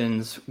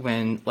happens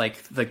when like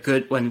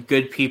when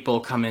good people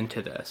come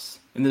into this,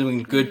 and then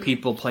when good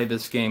people play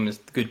this game, is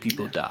good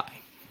people die.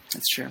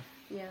 That's true.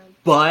 Yeah.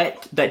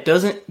 But that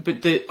doesn't.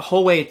 But the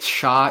whole way it's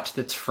shot,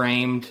 that's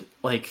framed,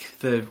 like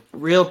the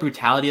real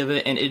brutality of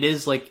it, and it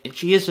is like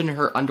she is in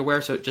her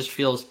underwear, so it just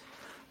feels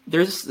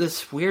there's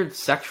this weird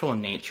sexual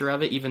nature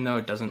of it, even though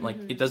it doesn't like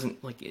it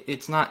doesn't like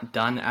it's not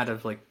done out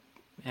of like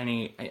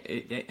any.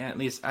 At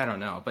least I don't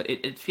know, but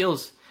it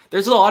feels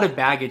there's a lot of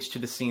baggage to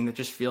the scene that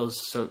just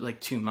feels so like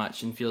too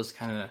much and feels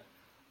kind of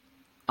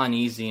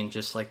uneasy and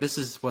just like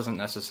wasn't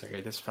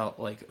necessary. This felt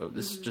like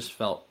just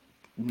felt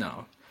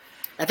no.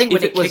 I think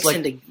when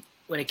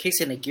it kicks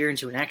into gear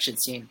into an action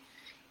scene,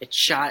 it's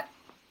shot.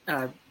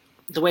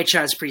 The way it's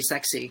shot is pretty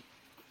sexy,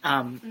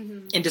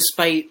 and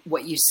despite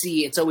what you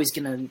see, it's always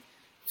going to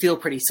feel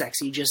pretty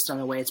sexy just on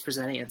the way it's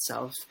presenting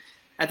itself.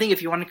 I think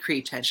if you want to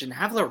create tension,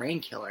 have Lorraine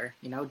kill her.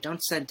 You know,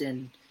 don't send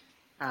in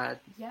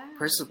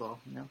Percival.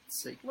 You know,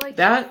 it's like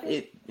that.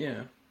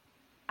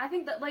 I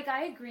think that, like,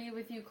 I agree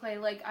with you, Clay.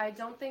 Like, I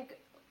think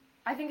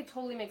it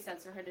totally makes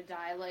sense for her to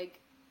die. Like.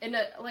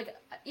 I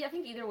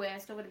think either way, I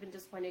still would have been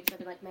disappointed,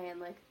 because I'd be like, man,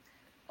 like,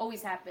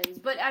 always happens.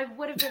 But I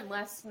would have been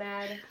less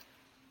mad,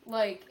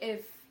 like,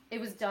 if it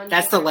was done.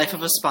 That's the life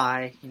of a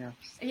spy, you know.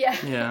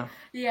 Yeah.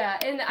 Yeah,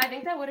 and I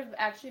think that would have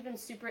actually been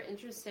super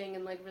interesting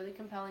and, like, really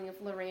compelling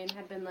if Lorraine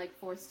had been, like,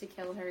 forced to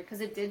kill her,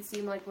 because it did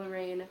seem like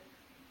Lorraine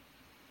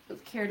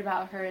cared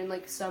about her in,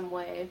 like, some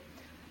way.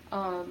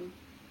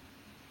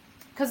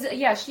 Because,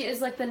 yeah, she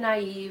is, like, the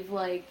naive,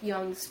 like,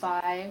 young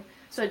spy,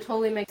 so it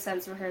totally makes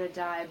sense for her to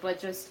die, but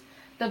just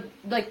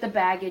the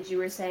baggage you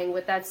were saying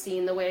with that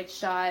scene, the way it's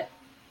shot,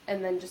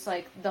 and then just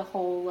like the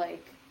whole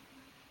like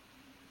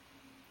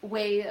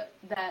way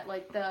that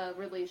like the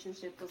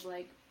relationship was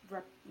like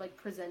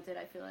presented.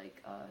 I feel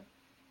like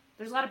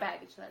there's a lot of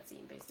baggage to that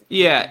scene, basically.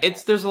 Yeah,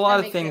 there's a lot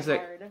of things that.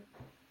 Hard.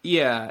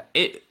 Yeah,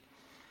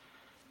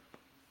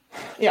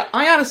 Yeah,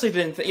 I honestly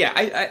didn't.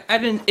 I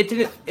didn't. It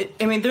didn't.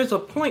 I mean, there's a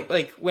point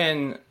like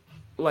when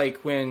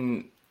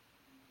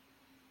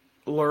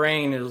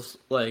Lorraine is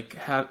like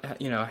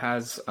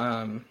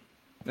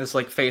is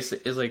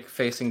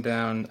facing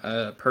down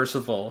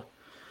Percival,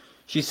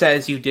 she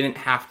says you didn't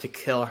have to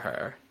kill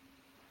her.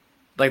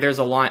 Like, there's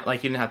a line,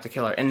 like, you didn't have to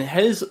kill her. And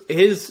his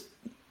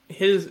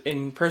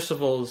in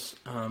Percival's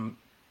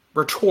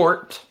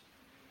retort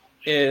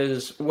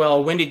is,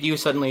 well, when did you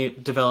suddenly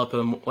develop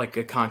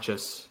a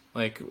conscious,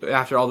 like,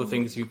 after all the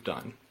things you've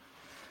done?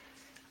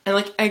 And,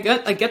 like, I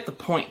get the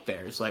point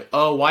there. It's like,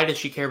 oh, why does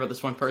she care about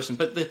this one person?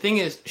 But the thing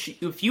is,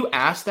 if you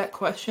ask that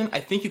question, I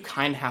think you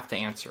kind of have to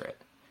answer it.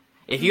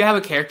 If you have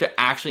a character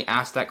actually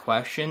ask that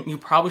question, you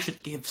probably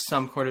should give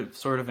some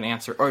sort of an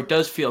answer. Or it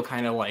does feel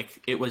kind of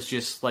like it was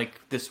just, like,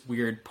 this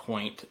weird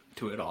point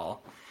to it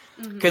all.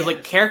 Because,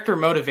 like, character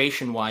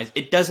motivation-wise,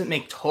 it doesn't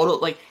make total...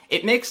 Like,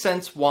 it makes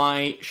sense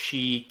why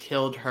she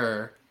killed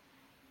her...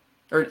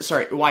 Or,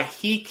 sorry, why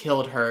he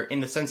killed her in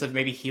the sense of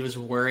maybe he was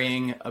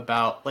worrying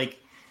about, like...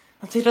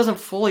 I'd say it doesn't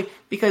fully...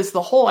 Because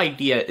the whole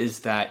idea is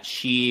that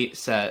she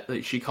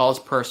calls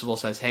Percival,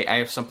 says, hey, I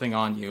have something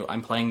on you.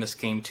 I'm playing this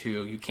game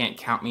too. You can't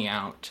count me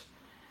out.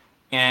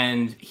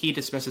 And he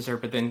dismisses her,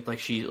 but then, like,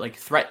 she, like,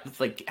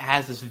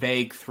 has this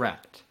vague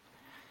threat.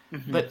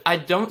 Mm-hmm. But I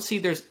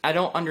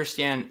don't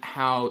understand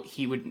how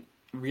he would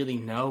really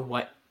know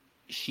what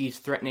she's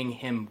threatening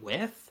him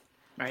with.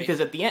 Right. Because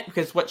at the end,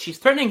 because what she's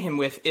threatening him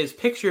with is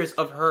pictures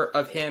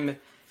of him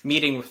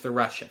meeting with the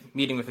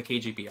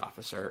KGB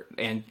officer,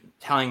 and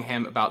telling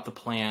him about the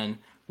plan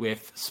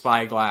with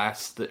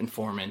Spyglass, the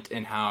informant,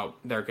 and how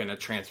they're going to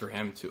transfer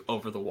him to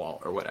Over the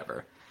Wall or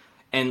whatever.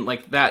 And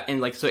like that,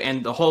 and like, so,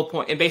 and the whole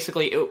point, and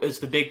basically it was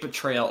the big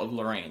betrayal of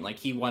Lorraine. Like,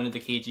 he wanted the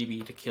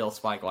KGB to kill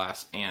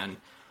Spyglass and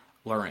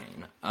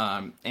Lorraine.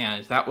 And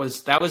that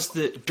was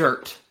the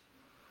dirt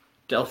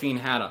Delphine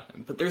had on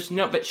him.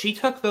 But she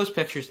took those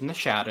pictures in the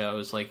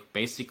shadows, like,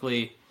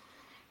 basically,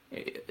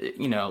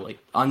 you know, like,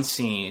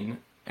 unseen.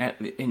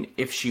 And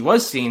if she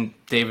was seen,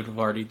 David would have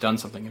already done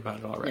something about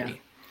it already. Yeah.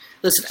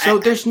 Listen,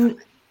 so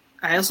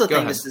I also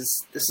think this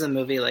is a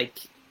movie, like,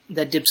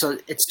 that dips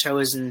its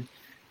toes in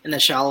the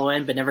shallow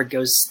end, but never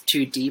goes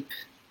too deep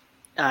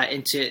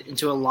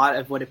into a lot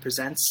of what it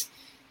presents.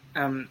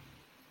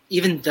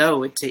 Even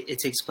though it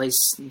takes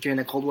place during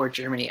the Cold War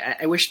Germany,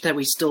 I wish that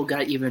we still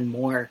got even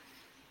more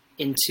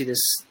into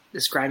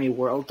this grimy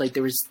world. Like,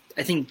 there was,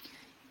 I think,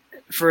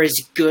 for as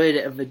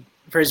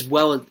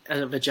well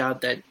of a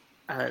job that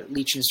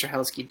Leach and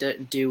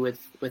Strahelski do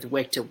with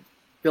Wick to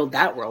build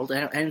that world,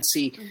 I don't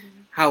see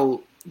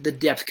how the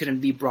depth couldn't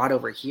be brought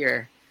over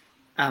here.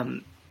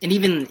 And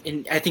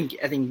even I think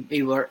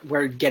maybe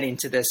we're getting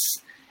to this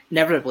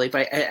inevitably,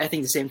 but I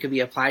think the same could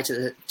be applied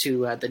to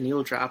the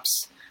needle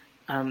drops,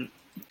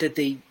 that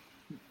they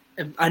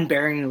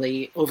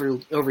unbearingly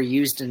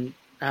overused,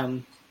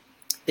 and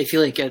they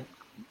feel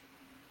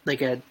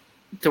like a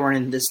thorn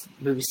in this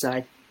movie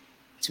side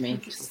to me.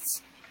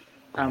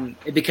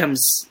 It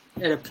becomes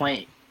at a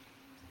point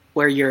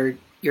where you're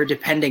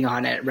depending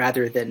on it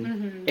rather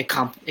than it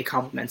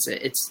complements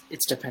it.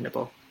 It's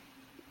dependable.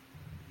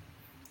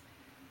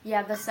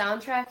 Yeah, the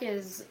soundtrack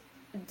is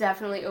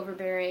definitely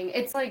overbearing.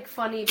 It's, like,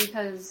 funny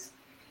because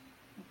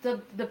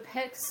the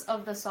picks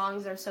of the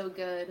songs are so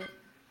good.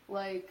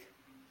 Like,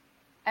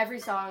 every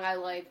song I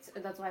liked,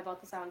 and that's why I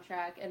bought the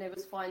soundtrack, and it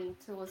was fun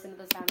to listen to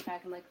the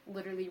soundtrack and, like,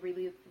 literally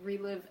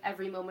relive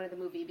every moment of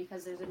the movie,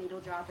 because there's a needle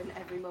drop in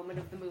every moment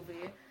of the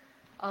movie.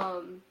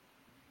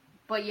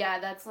 But yeah,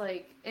 that's,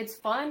 like, it's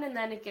fun, and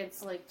then it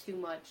gets, like, too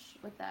much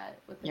with the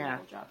needle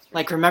drops.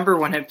 Like, remember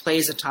when it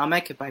plays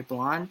Atomic by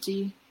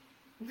Blondie?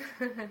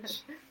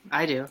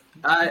 I do.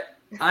 I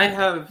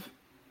have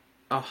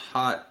a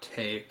hot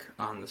take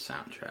on the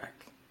soundtrack.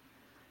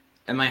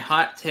 And my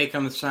hot take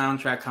on the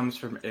soundtrack comes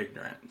from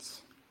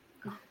ignorance.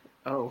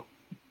 Oh.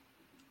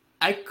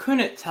 I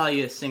couldn't tell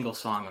you a single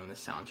song on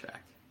this soundtrack.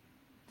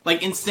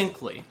 Like,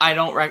 instinctively.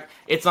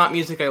 It's not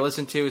music I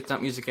listen to, it's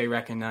not music I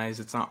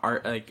recognize, it's not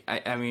art, like,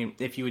 I mean,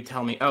 if you would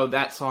tell me, oh,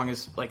 that song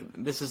is, like,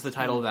 this is the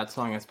title of that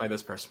song, it's by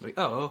this person, like,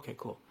 oh, okay,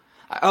 cool.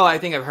 I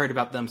think I've heard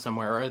about them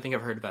somewhere, or I think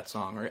I've heard of that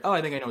song, or, oh,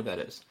 I think I know what that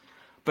is.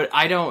 But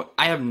I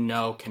have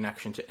no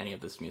connection to any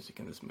of this music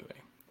in this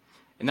movie.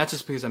 And that's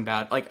just because I'm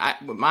bad. Like,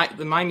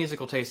 my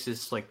musical taste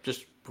is, like,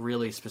 just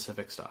really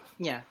specific stuff.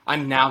 Yeah.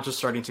 I'm now just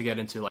starting to get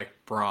into, like,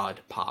 broad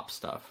pop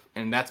stuff,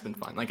 and that's been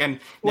fun. Like, I'm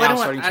now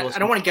starting to listen. I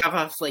don't want to give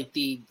off, like,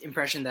 the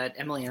impression that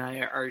Emily and I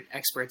are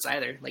experts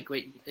either. Like,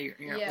 wait,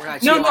 we're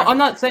not. No, I'm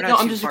not saying. No,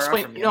 I'm just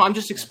explaining. No, I'm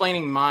just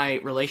explaining my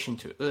relation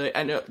to it.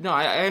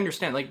 I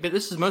understand. Like, but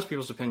this is most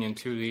people's opinion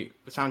to the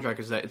soundtrack,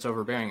 is that it's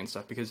overbearing and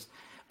stuff.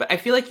 But I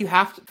feel like you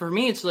have to. For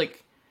me, it's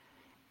like,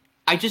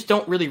 I just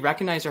don't really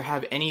recognize or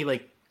have any,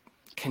 like,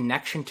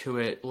 connection to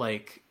it,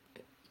 like,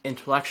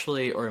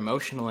 intellectually or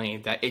emotionally,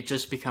 that it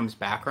just becomes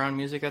background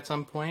music at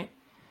some point.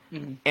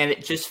 Mm-hmm. And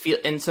it just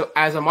and so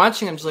as I'm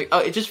watching, I'm just like, oh,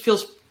 it just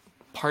feels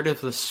part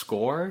of the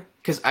score,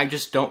 because I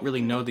just don't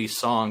really know these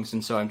songs,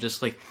 and so I'm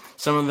just like,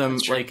 some of them,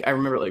 like, I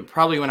remember, like,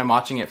 probably when I'm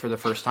watching it for the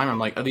first time, I'm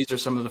like, oh, these are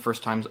some of the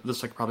first times, this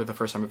is, like, probably the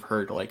first time I've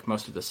heard, like,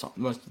 most of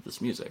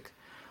this music,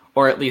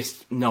 or at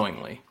least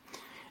knowingly.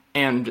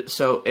 And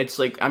so it's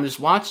like, I'm just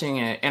watching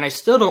it, and I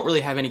still don't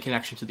really have any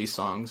connection to these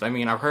songs. I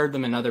mean, I've heard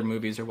them in other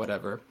movies or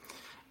whatever,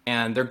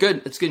 and they're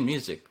good. It's good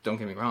music. Don't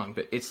get me wrong,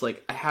 but it's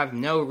like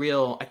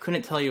I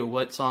couldn't tell you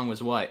what song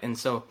was what, and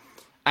so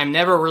I'm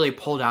never really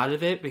pulled out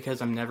of it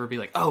because I'm never be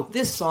like, oh,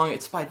 this song,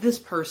 it's by this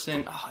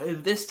person,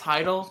 this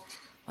title.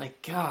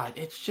 Like, God,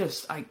 it's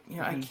just I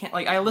can't,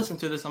 like, I listen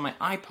to this on my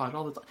iPod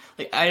all the time.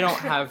 Like, I don't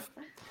have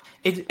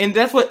it, and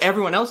that's what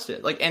everyone else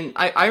did. Like, and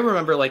I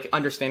remember like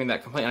understanding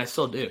that complaint, and I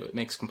still do. It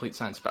makes complete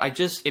sense, but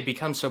it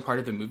becomes so part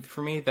of the movie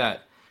for me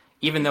that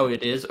even though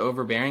it is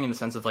overbearing in the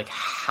sense of like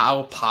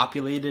how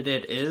populated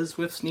it is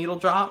with needle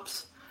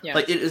drops,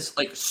 like it is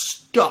like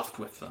stuffed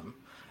with them.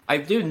 I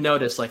do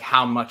notice like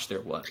how much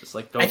there was.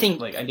 Like, I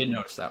did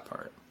notice that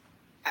part.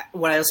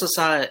 What I also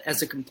saw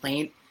as a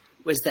complaint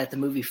was that the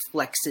movie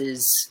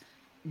flexes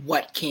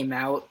what came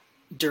out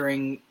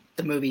during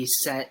the movie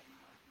set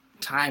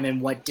time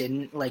and what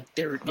didn't. Like,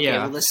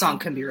 well, this song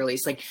couldn't be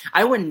released. Like,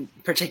 I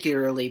wouldn't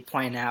particularly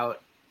point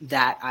out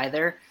that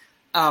either.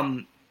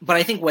 But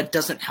I think what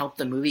doesn't help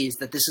the movie is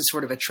that this is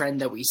sort of a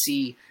trend that we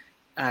see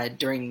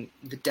during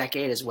the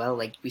decade as well.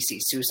 Like, we see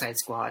Suicide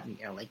Squad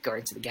and, like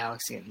Guardians of the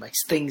Galaxy and like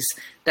things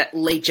that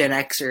late Gen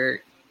Xer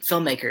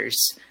filmmakers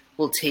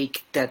will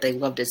take that they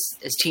loved as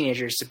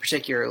teenagers,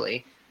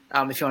 particularly,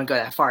 if you want to go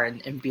that far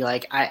and be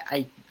like,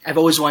 I've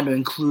always wanted to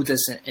include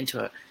this into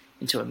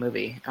a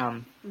movie,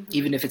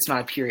 even if it's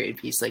not a period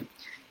piece. Like,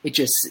 it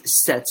just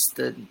sets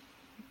the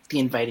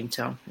inviting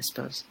tone, I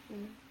suppose.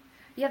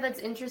 Yeah, that's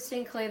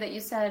interesting, Clay, that you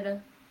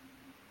said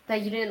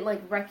that you didn't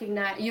like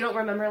recognize, you don't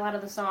remember a lot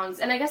of the songs.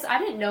 And I guess I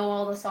didn't know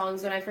all the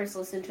songs when I first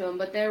listened to them,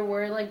 but there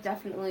were like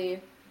definitely,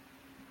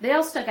 they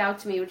all stuck out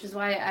to me, which is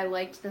why I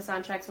liked the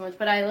soundtrack so much.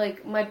 But I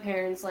like, my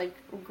parents like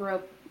grew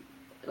up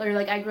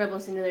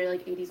listening to their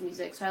like 80s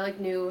music, so I like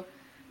knew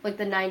like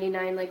the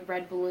 99 like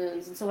Red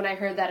Balloons, and so when I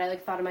heard that I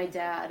like thought of my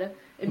dad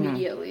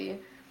immediately.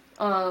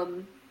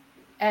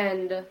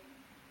 And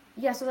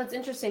yeah, so that's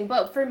interesting.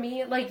 But for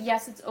me, like,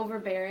 yes, it's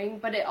overbearing,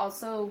 but it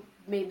also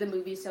made the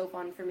movie so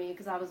fun for me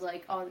because I was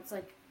like, oh, it's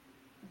like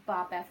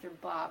bop after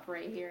bop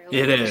right here. Like,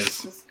 it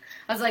is.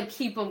 I was like,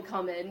 keep them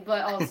coming,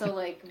 but also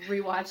like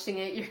rewatching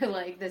it, you're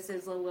like, this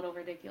is a little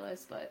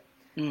ridiculous, but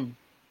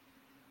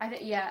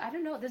I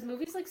don't know. This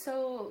movie's like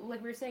so,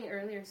 like we were saying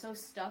earlier, so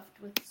stuffed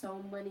with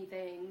so many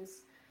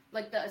things.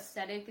 Like, the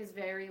aesthetic is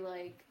very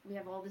like, we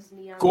have all this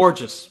neon.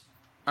 Gorgeous.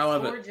 I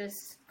love it.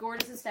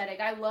 Gorgeous aesthetic.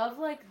 I love,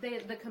 like,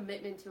 the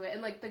commitment to it.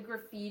 And, like, the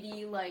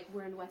graffiti, like,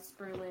 we're in West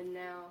Berlin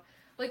now.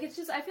 Like, it's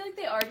just, I feel like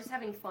they are just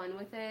having fun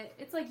with it.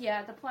 It's like,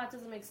 yeah, the plot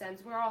doesn't make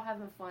sense. We're all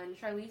having fun.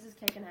 Charlize is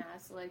kicking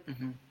ass. Like,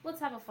 let's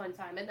have a fun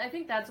time. And I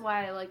think that's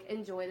why I, like,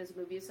 enjoy this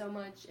movie so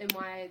much and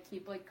why I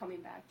keep, like,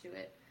 coming back to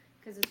it.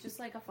 Because it's just,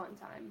 like, a fun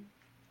time.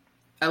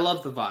 I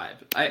love the vibe.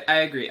 I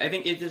agree. I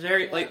think it's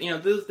very, like,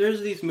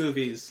 there's these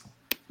movies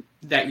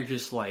that you're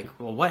just like,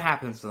 well, what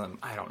happens to them?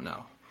 I don't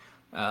know.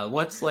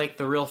 What's like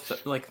the real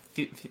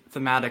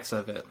thematics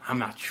of it? I'm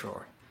not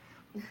sure.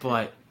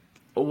 But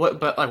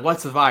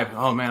what's the vibe?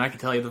 Oh man, I can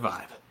tell you the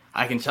vibe.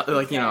 I can tell,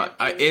 like,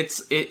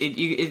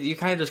 you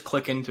kind of just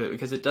click into it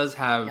because it does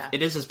have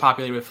it is as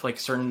popular with like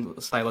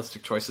certain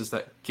stylistic choices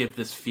that give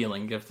this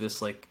feeling, give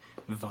this like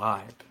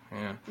vibe.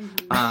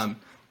 Yeah.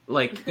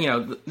 Like,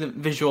 the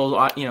visual,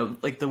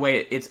 like the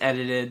way it's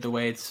edited, the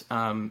way it's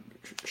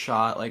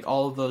shot, like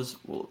all of those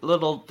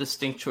little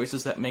distinct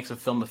choices that makes a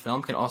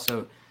film can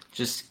also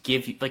just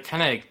give you, like,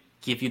 kind of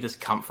give you this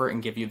comfort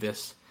and give you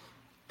this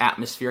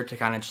atmosphere to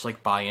kind of just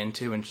like buy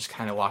into and just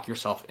kind of lock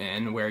yourself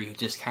in, where you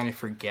just kind of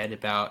forget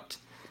about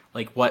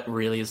like what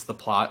really is the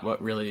plot,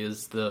 what really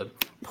is the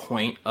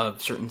point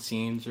of certain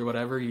scenes or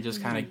whatever. You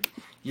just kind of,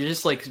 you're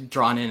just like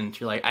drawn in and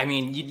you're like, I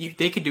mean,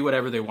 they could do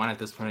whatever they want at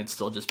this point. It'd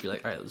still just be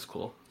like, all right, this is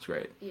cool. It's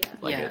great. Yeah.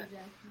 It.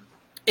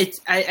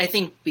 It's, I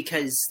think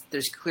because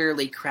there's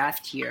clearly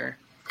craft here,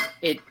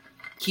 it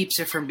keeps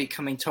it from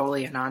becoming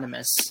totally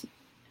anonymous.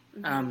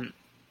 And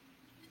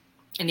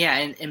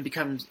it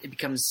becomes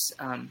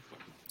a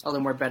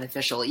little more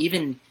beneficial.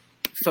 Even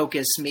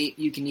focus,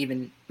 you can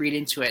even read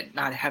into it,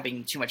 not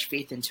having too much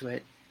faith into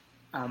it,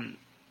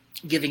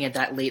 giving it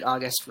that late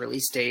August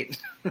release date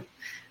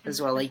as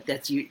well. Like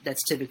that's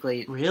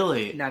typically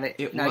really not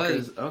a, it not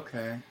was good.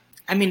 Okay.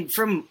 I mean,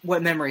 from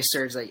what memory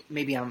serves, like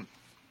I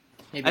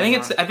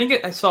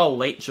think I saw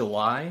late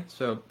July,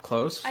 so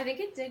close. I think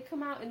it did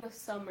come out in the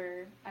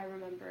summer. I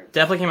remember.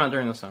 Definitely came out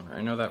during the summer.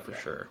 I know that for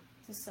sure.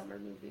 It's a summer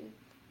movie.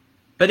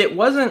 But it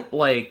wasn't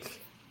like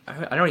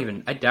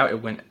I doubt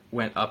it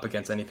went up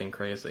against anything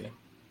crazy.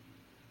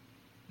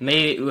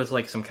 Maybe it was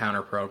like some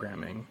counter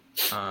programming.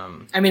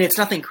 I mean, it's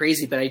nothing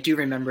crazy, but I do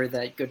remember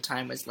that Good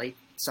Time was late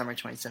summer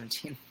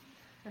 2017.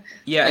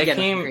 Yeah,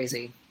 Again,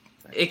 crazy.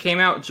 It came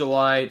out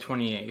July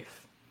 28th.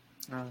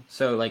 Oh.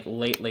 So like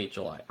late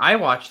July. I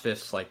watched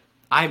this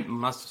I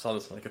must have saw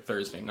this like a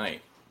Thursday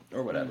night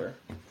or whatever.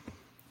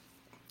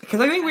 Because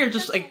I think we were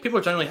just like, people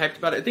are generally hyped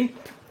about it. I think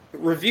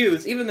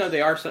reviews, even though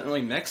they are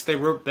certainly mixed, they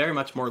were very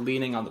much more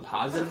leaning on the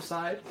positive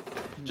side.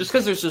 Just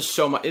because there's just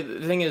so much.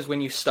 The thing is,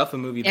 when you stuff a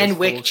movie, and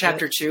Wick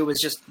Chapter 2 was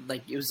just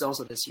like, it was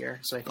also this year.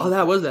 So I think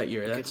that was that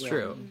year. That's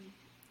true.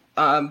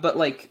 But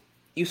like,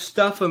 you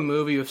stuff a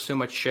movie with so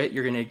much shit,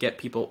 you're gonna get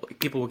people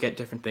will get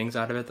different things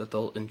out of it that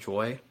they'll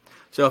enjoy.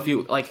 So if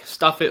you like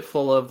stuff it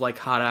full of like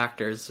hot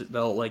actors,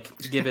 they'll like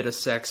give it a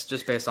 6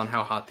 just based on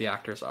how hot the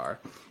actors are.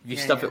 If you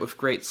stuff it with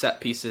great set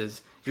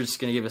pieces, you're just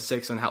gonna give a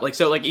 6 on how like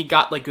so like it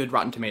got like good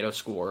Rotten Tomato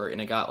score and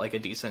it got like a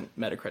decent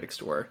Metacritic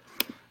score.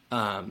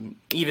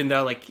 Even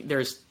though like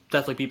there's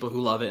definitely people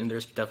who love it and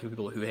there's definitely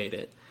people who hate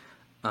it.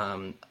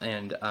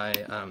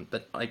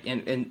 But like,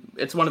 and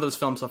it's one of those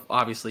films of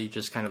obviously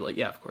just kind of like,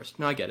 yeah, of course.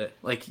 No, I get it.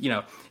 Like, you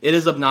know, it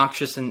is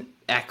obnoxious in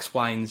X,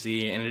 Y, and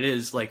Z, and it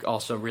is like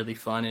also really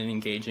fun and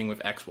engaging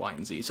with X, Y,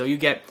 and Z. So you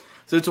get,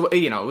 so it's,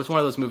 you know, it's one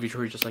of those movies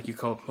where you just like, you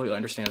completely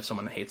understand if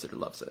someone hates it or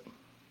loves it.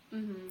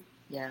 Mm-hmm.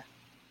 Yeah.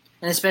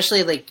 And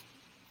especially like,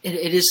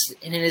 it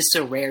is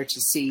so rare to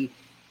see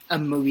a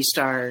movie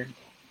star,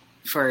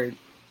 for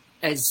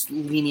as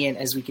lenient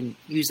as we can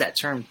use that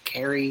term,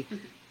 carry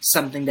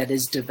something that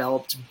is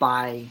developed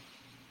by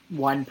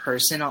one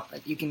person.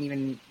 You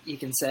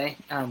can say,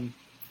 and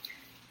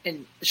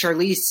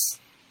Charlize,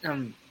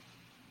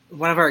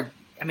 one of our,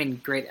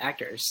 great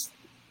actors.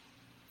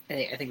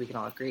 I think we can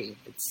all agree.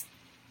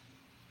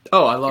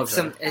 I love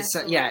her.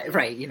 Yeah,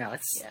 right. You know,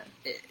 it's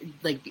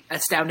like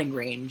astounding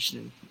range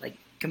and like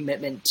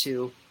commitment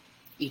to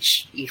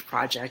each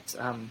project.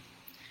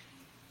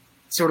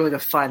 Sort of like a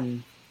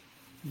fun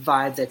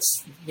vibe.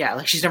 That's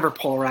like she's never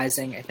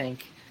polarizing. I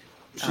think.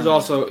 She's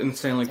also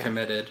insanely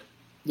committed.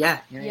 Yeah.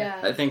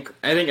 I think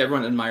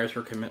everyone admires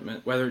her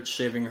commitment, whether it's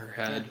shaving her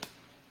head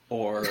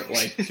or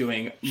like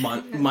doing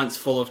months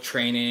full of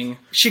training.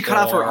 She cut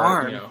off her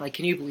arm. You know. Like,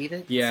 can you believe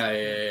it?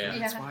 Yeah.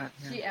 That's wild.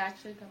 She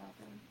actually cut off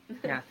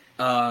her arm.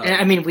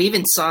 Yeah. And we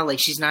even saw like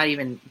she's not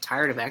even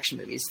tired of action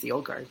movies. The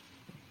old guard.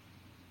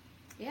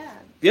 Yeah.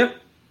 Yep.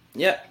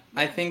 Yeah.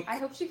 I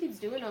hope she keeps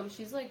doing them.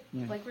 She's like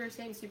we were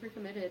saying, super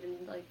committed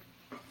and like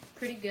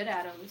pretty good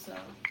at them. So.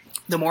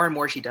 The more and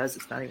more she does,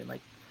 it's not even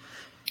like...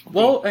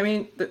 Well,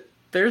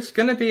 there's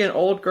going to be an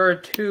Old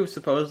Guard 2,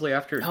 supposedly,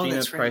 after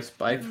Gina Price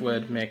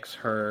Bythewood makes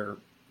her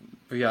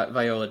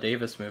Viola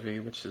Davis movie,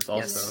 which is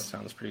also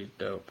sounds pretty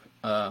dope.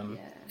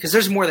 Because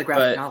there's more of the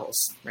graphic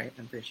novels, right?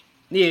 I'm pretty sure.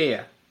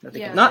 Yeah.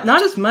 Not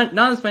as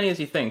many as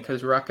you think,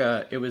 because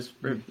Rucka,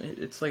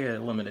 it's like a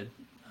limited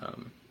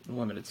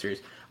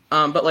series.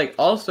 But like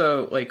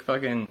also like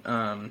fucking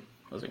what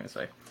was I gonna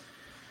say?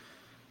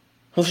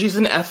 Well, she's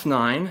in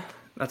F9.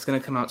 That's going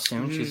to come out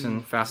soon. She's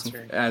in Fast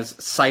and as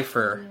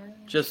Cypher. Yeah.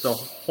 Just a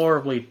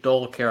horribly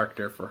dull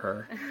character for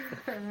her.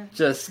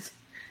 Just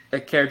a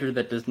character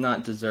that does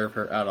not deserve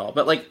her at all.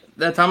 But, like,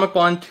 the Atomic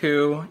Blonde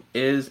 2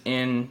 is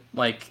in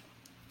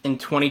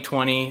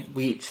 2020,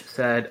 we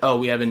said,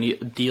 we have a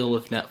deal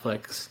with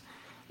Netflix.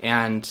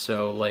 And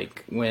so,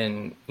 like,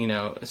 when, you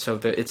know,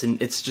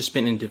 it's just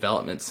been in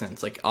development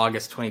since, like,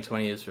 August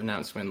 2020 is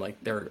announced when,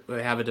 like,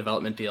 they have a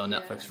development deal on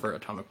Netflix for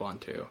Atomic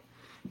Blonde 2.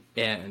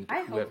 And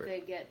I hope they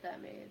get that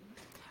made.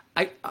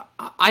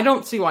 I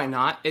don't see why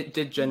not. It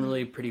did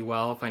generally pretty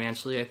well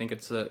financially. I think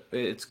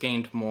it's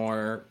gained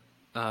more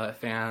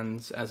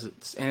fans as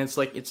it's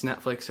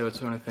Netflix, so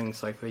it's one of the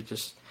things like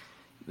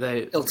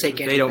they'll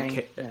take anything. They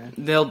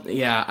don't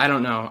I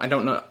don't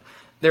know.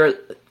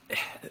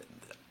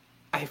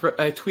 I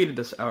tweeted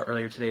this out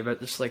earlier today, but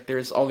just like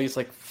there's all these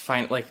like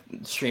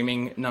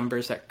streaming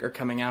numbers that are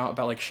coming out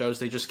about like shows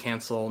they just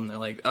cancel, and they're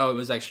like, it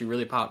was actually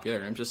really popular.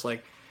 And I'm just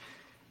like,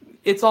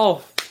 it's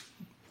all.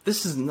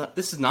 This is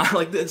not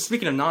like,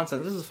 speaking of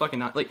nonsense. This is fucking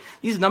not like,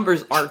 these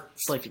numbers are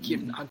like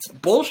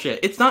bullshit.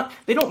 It's not.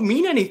 They don't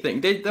mean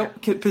anything. They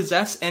don't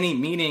possess any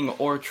meaning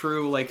or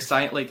true like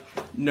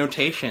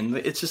notation.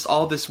 It's just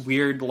all this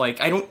weird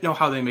like. I don't know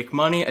how they make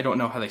money. I don't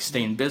know how they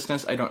stay in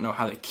business. I don't know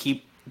how they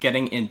keep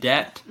getting in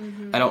debt.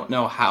 Mm-hmm. I don't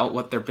know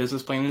what their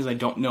business plan is. I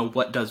don't know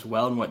what does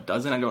well and what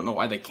doesn't. I don't know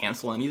why they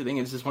cancel anything.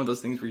 It's just one of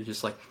those things where you're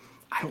just like,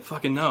 I don't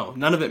fucking know.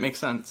 None of it makes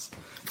sense.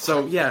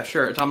 So yeah,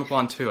 sure, Atomic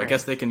Blonde 2. I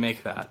guess they can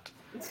make that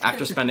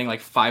after spending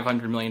like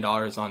 $500 million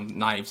on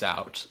Knives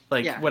Out.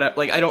 Whatever.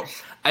 Like I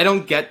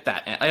don't get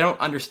that. I don't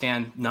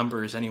understand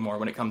numbers anymore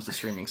when it comes to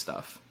streaming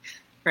stuff.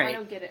 Right. I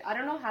don't get it. I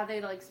don't know how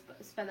they like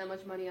spend that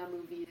much money on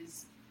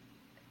movies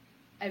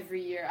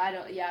every year. I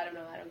don't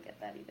know. I don't get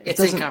that either. It's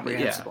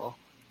incomprehensible.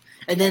 Yeah.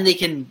 And then they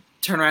can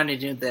turn around and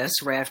do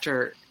this right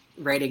after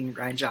writing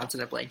Rian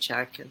Johnson a blank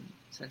check, and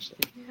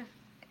essentially,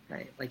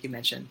 right, like you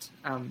mentioned.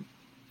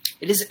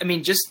 It is. I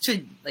mean, just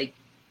to like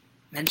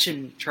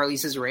mention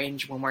Charlize's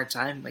range one more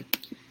time. Like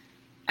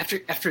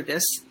after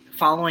this,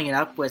 following it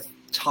up with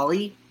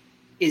Tully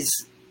is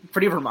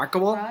pretty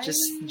remarkable. Right?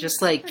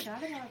 Just like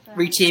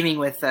reteaming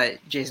with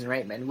Jason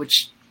Reitman,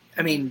 which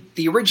I mean,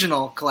 the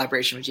original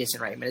collaboration with Jason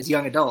Reitman is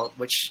Young Adult,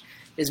 which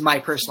is my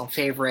personal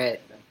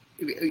favorite.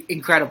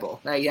 Incredible.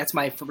 That's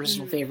my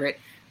personal favorite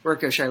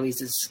work of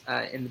Charlize's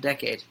in the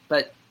decade.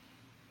 But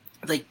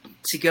like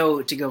to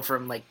go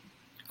from like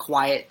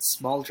quiet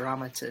small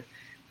drama to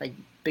like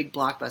big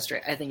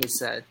blockbuster, I think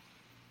it's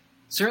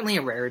certainly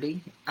a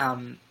rarity.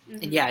 And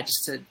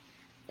just to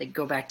like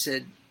go back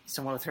to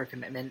someone with her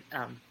commitment,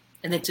 and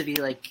then to be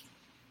like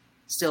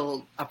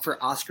still up for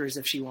Oscars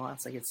if she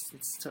wants. Like it's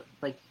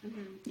like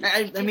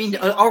Mm-hmm. I mean she-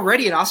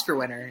 already an Oscar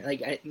winner.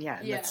 Like Yeah.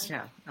 that's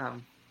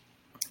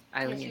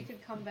Eileen. she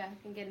could come back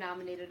and get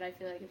nominated. I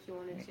feel like if she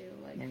wanted to,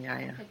 like,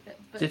 Yeah.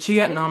 But Did she I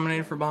get think-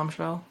 nominated for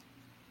Bombshell?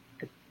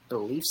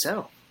 Believe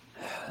so.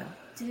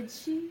 Did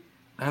she?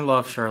 I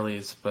love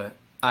Charlize, but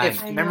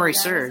If I know, memory that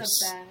was a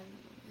serves, bad-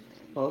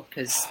 well,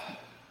 because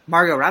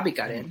Margot Robbie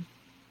got in.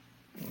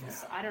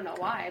 I don't know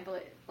why,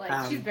 but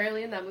like she's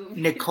barely in that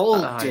movie.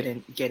 Nicole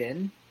didn't get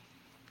in.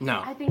 no.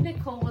 I think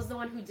Nicole was the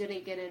one who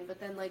didn't get in, but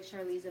then like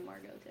Charlize and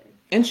Margot did.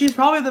 And she's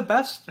probably the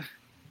best.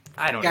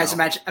 I don't Guys, know.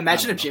 imagine I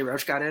if don't Jay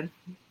Roach got in.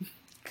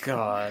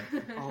 God.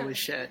 Holy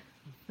shit.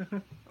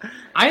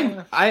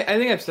 I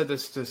think I've said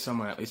this to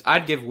someone at least.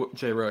 I'd give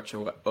Jay Roach a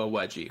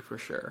wedgie for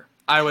sure.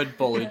 I would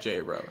bully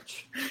Jay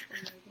Roach.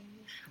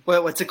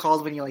 What's it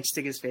called when you like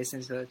stick his face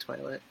into the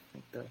toilet?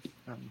 Like the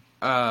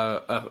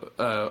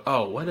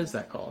What is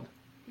that called?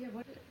 Yeah,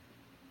 what?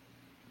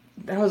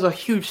 That was a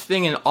huge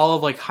thing in all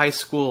of like high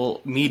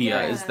school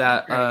media. Yeah. Is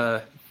that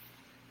Right.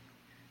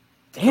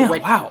 damn,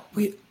 Wet- wow.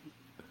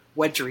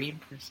 wet dream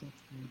or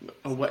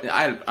something. What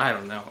I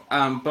don't know.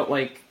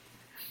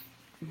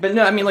 But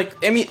no, I mean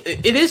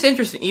it is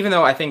interesting. Even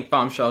though I think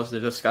Bombshell is a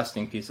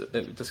disgusting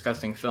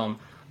disgusting film,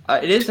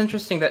 it is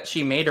interesting that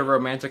she made a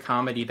romantic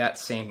comedy that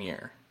same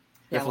year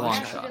Yeah, with Long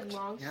Long She Shot. did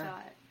Long Yeah.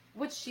 Shot,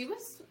 which she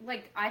was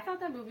like. I thought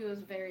that movie was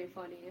very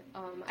funny.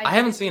 I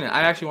haven't seen it.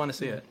 I actually want to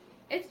see it.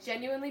 It's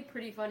genuinely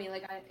pretty funny.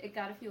 Like it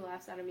got a few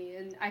laughs out of me,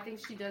 and I think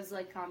she does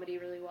like comedy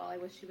really well. I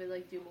wish she would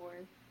like do more.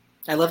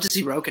 I love to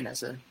see Rogan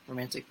as a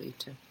romantic lead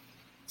too.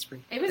 It's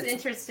pretty. It was it's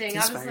interesting. it's I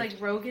was inspired.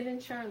 like Rogan and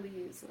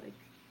Charlize, like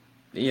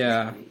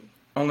Yeah,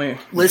 only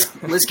Liz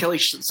Kelly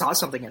saw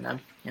something in them.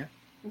 Yeah.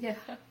 yeah.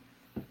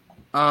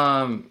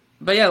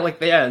 But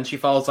yeah, and she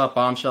follows up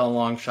Bombshell and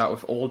Long Shot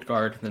with Old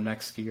Guard the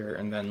next year,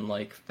 and then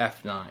like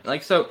F9.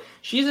 Like, so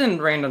she's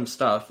in random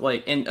stuff.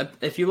 Like, and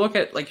if you look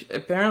at like,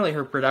 apparently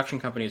her production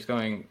company is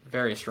going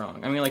very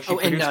strong. I mean, like she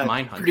produced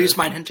Mindhunter. Produced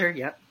Mindhunter.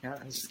 Yep. Yeah.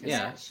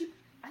 Yeah.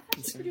 I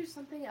thought she produced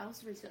something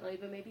else recently,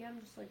 but maybe I'm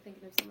just like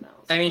thinking of someone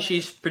else. I mean, But-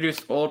 she's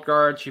produced Old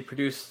Guard. She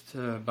produced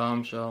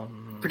Bombshell.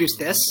 Produced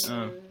this,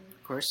 Um,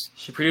 of course.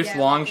 She produced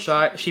Yeah, Long that's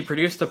Shot. right. She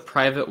produced The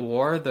Private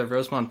War, the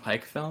Rosamund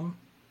Pike film.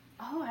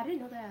 Oh, I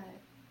didn't know that.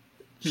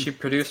 She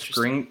produced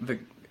the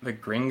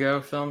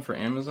Gringo film for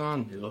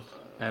Amazon. Ugh,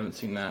 I haven't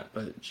seen that,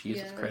 but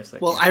Jesus Yeah. Christ.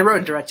 Well, I wrote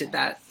and directed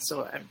that,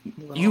 so I'm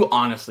a little- You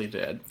honestly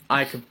did.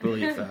 I could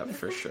believe that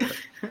for sure.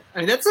 I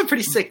mean, that's a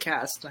pretty sick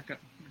cast. Not gonna-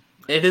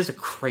 It is a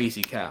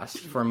crazy cast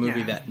for a movie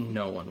Yeah. that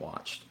no one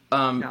watched.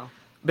 No.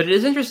 But it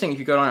is interesting if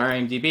you go on her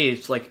IMDb.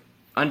 It's like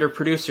under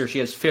producer, she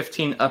has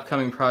 15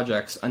 upcoming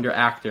projects. Under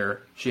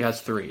actor, she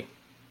has 3.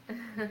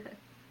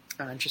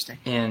 Interesting.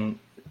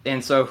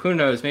 And so who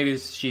knows? Maybe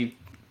she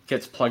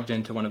gets plugged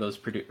into one of those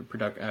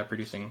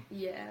producing.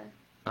 Yeah.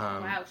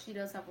 Wow, she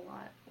does have a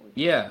lot.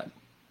 Yeah.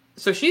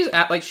 So she's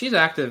she's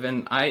active,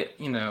 and I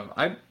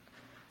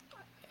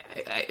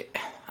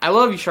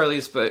love you,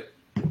 Charlize, but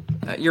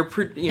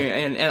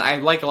and I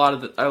like a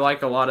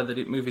lot of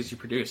the movies you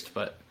produced,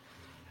 but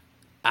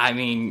I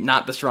mean,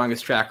 not the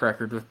strongest track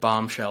record with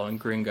Bombshell and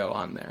Gringo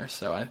on there.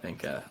 So I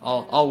think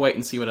I'll wait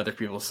and see what other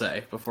people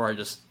say before I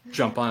just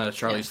jump on a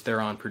Charlize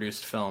Theron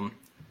produced film.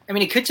 I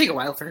mean, it could take a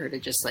while for her to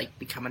just like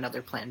become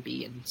another Plan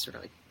B and sort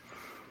of like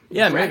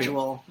Yeah, maybe.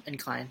 gradual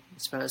incline, I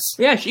suppose.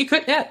 Yeah, she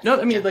could. Yeah,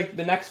 no, I mean, like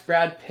the next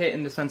Brad Pitt,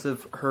 in the sense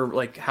of her,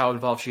 like how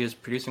involved she is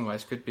producing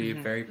wise, could be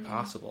very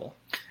possible.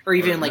 Or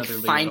even Or like another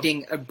lead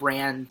finding a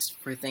brand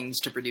for things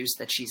to produce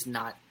that she's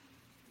not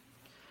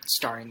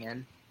starring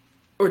in.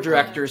 Or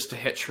directors to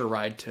hitch her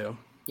ride to.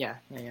 Yeah.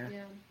 Yeah.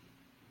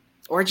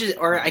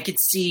 Or I could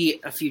see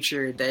a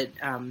future that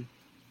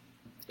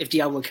if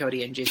Diablo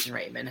Cody and Jason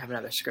Reitman have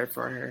another script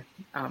for her,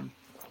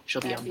 she'll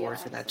be That'd on be board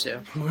for that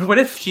too. awesome. What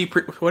if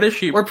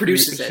she? Or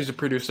produces it. She's a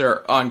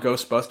producer on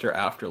Ghostbuster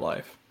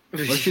Afterlife.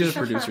 What if she's a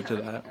producer to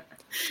that?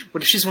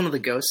 What if she's one of the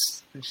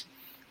ghosts?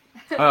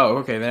 Oh,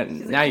 okay.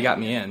 Now you got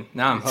me in.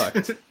 Now I'm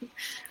hooked. Who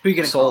are you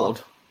gonna Sold.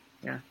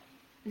 call?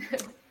 Yeah.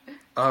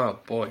 Oh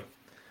boy.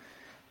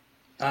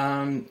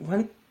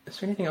 When is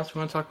there anything else we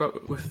want to talk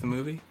about with the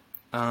movie?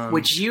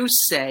 Would you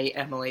say,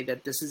 Emily,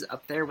 that this is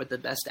up there with the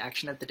best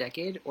action of the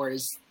decade, or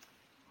is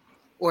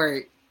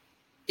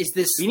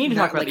this? We need to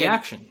not talk about like the an-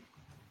 action.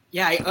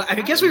 Yeah,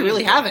 I guess we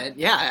really haven't.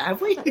 Yeah,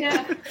 have we?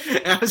 Yeah.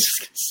 I was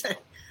just gonna say.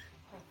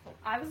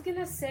 I was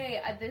gonna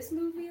say this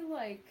movie,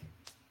 like,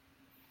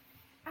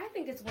 I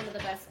think it's one of the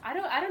best. I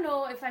don't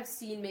know if I've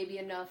seen maybe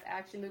enough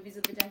action movies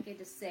of the decade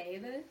to say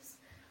this,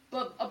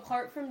 but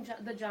apart from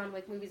the John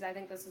Wick movies, I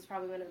think this is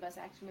probably one of the best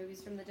action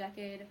movies from the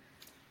decade.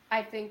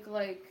 I think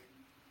like,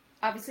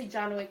 obviously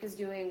John Wick is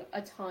doing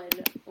a ton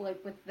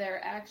like with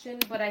their action,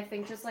 but I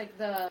think just like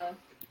the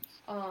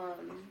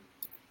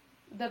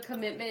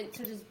commitment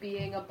to just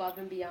being above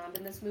and beyond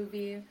in this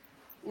movie.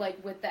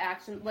 Like with the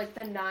action, like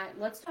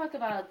let's talk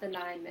about the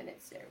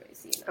 9-minute stairway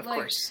scene. Of like,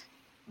 course.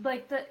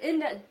 Like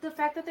the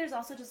fact that there's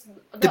also just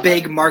The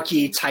big other-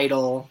 marquee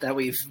title that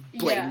we've Yeah.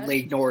 blatantly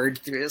ignored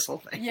through this whole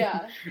thing.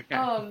 Yeah.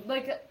 Yeah.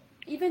 Like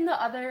even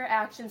the other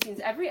action scenes,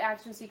 every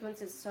action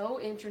sequence is so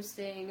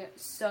interesting.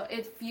 So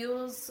it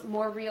feels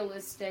more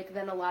realistic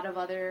than a lot of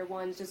other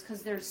ones, just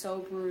because they're so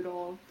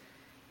brutal.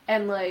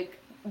 And like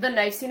the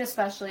knife scene,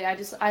 especially,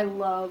 I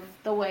love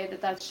the way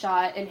that that's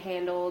shot and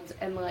handled,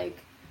 and like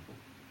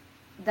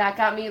that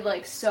got me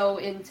like so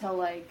into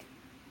like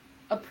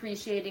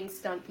appreciating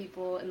stunt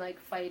people and like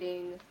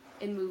fighting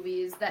in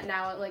movies, that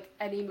now like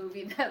any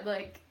movie that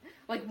like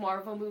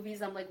Marvel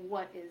movies, I'm like,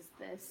 what is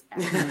this?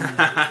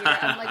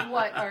 I'm like,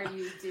 what are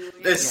you doing?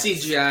 The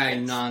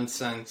CGI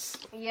nonsense.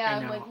 Yeah,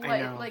 I know, like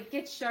I know. what? Like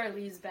get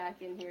Charlize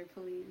back in here,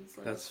 please.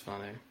 Like, That's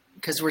funny.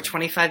 Because we're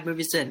 25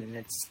 movies in, and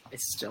it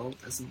still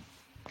doesn't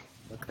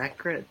look that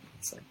good.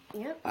 It's like,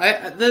 yep.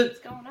 What's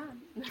going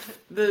on?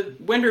 The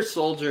Winter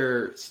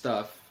Soldier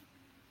stuff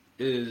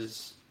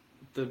is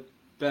the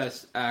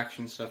best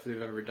action stuff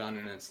they've ever done,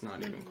 and it's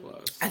not even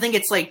close. I think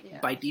it's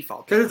like by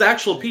default. Because it's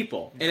actual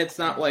people, and it's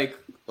not like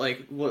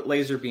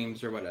laser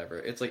beams or whatever.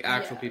 It's like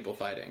actual people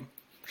fighting.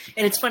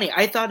 And it's funny,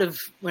 I thought of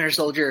Winter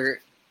Soldier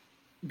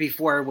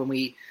before when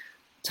we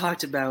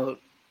talked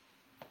about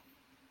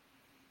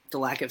the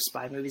lack of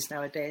spy movies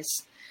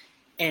nowadays.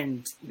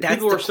 And that's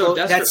people were so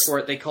desperate for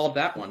it, they called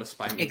that one a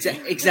spy movie.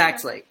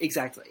 Exactly.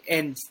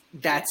 And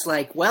that's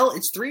like, well,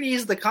 it's 3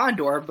 Days of the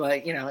Condor,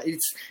 but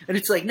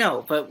it's like,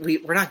 no, but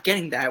we're not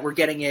getting that. We're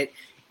getting it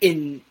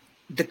in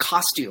the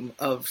costume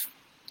of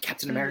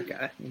Captain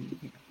America.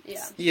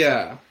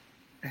 Yeah.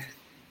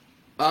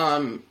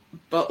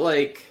 But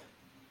like,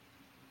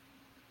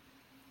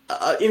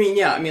 like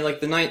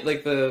the night,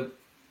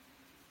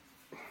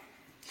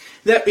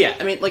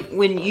 like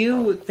when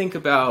you think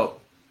about,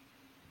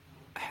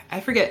 I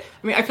forget.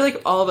 I mean, I feel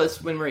like all of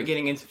us, when we're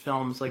getting into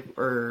films,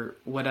 or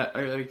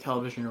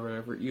television or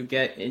whatever, you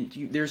get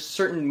there's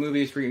certain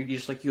movies where you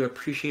just you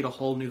appreciate a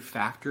whole new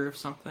factor of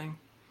something.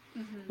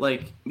 Mm-hmm.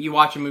 Like you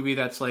watch a movie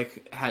that's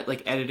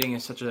editing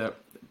is such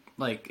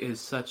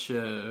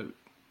a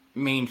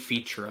main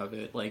feature of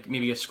it, like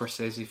maybe a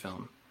Scorsese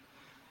film,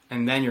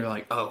 and then you're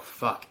like, oh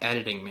fuck,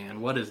 editing, man,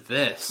 what is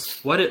this?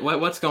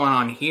 What's going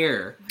on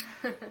here?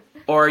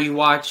 Or you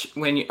watch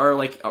or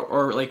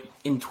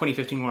in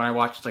 2015 when I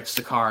watched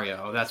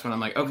Sicario, that's when I'm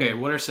like, okay,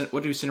 what do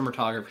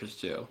cinematographers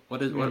do?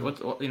 What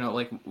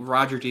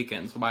Roger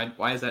Deakins?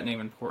 Why is that name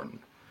important?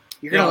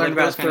 You're gonna learn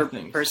about a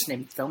person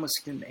named Thelma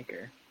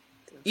Schoonmaker.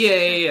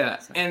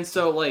 Yeah. And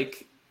so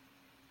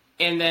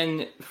and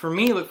then for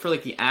me, for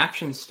the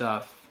action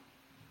stuff,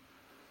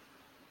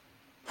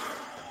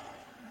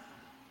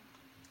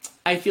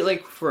 I feel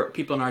like for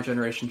people in our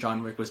generation,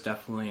 John Wick was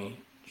definitely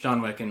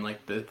John Wick, and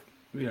the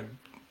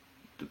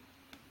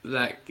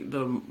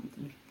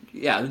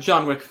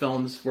John Wick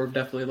films were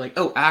definitely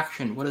oh,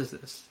 action. What is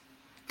this?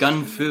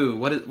 Gun fu.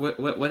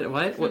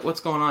 What's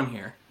going on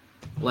here?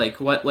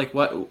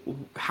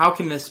 How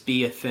can this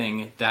be a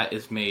thing that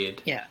is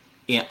made? Yeah.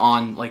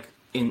 On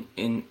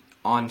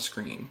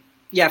screen.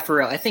 Yeah, for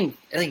real. I think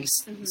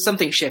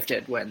something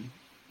shifted when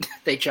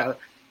they dropped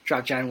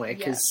John Wick,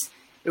 because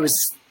it was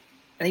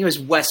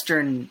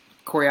Western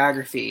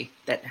choreography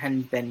that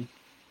hadn't been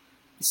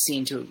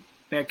seen to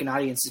American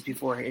audiences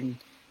before, and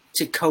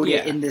to code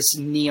it in this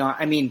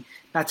neon.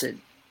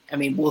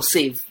 We'll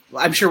save.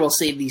 I'm sure we'll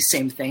save these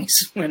same things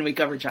when we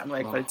cover John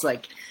Wick, but it's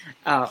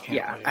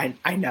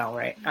I know,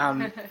 right?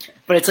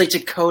 But it's to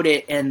code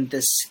it in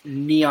this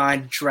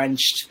neon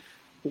drenched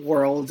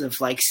world of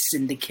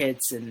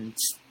syndicates and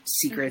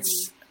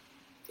secrets.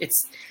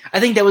 I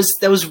think that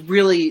was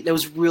really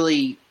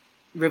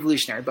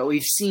revolutionary. But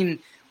we've seen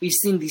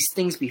these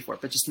things before,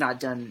 but just not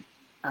done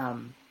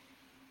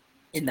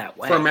in that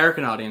way for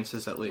American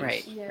audiences, at least.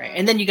 Right.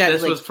 And then you got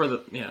this was for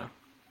the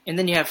And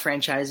then you have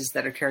franchises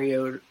that are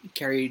carried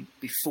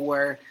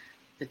before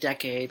the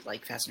decade,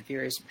 like Fast and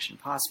Furious, Mission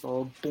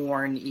Impossible,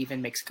 Bourne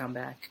even makes a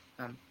comeback.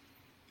 And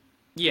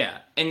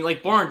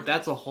Bourne,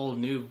 that's a whole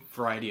new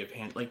variety of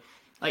hand.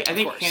 I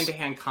think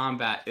hand-to-hand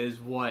combat is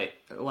what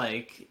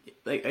I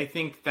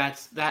think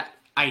that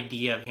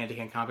idea of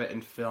hand-to-hand combat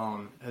in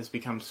film has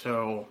become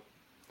so.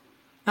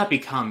 Not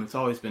become, it's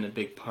always been a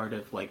big part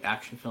of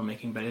action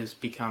filmmaking, but it has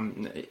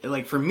become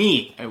for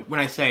me, when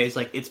I say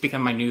it's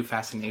become my new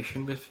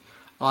fascination with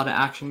a lot of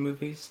action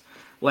movies.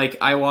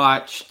 I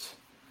watched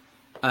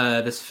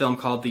this film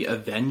called The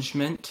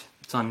Avengement.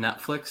 It's on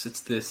Netflix.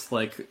 It's this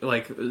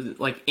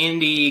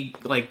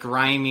indie,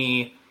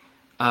 grimy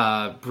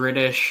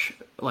British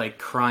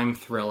crime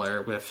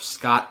thriller with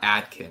Scott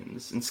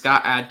Adkins. And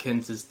Scott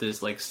Adkins is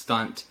this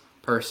stunt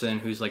person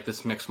who's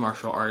this mixed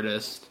martial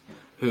artist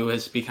who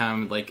has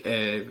become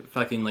a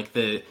fucking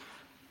the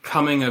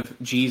coming of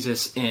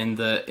Jesus in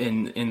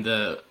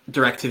the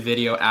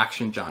direct-to-video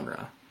action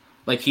genre.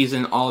 He's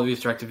in all of these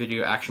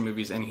direct-to-video action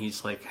movies, and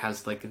he's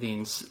has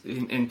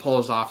and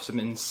pulls off some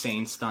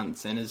insane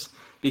stunts, and has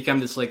become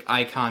this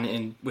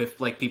icon with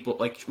people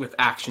with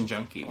action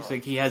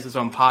junkies. He has his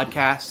own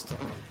podcast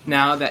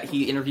now that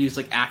he interviews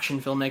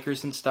action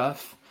filmmakers and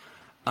stuff.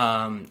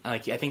 I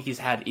think he's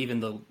had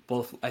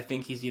both. I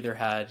think he's either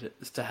had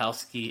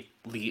Stahelski,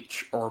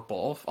 Leach, or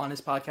both on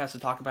his podcast to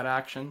talk about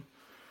action.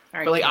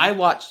 right, But like cool. I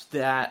watched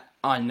that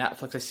on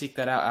Netflix. I seek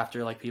that out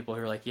after like people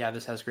who are like, yeah,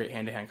 this has great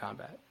hand-to-hand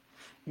combat.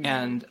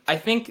 And I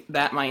think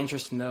that my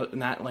interest in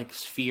that like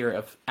sphere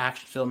of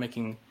action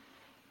filmmaking,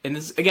 and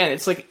this again,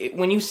 it's like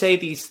when you say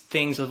these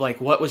things of like,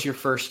 what was your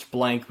first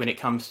blank when it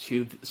comes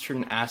to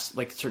certain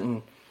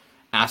certain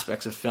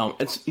aspects of film,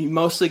 it's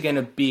mostly going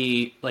to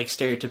be like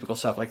stereotypical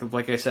stuff.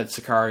 Like I said,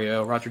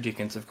 Sicario, Roger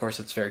Deakins, of course,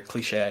 it's very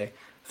cliche.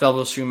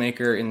 Fellow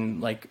Shoemaker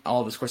in like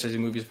all of the Scorsese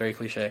movies, very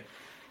cliche.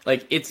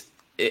 Like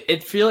I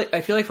feel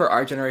like for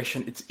our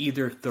generation, it's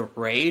either the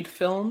Raid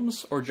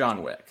films or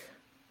John Wick.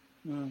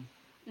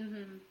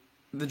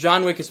 The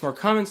John Wick is more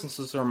common since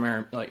those are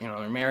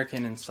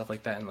American and stuff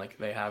like that, and like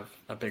they have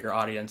a bigger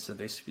audience, so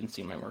they've been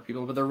seen by more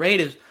people. But the Raid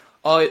is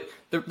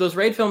those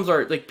Raid films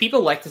are like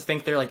people like to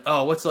think they're like,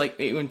 oh, what's like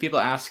when people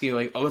ask you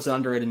like, oh, what's an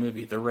underrated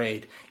movie? The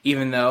Raid,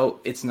 even though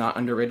it's not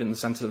underrated in the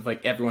sense of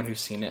like everyone who's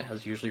seen it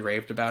has usually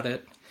raved about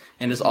it,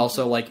 and is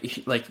also like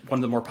one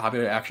of the more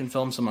popular action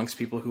films amongst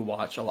people who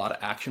watch a lot of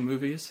action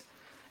movies,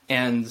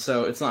 and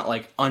so it's not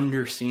like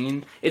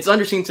underseen. It's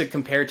underseen to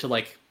compare to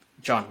like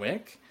John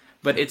Wick.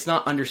 But it's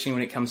not underseen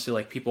when it comes to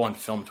like people on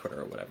film Twitter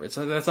or whatever.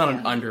 That's not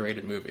an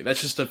underrated movie. That's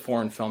just a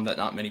foreign film that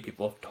not many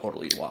people have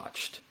totally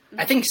watched.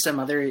 I think some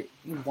other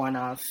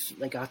one-off,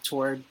 like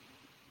auteur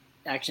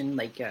action,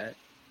 like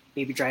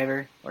Baby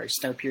Driver or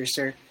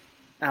Snowpiercer,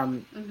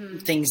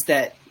 things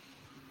that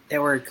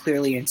were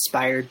clearly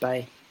inspired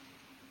by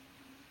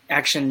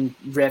action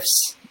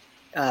riffs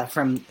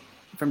from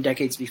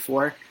decades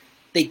before.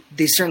 They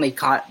certainly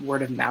caught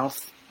word of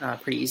mouth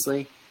pretty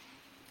easily.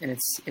 And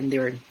they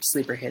were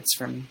sleeper hits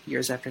from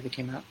years after they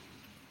came out.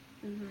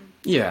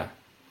 Yeah,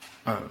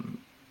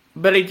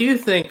 but I do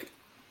think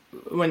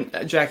when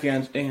Jackie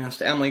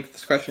asked Emily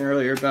this question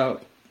earlier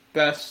about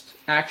best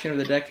action of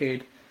the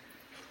decade,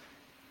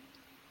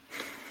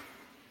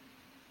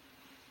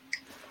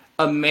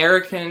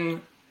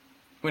 American,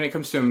 when it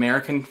comes to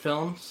American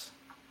films,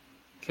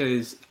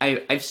 because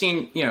I've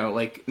seen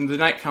like The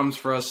Night Comes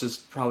for Us is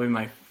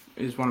probably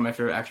is one of my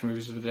favorite action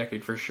movies of the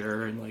decade for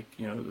sure, and like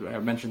I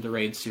mentioned the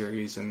Raid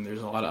series, and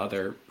there's a lot of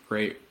other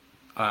great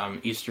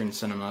Eastern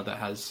cinema that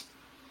has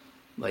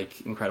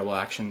like incredible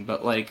action.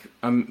 But like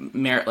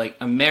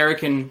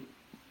American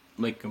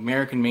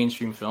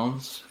mainstream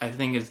films, I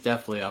think is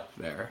definitely up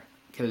there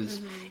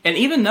because, and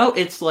even though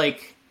it's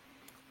like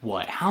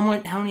how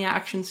many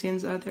action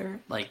scenes are there?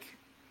 Like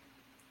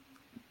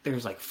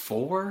there's like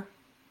 4.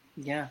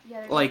 Yeah.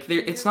 Like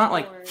it's not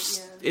like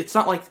it's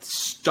not like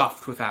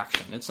stuffed with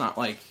action. It's not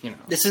like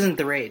This isn't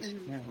the Raid.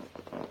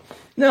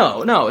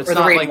 No, it's or the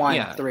not Raid like 1.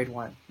 yeah. The Raid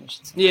 1. I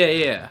should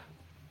say.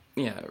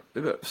 Yeah.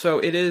 So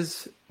it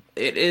is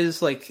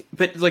like,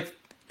 but like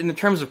in the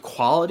terms of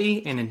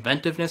quality and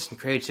inventiveness and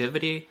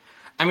creativity,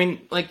 I mean,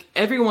 like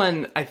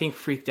everyone I think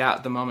freaked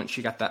out the moment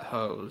she got that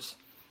hose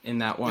in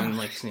that one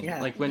like scene,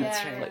 like when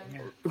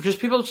just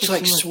people just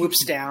like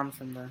swoops down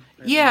from the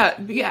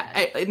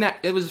and that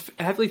it was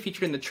heavily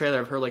featured in the trailer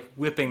of her like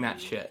whipping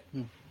that shit,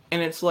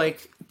 and it's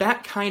like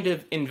that kind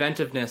of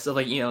inventiveness of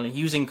like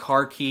using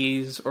car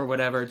keys or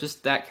whatever,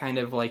 just that kind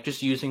of like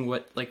just using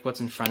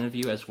what's in front of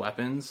you as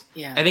weapons.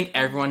 Yeah, I think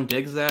everyone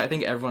digs that. I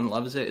think everyone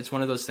loves it. It's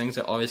one of those things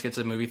that always gets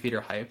a movie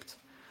theater hyped.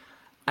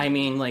 I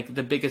mean, like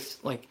the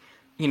biggest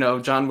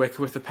John Wick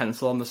with the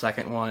pencil in the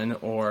second one,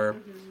 or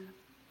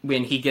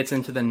when he gets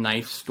into the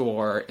knife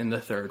store in the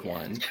third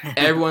one,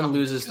 everyone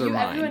loses their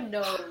mind. Everyone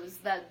knows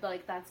that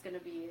like that's gonna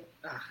be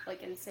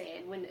like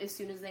insane as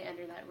soon as they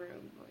enter that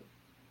room. Like.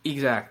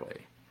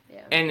 Exactly.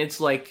 Yeah. And it's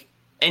like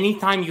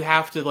anytime you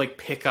have to like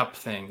pick up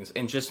things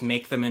and just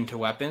make them into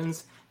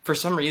weapons, for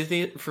some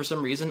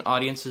reason,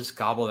 audiences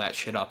gobble that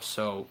shit up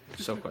so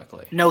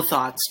quickly. No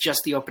thoughts,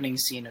 just the opening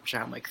scene of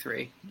John Wick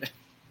 3.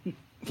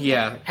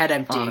 Yeah, head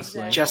empty,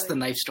 honestly. Just the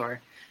knife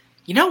store.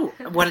 You know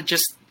what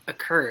just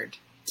occurred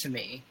to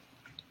me?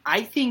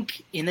 I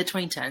think in the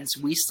 2010s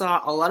we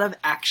saw a lot of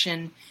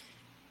action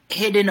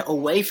hidden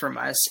away from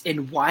us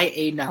in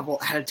YA novel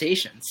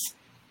adaptations,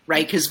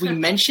 right? Because we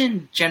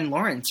mentioned Jen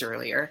Lawrence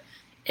earlier,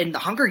 and the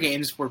Hunger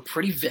Games were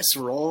pretty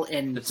visceral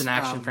and it's an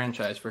action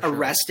franchise for sure.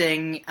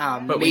 Arresting,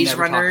 but Maze we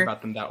never Runner, talk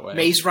about them that way.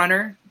 Maze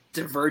Runner,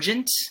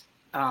 Divergent.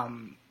 These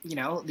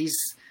now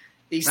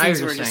things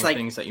you're were just saying like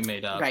things that you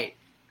made up. Right.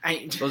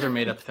 Those are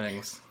made up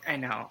things. I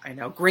know.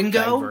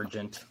 Gringo.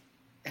 Divergent.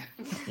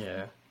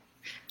 Yeah.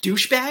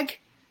 Douchebag.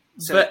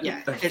 So, but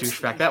yeah,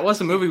 douchebag. That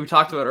was a movie we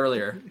talked about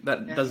earlier.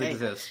 That does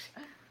exist.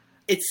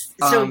 It's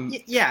so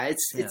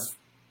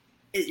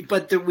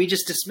but we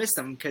just dismiss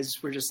them because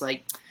we're just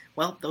like,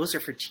 well, those are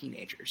for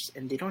teenagers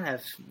and they don't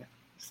have.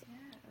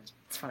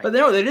 It's fine. But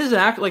no, it is an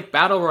act like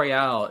Battle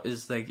Royale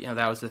is like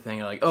that was the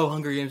thing like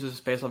Hunger Games is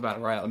based on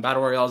Battle Royale and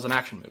Battle Royale is an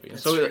action movie.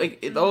 That's so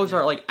true. Those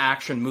are like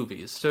action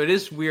movies. So it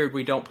is weird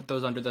we don't put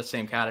those under the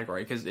same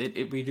category because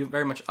we do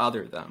very much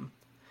other them.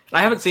 And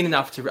I haven't seen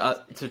enough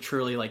to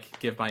truly like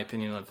give my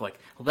opinion of like,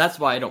 well, that's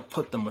why I don't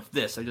put them with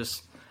this.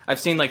 I've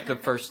seen like the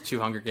first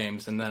 2 Hunger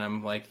Games and then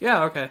I'm like,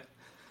 yeah, okay.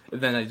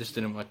 And then I just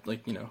didn't watch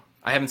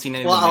I haven't seen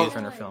any of the Maze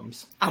Runner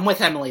films. I'm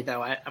with Emily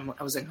though. I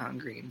was a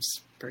Hunger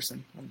Games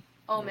person.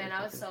 Oh man,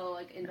 I was so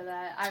like into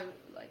that. I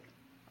like,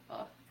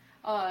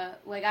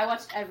 like I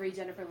watched every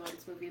Jennifer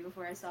Lawrence movie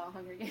before I saw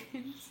Hunger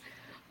Games.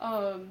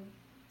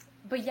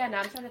 But yeah,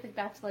 now I'm trying to think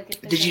back to like.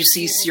 If Did you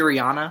see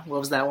Syriana? What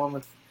was that one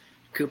with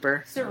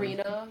Cooper?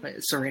 Serena.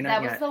 Serena.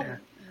 That was the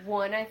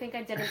one I think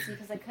I didn't see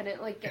because I couldn't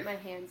like get my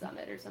hands on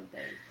it or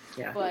something.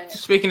 Yeah. But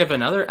speaking of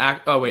another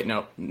act, oh wait,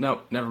 no,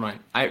 never mind.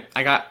 I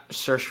got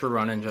Saoirse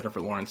Ronan and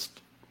Jennifer Lawrence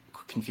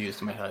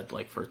confused in my head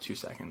like for 2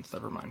 seconds.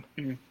 Never mind.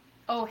 Mm-hmm.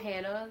 Oh,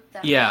 Hannah.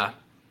 Yeah,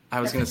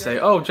 I was gonna say,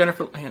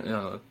 Jennifer.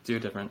 No, do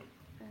different.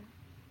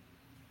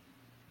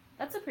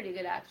 That's a pretty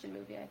good action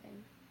movie, I think.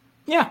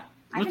 Yeah,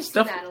 I haven't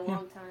seen that in a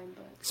long time,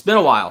 but it's been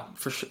a while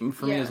for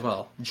me as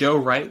well. Joe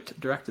Wright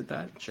directed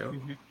that. Joe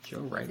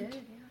Wright, did,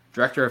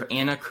 director of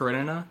Anna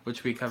Karenina,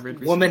 which we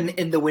covered recently. Woman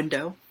in the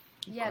Window.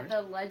 Yeah,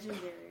 the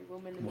legendary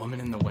Woman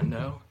in the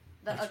Window.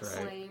 The That's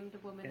acclaimed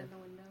Woman in the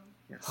Window.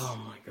 Yes. Oh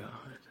my god.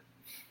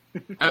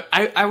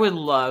 I would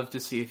love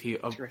to see if he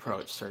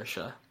approached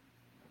Saoirse.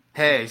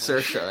 Hey,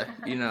 Saoirse,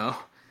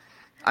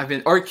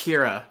 or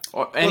Kira,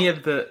 or any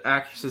of the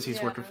actresses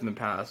he's worked with in the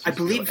past. I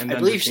believe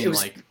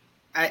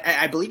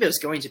it was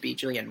going to be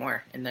Julianne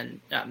Moore, and then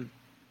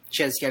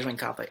she has a scheduling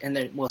conflict, and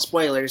then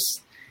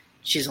spoilers,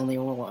 she's only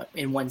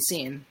in one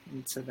scene,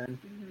 and so then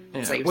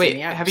it's like wait,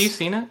 have you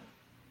seen it?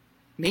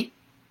 Me?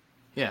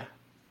 Yeah.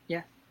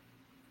 Yeah.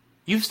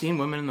 You've seen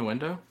Women in the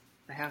Window?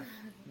 I have.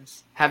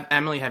 Yes.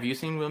 Have you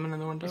seen Women in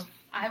the Window?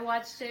 I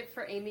watched it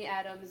for Amy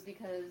Adams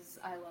because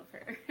I love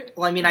her.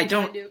 Well, I mean, I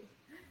don't.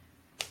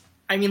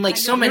 I mean, like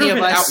so many of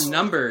us been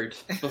outnumbered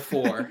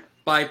before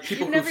by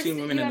people who've seen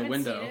Women in the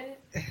Window.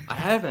 I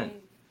haven't.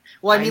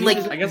 Well, I mean, like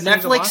I guess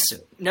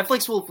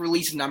Netflix will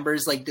release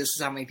numbers like this is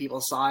how many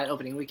people saw it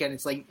opening weekend.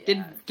 It's like,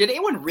 did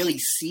anyone really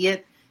see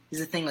it? Is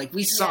the thing like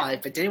we saw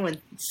it, but did anyone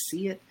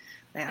see it?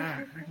 I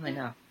don't really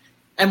know.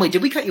 Emily,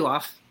 did we cut you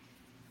off?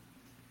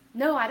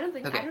 No, I don't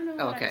think. Okay. I don't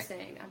know what I'm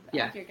saying. I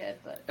think you're good,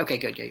 but okay,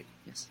 good,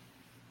 yes.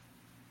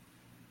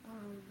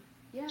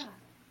 Yeah.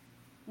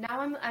 Now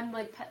I'm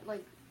like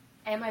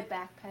am I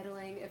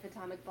backpedaling if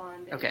Atomic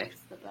Blonde is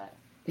the bet?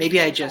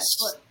 Maybe I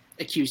just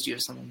accused you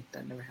of something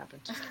that never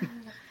happened.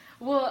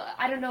 Well,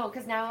 I don't know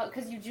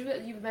because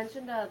you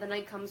mentioned The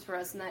Night Comes for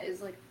Us, and that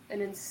is like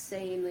an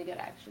insanely good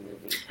action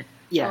movie.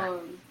 Yeah.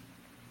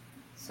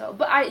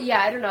 But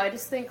I don't know. I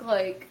just think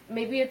like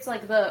maybe it's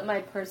like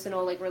my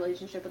personal like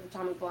relationship with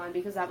Atomic Blonde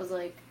because that was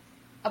like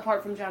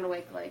apart from John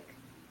Wick like.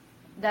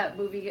 That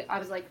movie, I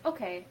was like,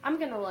 okay, I'm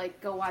gonna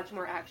like go watch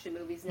more action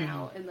movies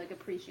now and like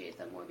appreciate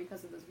them more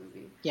because of this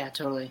movie. Yeah,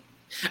 totally.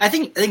 I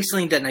think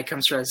something that Night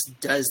Comes for Us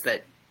does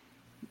that,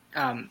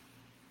 that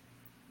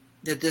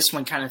this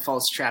one kind of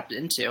falls trapped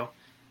into.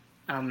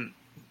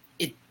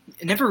 It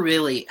never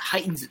really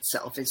heightens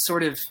itself. It's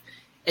sort of,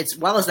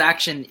 while its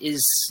action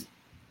is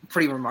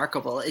pretty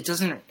remarkable, it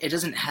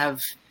doesn't have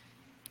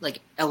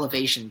like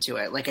elevation to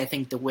it. Like I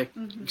think the Wick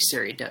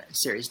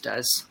series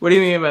does. What do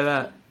you mean by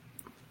that?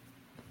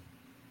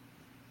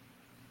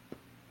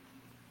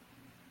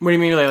 What do you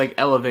mean by like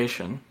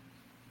elevation?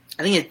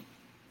 I think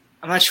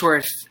I'm not sure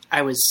if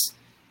I was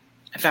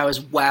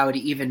wowed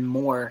even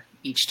more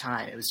each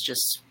time. It was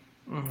just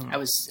I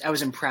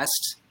was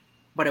impressed,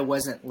 but it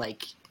wasn't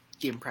like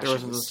the impression there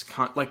wasn't this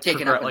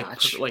taken up a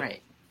notch,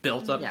 right?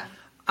 Built up. Yeah,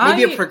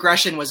 maybe a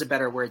progression was a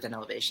better word than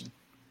elevation.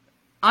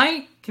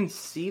 I can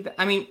see that.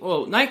 I mean,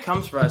 well, Night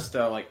Comes for Us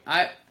though. Like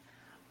I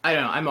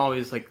don't know. I'm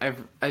always like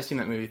I've seen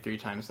that movie 3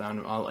 times now.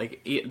 And I'll,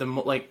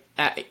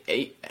 at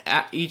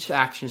each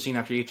action scene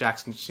after each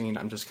action scene,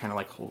 I'm just kind of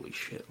like, holy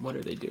shit, what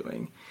are they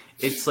doing?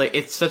 It's like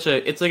it's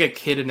like a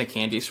kid in a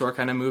candy store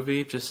kind of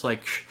movie. Just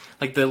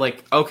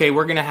okay,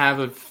 we're gonna have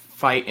a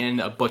fight in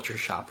a butcher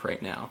shop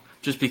right now,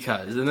 just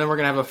because, and then we're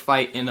gonna have a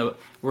fight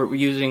we're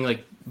using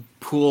like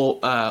pool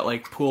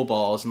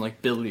balls and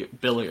like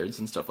billiards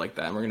and stuff like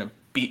that, and we're gonna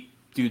beat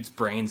dude's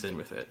brains in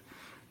with it.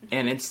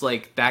 And it's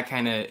like that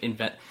kind of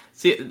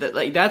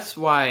that's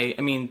why,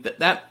 I mean,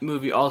 that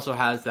movie also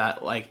has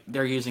that, like,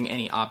 they're using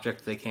any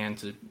object they can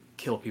to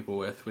kill people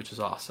with, which is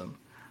awesome.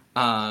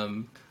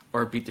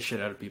 Or beat the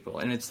shit out of people.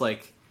 And it's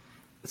like,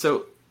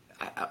 so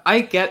I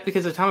get,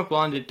 because Atomic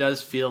Blonde, it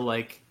does feel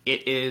like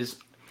it's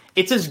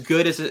as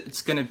good as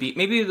it's going to be.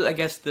 Maybe, I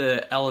guess,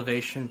 the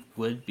elevation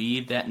would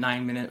be that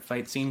 9-minute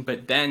fight scene,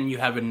 but then you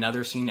have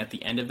another scene at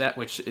the end of that,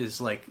 which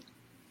is like,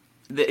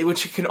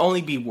 which can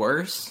only be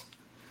worse.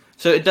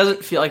 So it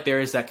doesn't feel like there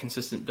is that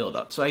consistent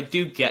build-up. So I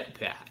do get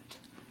that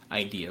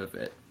idea of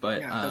it.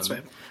 But that's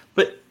right.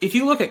 But if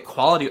you look at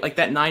quality, like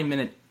that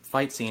 9-minute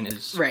fight scene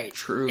is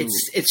true.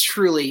 It's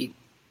truly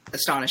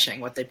astonishing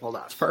what they pulled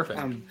off. It's perfect.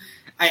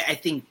 I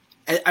think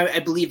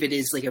I believe it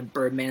is like a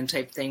Birdman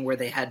type thing where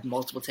they had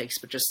multiple takes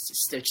but just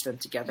stitched them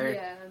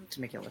together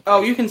to make it look.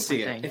 Oh, you can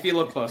see it if you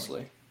look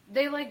closely.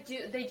 They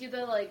do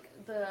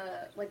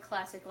the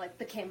classic like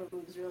the camera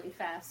moves really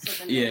fast,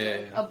 so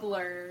then a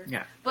blur.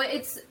 Yeah. But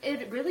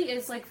it really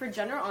is like for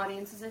general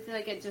audiences, I feel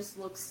like it just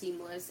looks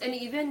seamless. And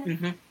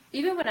even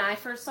when I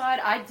first saw it,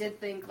 I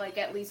did think like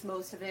at least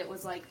most of it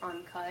was like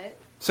uncut.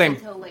 Same.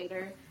 Until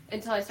later.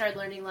 until I started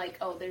learning, like,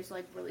 oh, there's,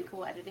 like, really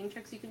cool editing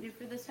tricks you can do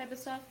for this type of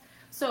stuff.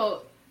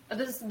 So,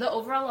 the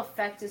overall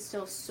effect is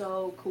still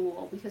so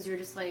cool, because you're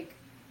just, like,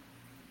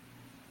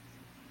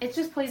 it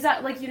just plays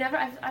out, like, you never,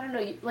 I don't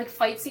know, like,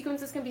 fight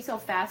sequences can be so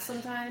fast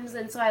sometimes,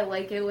 and so I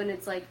like it when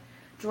it's, like,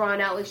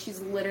 drawn out, like,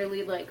 she's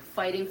literally, like,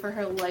 fighting for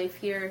her life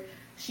here.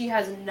 She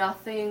has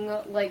nothing,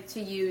 like, to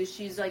use.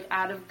 She's, like,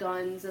 out of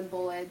guns and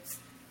bullets,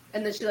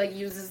 and then she, like,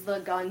 uses the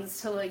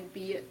guns to, like,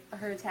 beat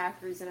her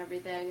attackers and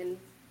everything, and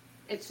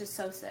it's just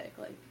so sick,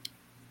 like.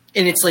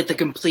 And it's, like, the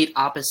complete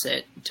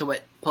opposite to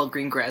what Paul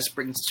Greengrass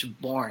brings to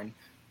Bourne.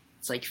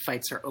 It's like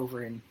fights are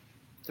over in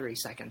 3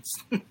 seconds.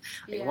 Like,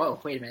 Yeah. whoa,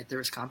 wait a minute, there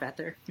was combat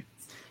there?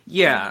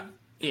 Yeah,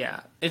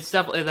 yeah. It's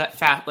definitely that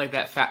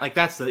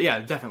that's the, yeah,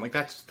 definitely,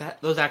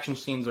 like, those action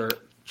scenes are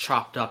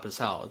chopped up as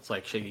hell. It's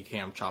like shaky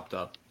cam chopped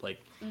up, like,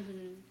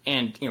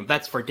 and, you know,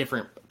 that's for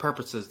different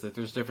purposes, that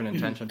there's different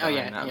intention Oh, behind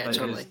yeah, that. yeah, But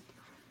totally.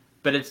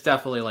 but it's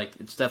definitely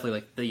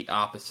like the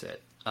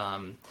opposite.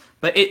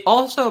 But it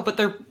also, but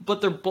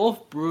they're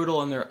both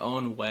brutal in their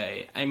own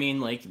way. I mean,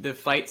 like, the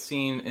fight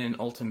scene in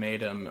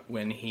Ultimatum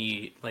when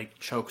he, like,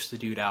 chokes the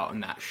dude out in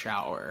that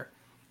shower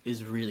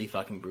is really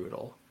fucking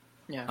brutal.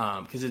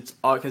 Yeah.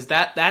 Because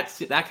that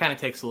kind of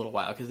takes a little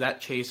while, because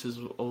that chases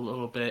a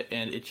little bit,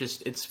 and it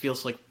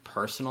feels like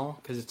personal,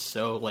 because it's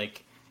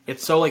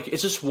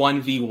just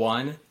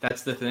 1v1.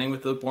 That's the thing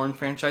with the Bourne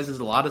franchises.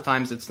 A lot of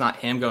times it's not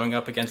him going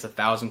up against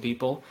 1,000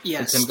 people.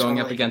 Yes, it's him going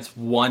up totally. against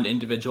one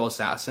individual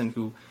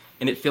assassin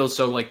and it feels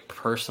so, like,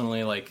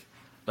 personally, like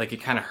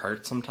it kind of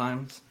hurts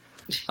sometimes.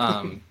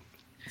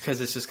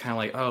 Because it's just kind of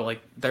like, oh,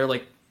 like, they're,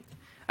 like,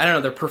 I don't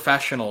know, they're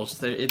professionals.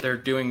 They're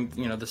doing,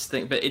 you know, this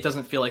thing, but it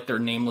doesn't feel like they're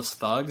nameless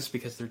thugs,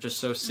 because they're just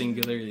so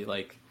singularly,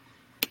 like,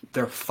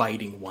 they're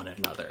fighting one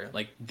another.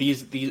 Like,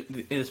 these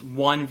is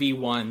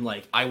 1v1,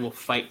 like, I will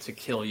fight to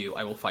kill you,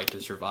 I will fight to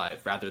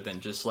survive, rather than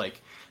just,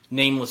 like,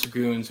 nameless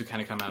goons who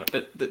kind of come out of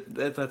it.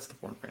 That's the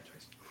Bourne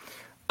franchise.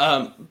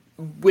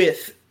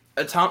 With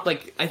a top,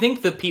 like, I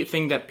think the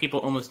thing that people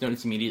almost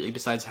notice immediately,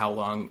 besides how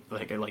long,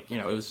 like, you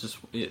know, it was just,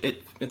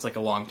 it's like a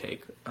long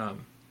take, a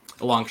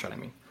long shot, I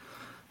mean.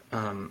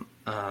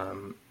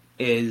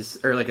 Is,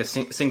 or like a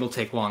single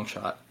take long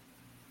shot.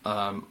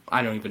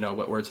 I don't even know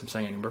what words I'm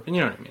saying anymore, but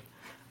you know what I mean.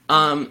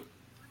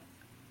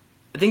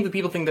 I think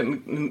the thing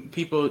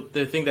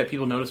that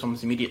people noticed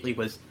almost immediately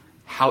was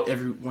how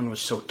everyone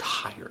was so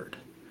tired,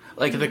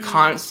 like the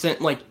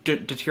constant, like,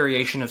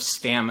 deterioration of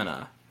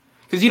stamina,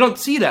 because you don't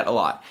see that a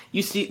lot.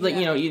 You see, like,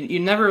 you know, you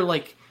never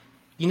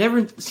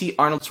see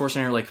Arnold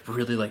Schwarzenegger, like,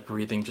 really, like,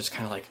 breathing, just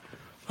kind of like,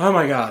 oh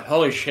my god,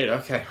 holy shit,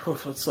 okay,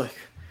 it's like,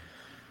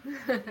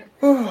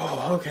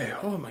 oh, okay,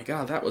 oh my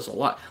god, that was a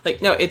lot.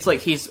 Like, no, it's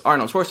like he's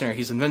Arnold Schwarzenegger,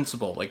 he's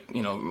invincible, like,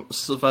 you know,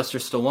 Sylvester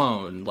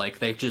Stallone, like,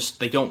 they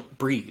don't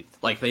breathe,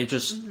 like, they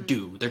just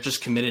do, they're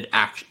just committed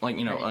action, like,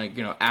 you know, Right. like,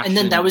 you know, action And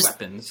then that was,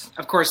 weapons.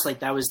 of course, like,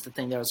 that was the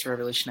thing that was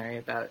revolutionary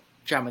about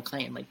John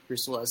McClane. Like,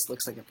 Bruce Willis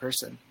looks like a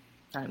person.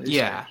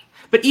 Yeah,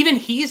 but even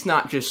he's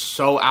not just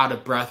so out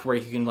of breath where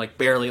he can, like,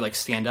 barely, like,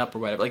 stand up or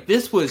whatever. Like,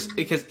 this was,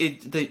 because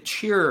the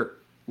sheer,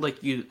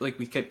 like,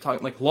 we kept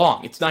talking, like,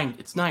 long. It's nine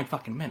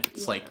fucking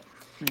minutes, like,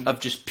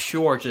 of just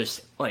pure,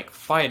 just, like,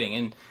 fighting,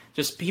 and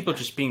just people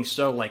just being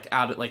so, like,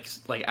 out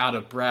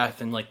of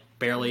breath, and, like,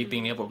 barely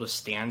being able to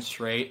stand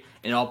straight,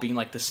 and all being,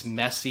 like, this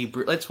messy.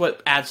 That's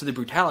what adds to the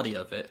brutality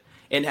of it.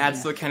 It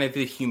adds to the kind of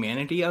the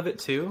humanity of it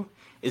too.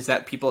 Is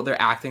that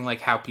they're acting like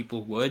how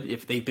people would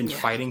if they've been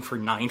fighting for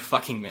 9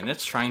 fucking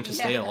minutes trying to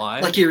stay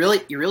alive. Like, you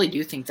really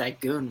do think that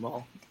goon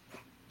will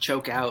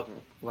choke out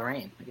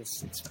Lorraine. I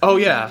guess it's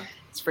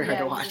pretty hard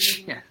to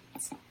watch.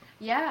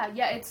 Yeah,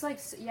 it's like,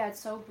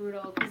 it's so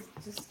brutal,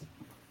 because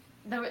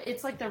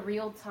it's like the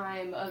real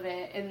time of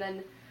it, and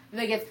then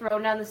they get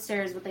thrown down the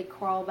stairs, but they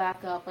crawl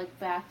back up, like,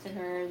 back to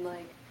her, and,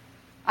 like,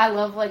 I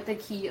love, like, the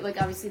key,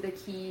 like, obviously the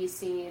key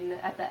scene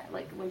at that,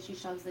 like, when she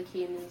shoves the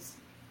key in his,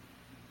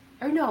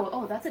 or no,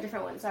 oh, that's a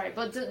different one, sorry,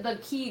 but the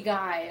key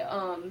guy,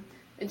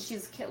 and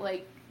she's,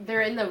 like,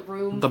 they're in the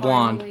room, the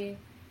finally. blonde.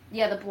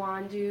 Yeah, the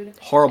blonde dude.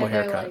 Horrible and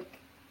haircut. like,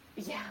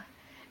 yeah,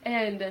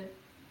 and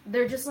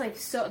they're just, like,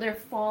 so, they're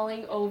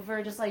falling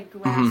over, just, like,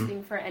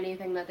 grasping for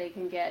anything that they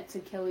can get to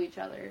kill each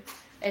other,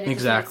 and it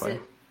just makes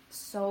it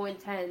so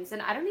intense,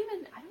 and I don't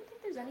think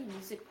there's any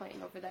music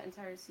playing over that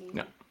entire scene.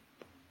 No.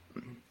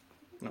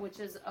 Which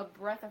is a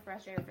breath of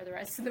fresh air for the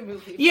rest of the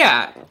movie.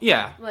 Yeah,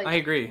 like, I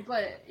agree.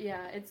 But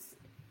yeah, it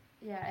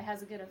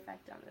has a good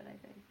effect on it, I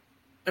think.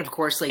 And of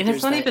course, like, and there's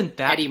it's not that even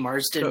that Eddie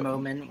Marsden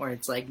moment where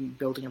it's like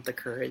building up the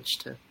courage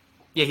to.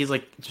 Yeah, he's,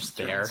 like, just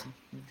there.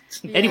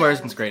 Yeah. Eddie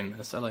Marsden's great in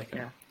this. I like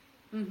him.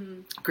 Yeah.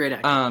 Great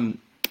actor.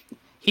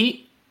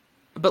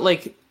 But,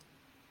 like,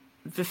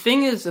 the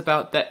thing is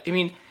about that, I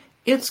mean,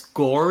 it's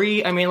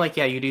gory. I mean, like,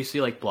 yeah, you do see,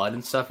 like, blood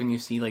and stuff, and you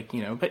see, like,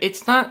 you know, but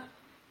it's not,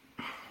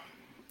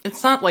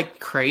 like,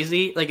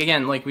 crazy. Like,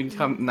 again, like, when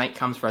night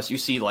comes for us, you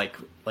see, like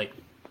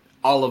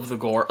all of the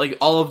gore, like,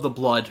 all of the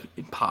blood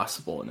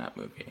possible in that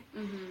movie.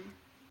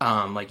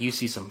 Like, you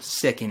see some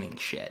sickening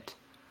shit.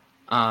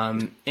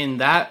 And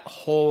that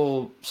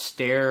whole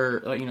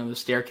the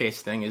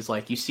staircase thing is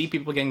like, you see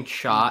people getting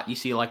shot, you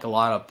see like a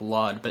lot of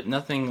blood, but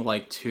nothing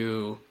like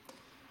too,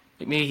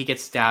 like maybe he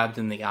gets stabbed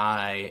in the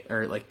eye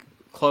or like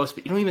close,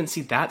 but you don't even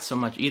see that so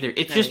much either.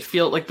 It just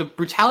feels like the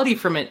brutality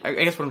from it, I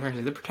guess what I'm trying to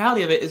say, the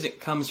brutality of it isn't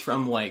comes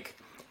from like,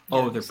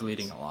 they're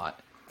bleeding a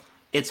lot.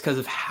 It's because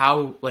of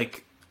how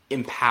like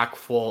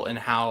impactful and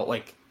how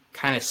like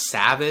kind of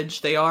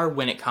savage they are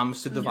when it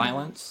comes to the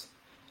violence.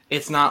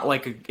 It's not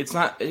like it's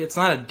not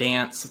a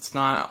dance. It's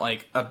not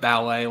like a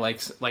ballet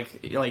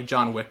like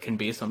John Wick can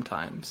be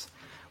sometimes,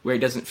 where it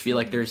doesn't feel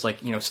like there's like,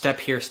 step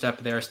here, step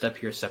there, step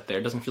here, step there.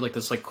 It doesn't feel like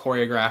this like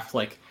choreographed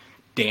like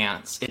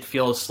dance. It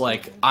feels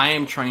like I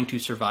am trying to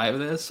survive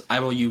this. I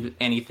will use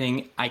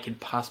anything I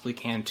could possibly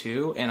can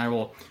to, and I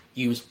will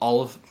use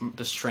all of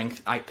the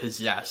strength I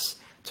possess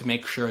to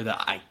make sure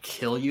that I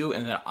kill you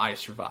and that I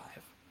survive.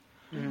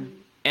 Mm.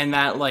 And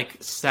that, like,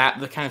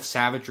 the kind of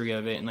savagery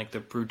of it and, like, the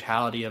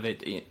brutality of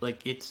it, it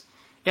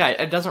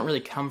doesn't really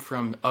come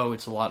from,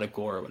 it's a lot of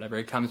gore or whatever.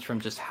 It comes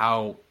from just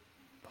how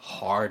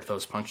hard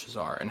those punches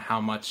are and how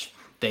much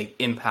they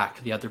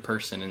impact the other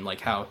person and, like,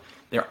 how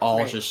they're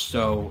all just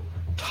so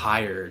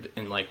tired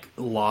and, like,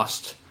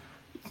 lost,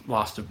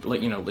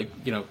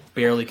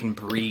 barely can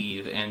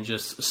breathe and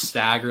just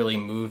staggerly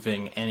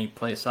moving any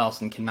place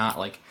else and cannot,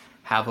 like,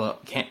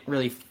 can't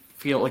really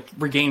feel, like,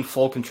 regain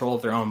full control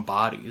of their own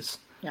bodies.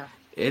 Yeah.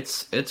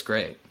 It's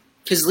great.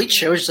 Because Leach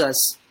shows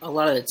us a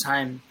lot of the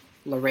time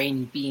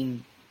Lorraine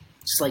being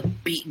just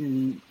like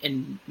beaten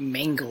and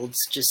mangled,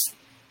 just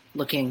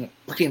looking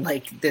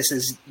like this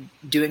is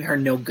doing her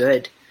no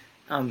good.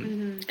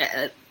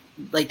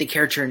 Like the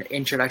character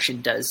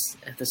introduction does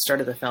at the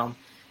start of the film,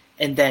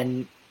 and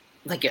then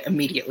like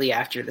immediately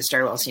after the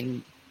stairwell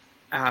scene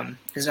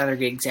is another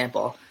good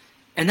example.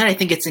 And then I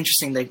think it's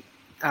interesting that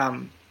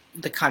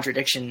the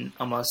contradiction,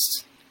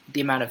 almost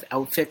the amount of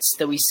outfits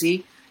that we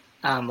see.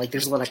 Like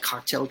there's a lot of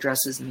cocktail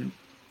dresses and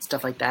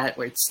stuff like that,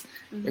 where it's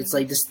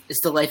like this. It's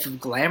the life of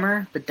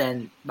glamour, but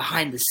then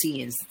behind the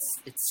scenes,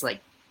 it's like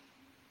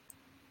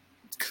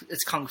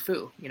it's kung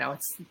fu.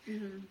 It's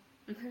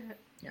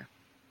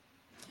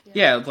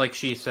yeah. Like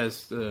she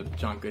says to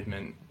John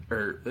Goodman,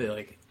 or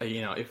like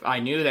if I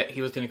knew that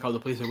he was going to call the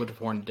police, I would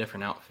have worn a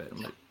different outfit.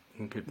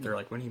 And they're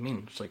like, "What do you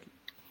mean?" It's like,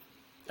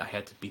 I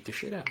had to beat the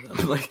shit out of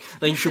them. like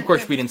of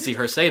course we didn't see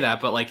her say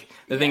that, but like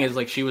the thing is,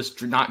 like, she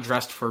was not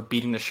dressed for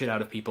beating the shit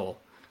out of people.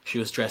 She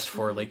was dressed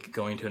for like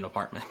going to an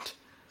apartment.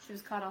 She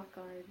was caught off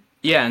guard.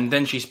 Yeah, and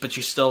then she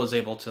still was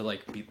able to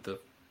like beat the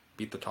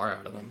tar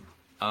out of them.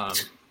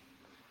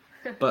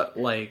 But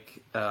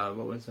like,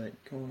 what was I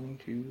going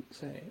to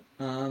say?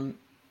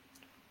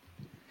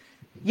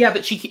 Yeah,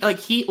 but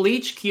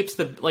Leach keeps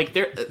the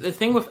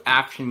thing with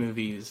action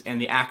movies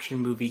and the action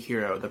movie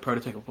hero, the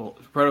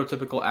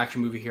prototypical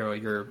action movie hero.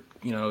 You're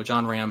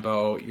John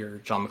Rambo, you're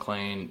John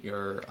McClane,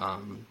 you're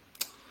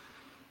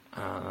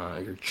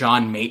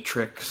John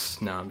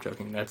Matrix. No, I'm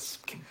joking. That's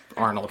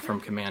Arnold from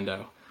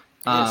Commando.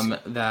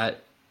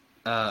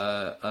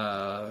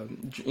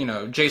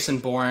 Jason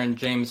Bourne,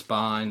 James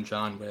Bond,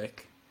 John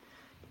Wick.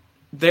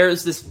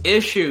 There's this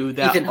issue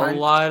that a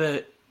lot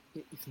of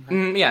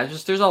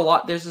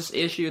there's this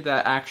issue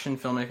that action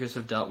filmmakers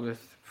have dealt with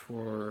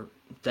for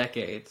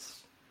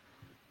decades,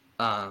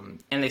 and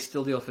they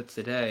still deal with it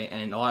today,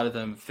 and a lot of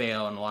them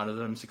fail and a lot of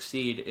them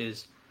succeed,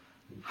 is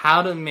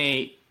how to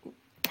make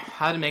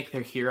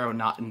their hero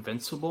not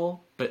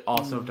invincible, but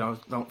also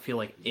don't feel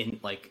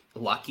like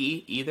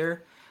lucky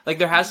either. Like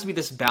there has to be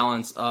this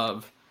balance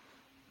of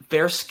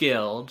they're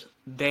skilled,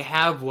 they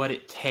have what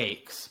it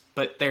takes,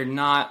 but they're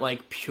not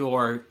like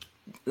pure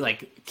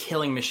like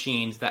killing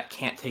machines that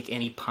can't take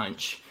any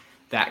punch,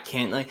 that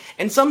can't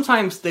and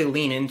sometimes they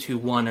lean into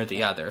one or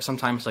the other.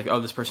 Sometimes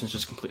this person's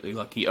just completely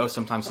lucky.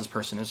 Sometimes this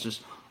person is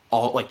just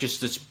all just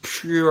this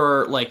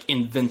pure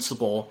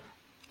invincible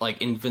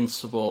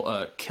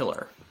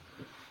killer.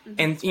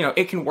 And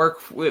it can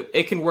work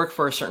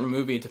for a certain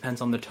movie. It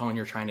depends on the tone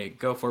you're trying to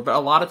go for, but a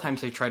lot of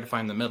times they try to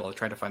find the middle, they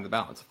try to find the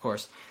balance. Of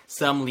course,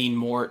 some lean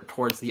more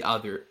towards the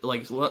other,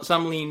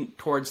 some lean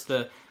towards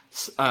the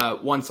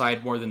one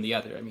side more than the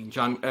other. I mean,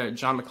 John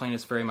McClane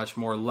is very much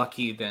more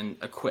lucky than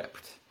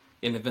equipped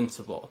in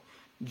Invincible.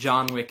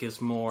 John Wick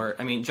is more.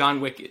 I mean, John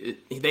Wick.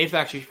 They've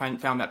actually found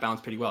that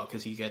balance pretty well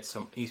because he gets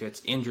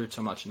injured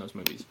so much in those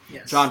movies.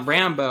 Yes. John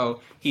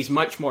Rambo, he's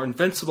much more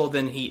invincible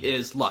than he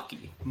is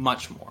lucky.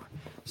 Much more.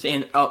 So,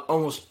 and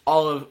almost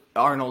all of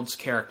Arnold's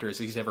characters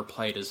he's ever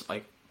played is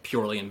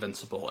purely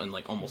invincible and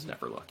almost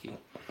never lucky.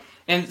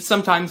 And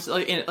sometimes,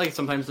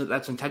 sometimes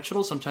that's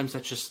intentional. Sometimes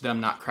that's just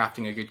them not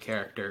crafting a good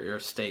character or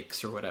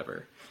stakes or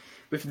whatever.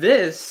 With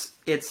this,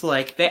 it's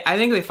I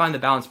think they find the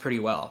balance pretty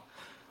well.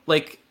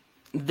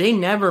 They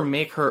never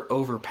make her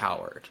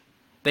overpowered.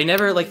 They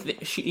never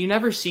you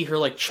never see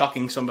her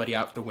chucking somebody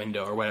out the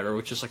window or whatever,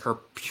 which is her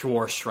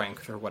pure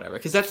strength or whatever.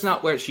 Because that's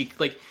not where she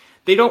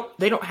they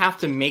don't have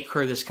to make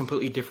her this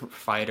completely different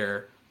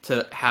fighter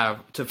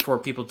for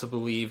people to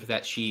believe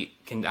that she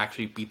can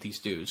actually beat these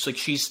dudes.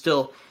 She's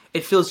still.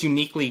 It feels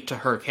uniquely to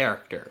her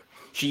character.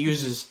 she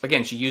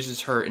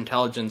uses her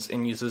intelligence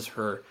and uses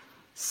her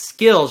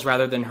skills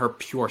rather than her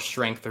pure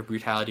strength or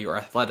brutality or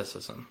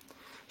athleticism.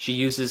 She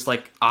uses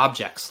like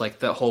objects, like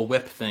the whole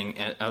whip thing,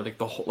 and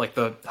like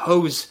the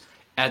hose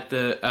at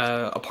the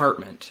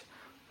apartment,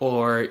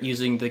 or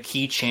using the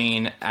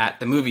keychain at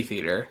the movie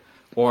theater,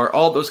 or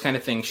all those kind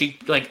of things. She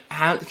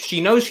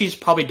she knows she's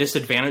probably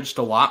disadvantaged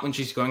a lot when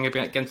she's going up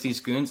against these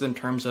goons in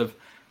terms of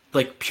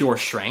like pure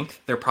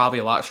strength. They're probably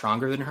a lot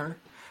stronger than her,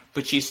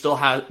 but she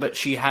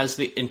has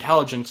the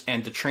intelligence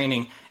and the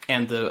training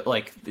and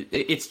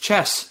it's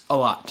chess a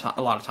lot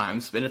of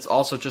times, but it's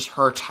also just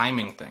her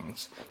timing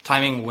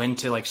when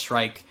to like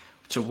strike,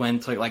 to when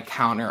to like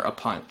counter a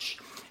punch,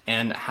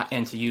 and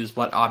to use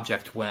what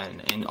object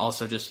when, and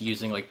also just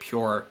using like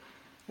pure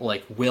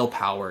like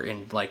willpower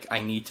and like, I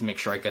need to make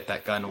sure I get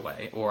that gun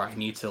away, or I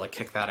need to like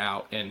kick that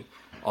out, and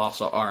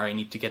also, or I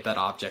need to get that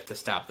object to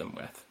stab them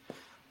with.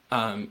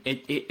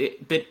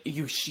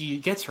 She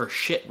gets her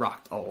shit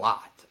rocked a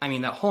lot. I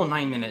mean, that whole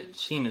 9-minute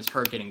scene is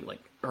her getting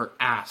like her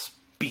ass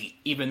beat,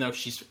 even though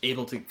she's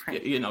able to,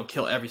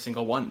 kill every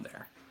single one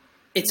there.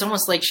 It's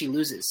almost like she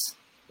loses,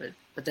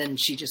 but then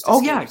she just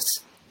escapes.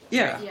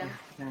 Yeah.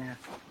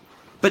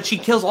 But she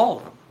kills all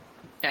of them.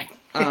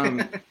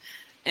 Okay.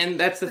 And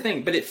that's the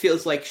thing. But it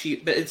feels like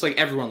it's like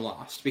everyone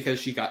lost because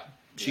she got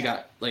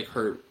like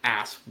her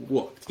ass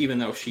whooped, even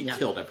though she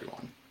killed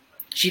everyone.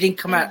 She didn't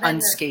come out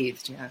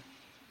unscathed.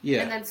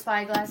 Yeah. And then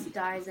Spyglass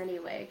dies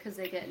anyway because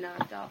they get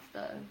knocked off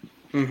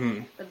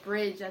the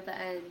bridge at the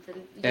end.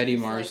 And Eddie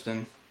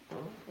Marsden.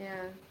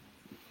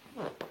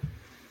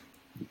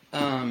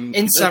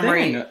 In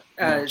summary,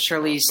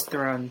 Charlize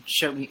Theron,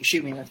 shoot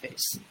me in the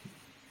face.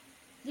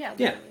 Yeah.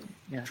 Yeah.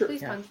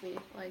 Please punch me,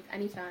 like,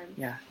 anytime.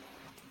 Yeah.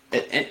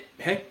 And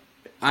hey,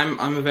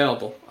 I'm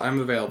available.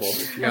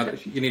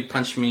 If you need to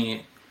punch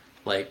me,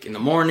 like in the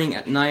morning,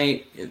 at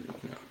night,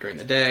 during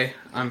the day,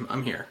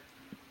 I'm here.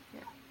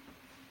 Yeah.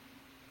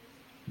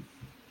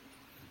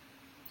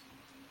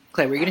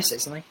 Clay, were you gonna say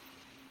something?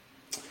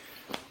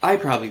 I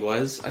probably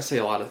was. I say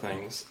a lot of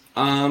things.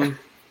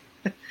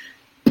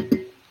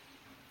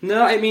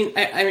 No, I mean,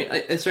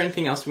 is there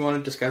anything else we want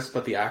to discuss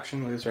about the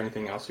action? Is there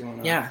anything else you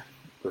want to? Yeah.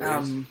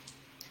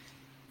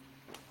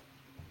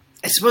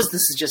 I suppose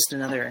this is just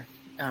another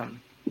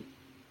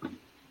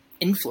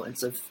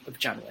influence of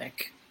John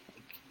Wick.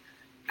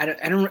 I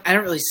don't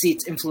really see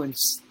its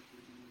influence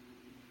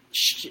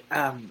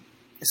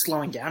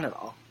slowing down at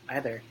all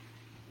either.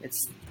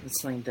 It's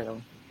something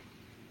that'll,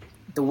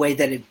 the way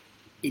that it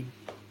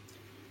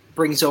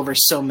brings over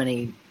so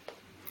many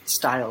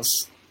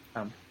styles.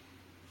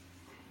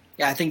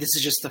 Yeah, I think this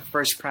is just the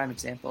first prime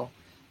example,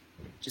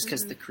 just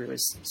because the crew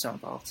is so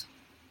involved.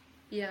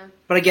 Yeah.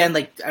 But again,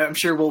 like, I'm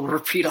sure we'll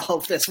repeat all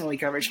of this when we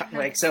cover John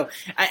Wick. So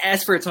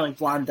as for Atomic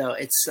Blonde, though,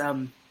 it's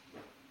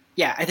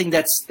I think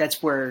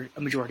that's where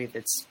a majority of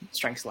its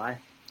strengths lie.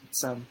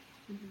 It's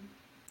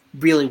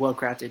really well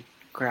crafted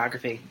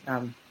choreography.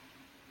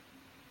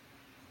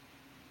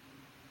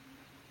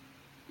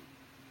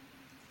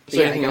 Is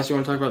there anything else you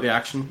want to talk about the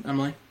action,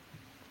 Emily?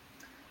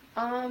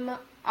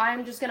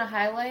 I'm just gonna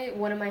highlight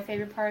one of my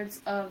favorite parts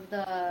of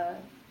the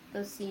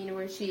scene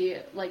where she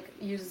like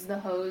uses the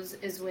hose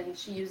is when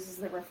she uses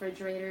the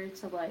refrigerator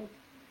to like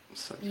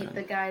eat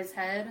the guy's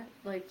head.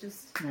 Like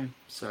just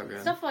so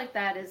good. Stuff like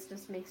that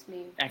makes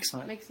me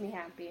excellent. Makes me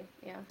happy.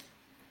 Yeah.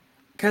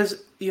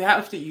 Because you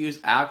have to use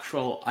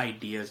actual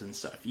ideas and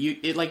stuff.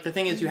 The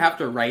thing is, you have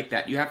to write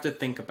that. You have to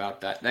think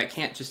about that. That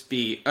can't just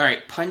be, all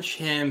right, punch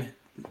him,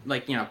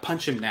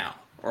 punch him now.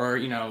 Or,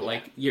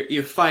 like,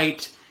 you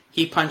fight,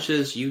 he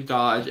punches, you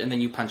dodge, and then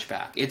you punch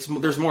back.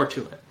 There's more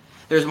to it.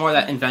 There's more of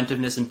that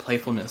inventiveness and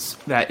playfulness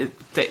that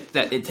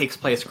it takes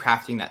place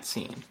crafting that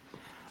scene.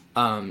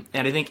 And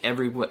I think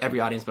every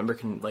audience member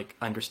can, like,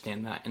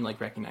 understand that and,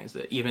 like, recognize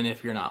it. Even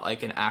if you're not,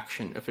 like, an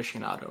action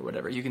aficionado or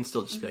whatever, you can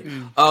still just be like,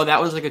 oh, that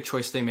was, like, a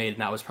choice they made,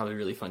 and that was probably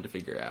really fun to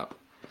figure out.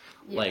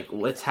 Yeah. Like,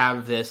 let's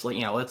have this, like,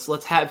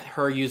 let's have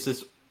her use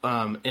this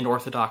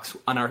unorthodox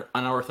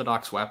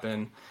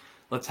weapon.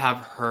 Let's have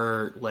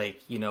her,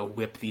 like,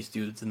 whip these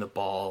dudes in the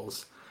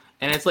balls.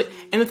 And it's like,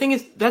 and the thing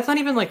is, that's not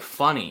even, like,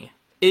 funny.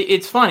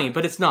 It's funny,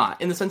 but it's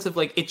not, in the sense of,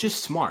 like, it's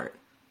just smart.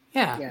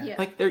 Yeah.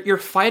 Like, you're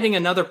fighting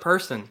another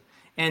person,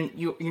 and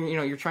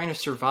you're trying to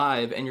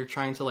survive, and you're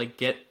trying to, like,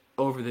 get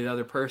over the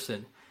other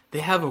person. They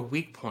have a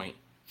weak point.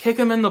 Kick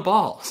them in the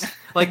balls.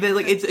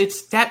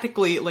 It's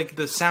tactically, like,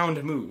 the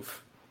sound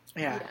move.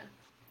 Yeah.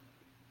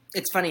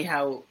 It's funny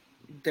how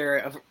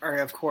there are,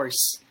 of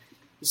course,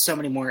 so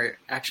many more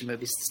action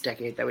movies this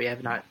decade that we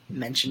have not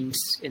mentioned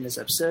in this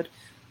episode,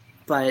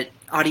 but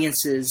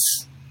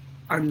audiences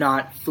are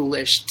not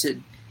foolish to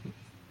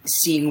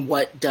seeing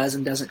what does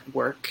and doesn't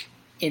work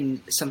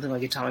in something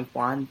like Atomic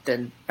Blonde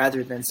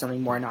rather than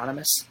something more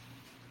anonymous.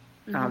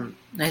 I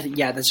think,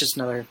 that's just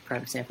another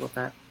prime example of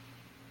that.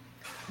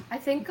 I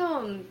think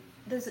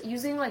this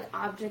using like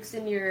objects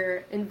in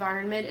your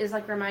environment is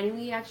like reminding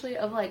me actually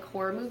of like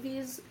horror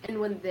movies, and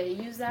when they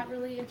use that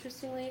really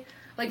interestingly,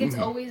 like it's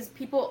always,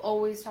 people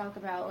always talk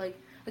about like,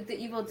 like the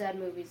Evil Dead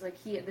movies, like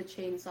he had the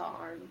chainsaw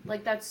arm.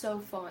 Like that's so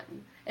fun.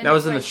 And That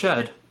was it's, in the like,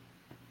 shed.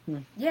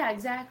 Yeah,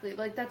 exactly.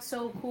 Like that's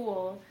so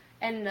cool.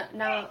 And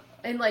now,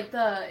 in like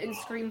in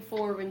Scream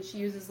 4, when she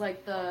uses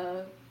like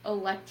the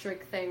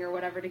electric thing or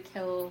whatever to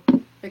kill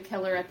the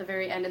killer at the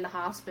very end in the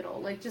hospital,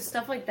 like just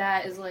stuff like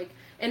that is like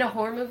in a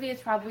horror movie,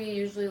 it's probably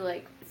usually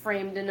like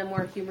framed in a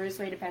more humorous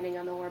way depending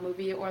on the horror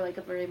movie, or like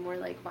a very more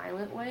like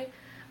violent way.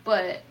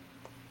 But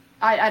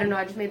I don't know.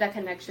 I just made that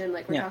connection.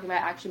 Like we're talking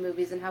about action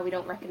movies and how we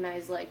don't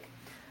recognize like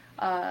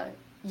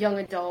young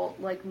adult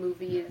like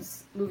movie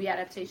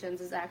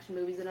adaptations as action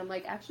movies, and I'm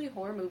like, actually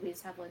horror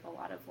movies have like a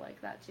lot of like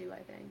that too. I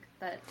think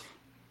that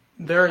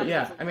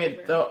I mean,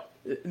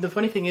 the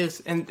funny thing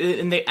is, and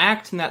they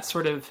act in that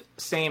sort of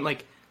same,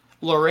 like,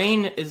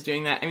 Lorraine is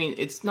doing that. I mean,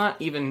 it's not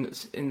even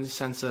in the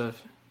sense of,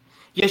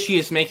 yes, she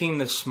is making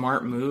the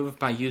smart move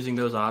by using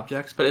those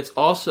objects, but it's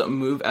also a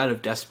move out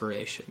of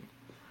desperation.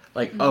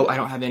 Like, oh, I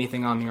don't have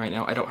anything on me right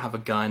now. I don't have a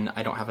gun.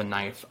 I don't have a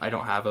knife. I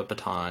don't have a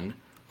baton.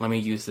 Let me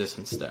use this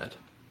instead.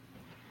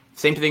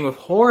 Same thing with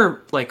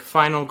horror, like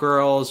Final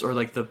Girls, or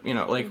like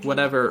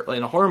whatever, like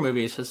in a horror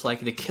movie, it's just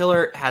like the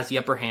killer has the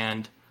upper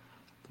hand.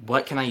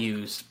 What can I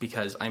use?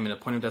 Because I'm in a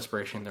point of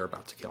desperation, they're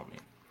about to kill me.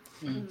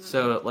 Mm-hmm.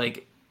 So,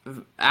 like,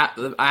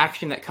 the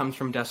action that comes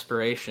from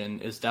desperation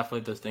is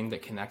definitely the thing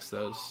that connects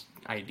those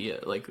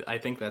ideas. Like, I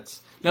think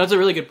that's a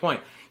really good point.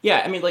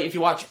 Yeah, I mean, like, if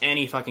you watch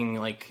any fucking,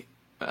 like,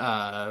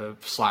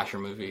 slasher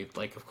movie,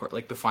 like, of course,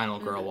 like, the final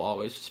girl will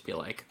always just be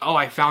like, oh,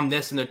 I found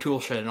this in the tool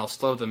shed, and I'll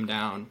slow them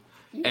down.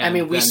 I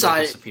mean, we saw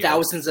it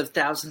thousands of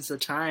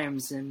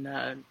times in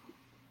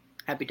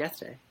Happy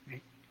Death Day,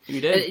 right? You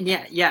did?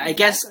 Yeah.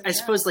 I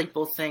suppose like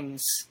both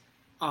things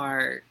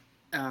are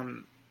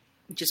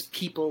just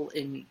people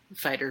in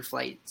fight or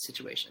flight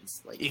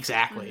situations. Like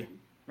exactly,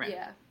 right?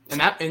 Yeah,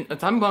 and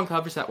Atomic Blonde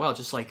covers that well.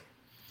 Just like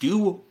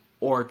do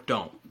or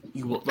don't.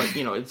 You will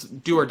it's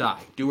do or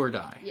die. Do or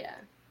die. Yeah.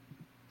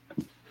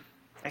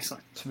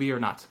 Excellent. To be or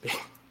not to be.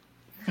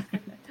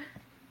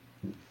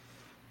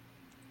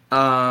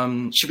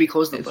 Should we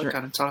close the book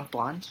on Atomic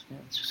Blonde?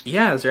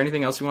 Yeah, is there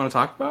anything else you want to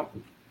talk about?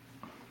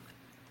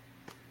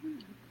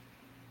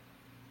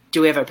 Do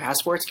we have our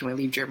passports? Can we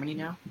leave Germany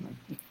now?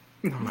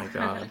 Oh my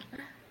god.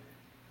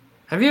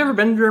 Have you ever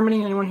been to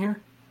Germany? Anyone here?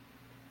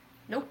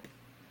 Nope.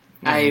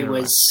 I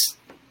was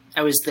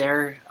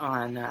there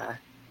on a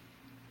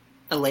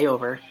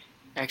layover,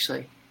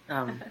 actually.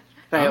 But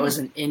I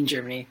wasn't in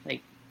Germany,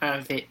 like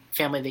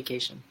family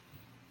vacation.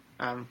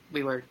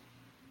 We were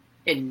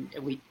in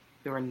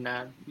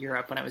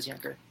Europe when I was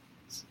younger.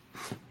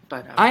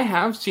 But I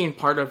have seen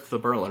part of the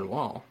Berlin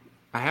Wall.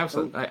 I have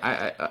some.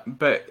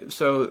 But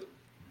so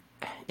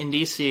in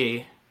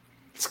DC,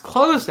 it's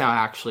closed now.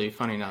 Actually,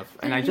 funny enough,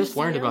 and I just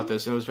learned about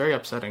this. And it was very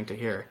upsetting to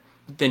hear.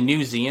 The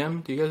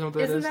Newseum. Do you guys know what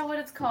that is? Isn't that what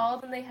it's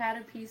called? And they had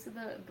a piece of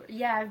the.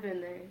 Yeah, I've been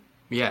there.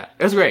 Yeah,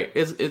 it's great.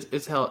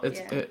 It's hell.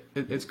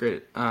 It's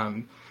great.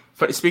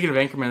 But speaking of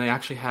Anchorman, they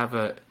actually have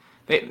a.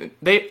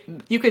 They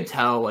you could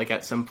tell like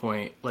at some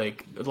point,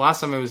 like the last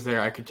time I was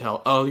there, I could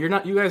tell, oh, you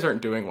guys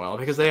aren't doing well,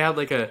 because they had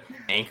like a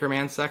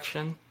Anchorman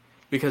section,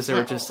 because they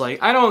were just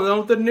like, I don't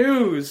know the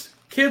news,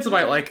 kids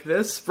might like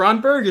this,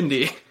 Ron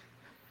Burgundy.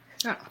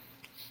 Oh.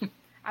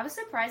 I was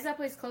surprised that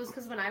place closed,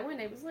 because when I went,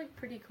 it was like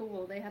pretty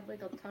cool. They had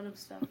like a ton of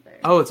stuff there.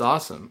 Oh, it's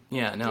awesome.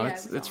 Yeah, no,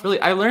 it's awesome. Really.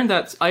 I learned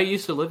that I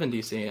used to live in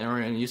DC and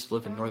I used to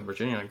live in Northern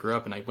Virginia. And I grew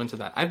up and I went to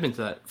that. I've been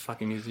to that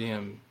fucking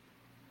museum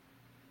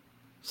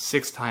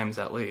 6 times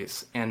at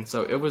least, and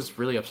so it was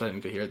really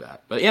upsetting to hear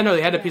that. But yeah, no,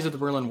 they had a piece of the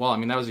Berlin Wall. I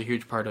mean, that was a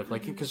huge part of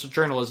like, because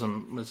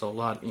journalism was a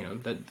lot.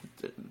 That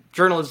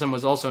journalism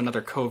was also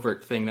another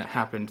covert thing that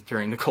happened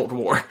during the Cold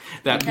War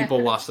that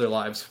people lost their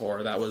lives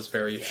for. That was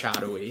very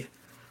shadowy.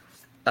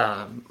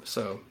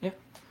 So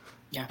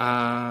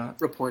yeah.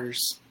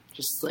 Reporters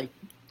just like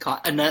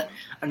caught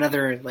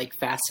another like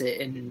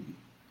facet in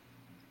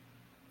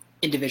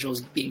individuals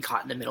being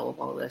caught in the middle of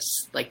all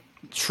this. Like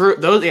true,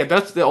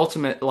 that's the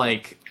ultimate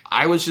like.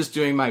 I was just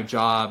doing my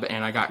job,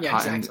 and I got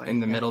caught in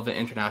the middle of an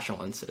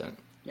international incident.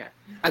 Yeah,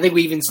 I think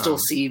we even still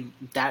see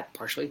that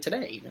partially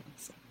today.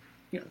 So,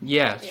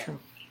 yeah, it's true.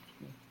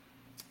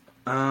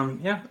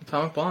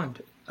 Atomic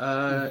Blonde.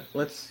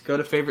 Let's go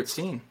to favorite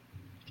scene.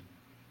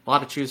 A lot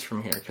to choose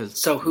from here,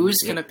 So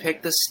who's gonna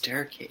pick the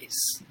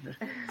staircase?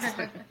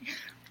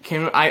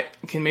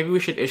 Maybe we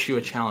should issue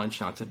a challenge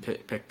not to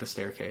pick the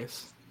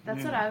staircase.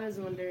 That's what I was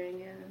wondering.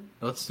 Yeah.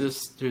 Let's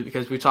just do,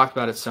 because we talked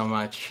about it so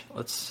much.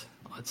 Let's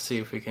see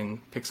if we can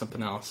pick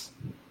something else.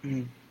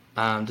 Mm.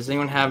 Does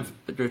anyone have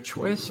a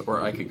choice,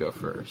 or I could go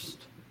first?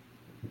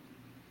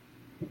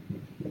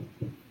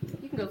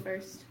 You can go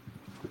first.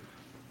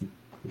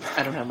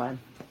 I don't have mine.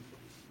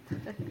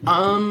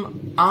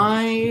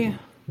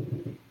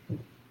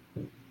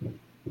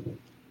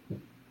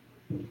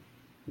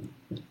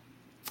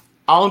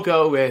 I'll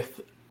go with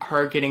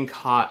her getting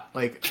caught,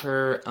 like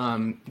her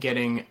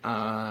getting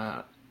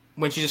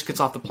when she just gets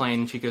off the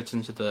plane, she gets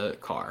into the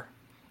car,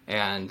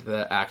 and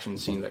the action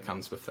scene that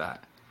comes with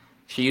that.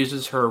 She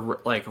uses her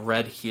like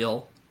red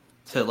heel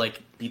to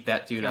like beat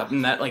that dude up,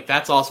 and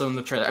that's also in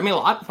the trailer. I mean,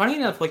 funny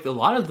enough, like a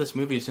lot of this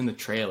movie is in the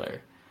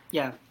trailer.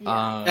 Yeah.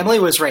 Emily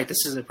was right.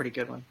 This is a pretty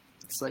good one.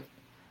 It's like,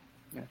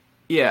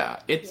 yeah,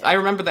 I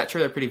remember that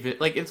trailer pretty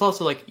like it's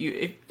also like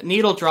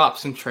needle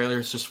drops and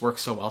trailers just work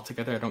so well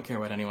together. I don't care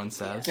what anyone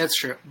says. That's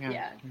true.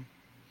 Yeah.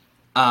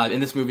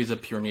 And this movie is a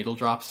pure needle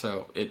drop,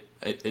 so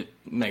it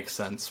makes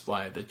sense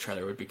why the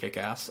trailer would be kick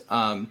ass.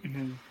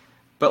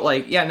 But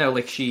like, yeah, no,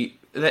 like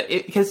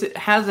because it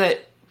has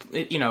that.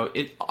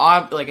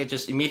 It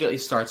just immediately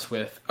starts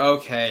with,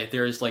 okay,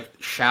 there's like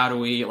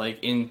shadowy,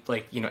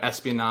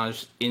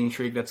 espionage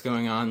intrigue that's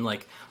going on.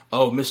 Like,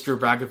 oh, Mr.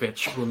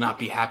 Bragovich will not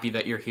be happy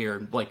that you're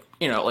here. Like,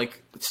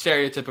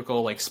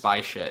 stereotypical like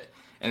spy shit.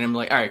 And I'm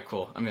like, all right,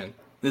 cool, I'm in.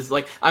 This is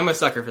like, I'm a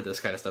sucker for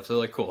this kind of stuff. So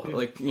like, cool.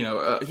 Like,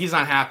 he's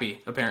not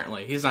happy.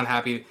 Apparently, he's not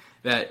happy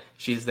that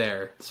she's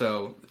there.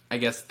 So I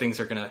guess things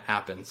are gonna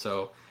happen.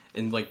 So.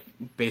 And like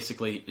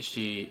basically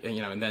she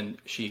and then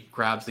she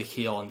grabs the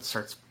heel and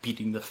starts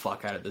beating the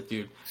fuck out of the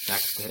dude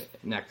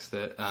next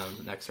to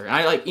her. And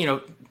I like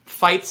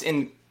fights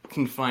in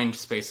confined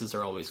spaces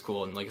are always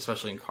cool, and like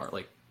especially in car,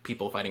 like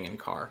people fighting in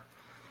car.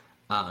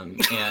 And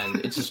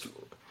it's just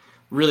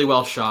really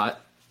well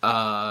shot,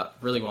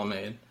 really well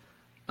made.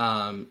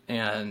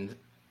 And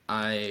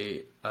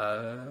I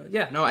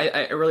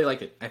really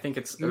like it. I think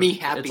it's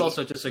happy. It's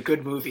also just a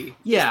good movie.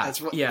 Yeah,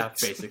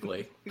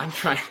 basically. I'm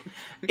trying.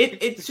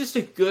 It's just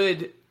a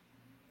good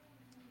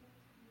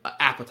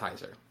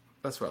appetizer.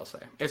 That's what I'll say.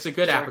 It's a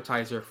good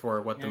appetizer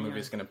for what the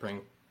movie's going to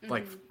bring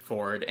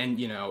forward, and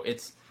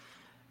it's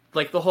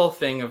like the whole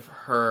thing of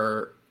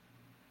her.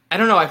 I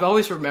don't know. I've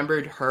always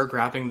remembered her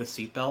grabbing the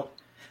seatbelt.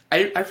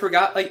 I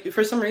forgot. Like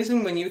for some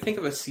reason, when you think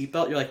of a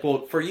seatbelt, you're like,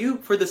 well, for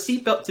the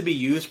seatbelt to be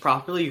used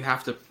properly, you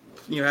have to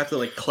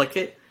like click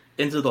it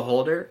into the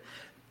holder.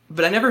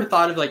 But I never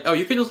thought of like, oh,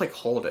 you could just like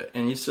hold it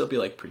and you'd still be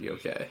like pretty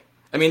okay.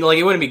 I mean, like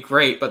it wouldn't be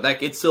great, but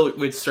like it still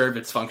would serve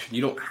its function.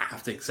 You don't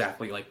have to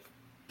exactly like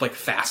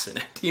fasten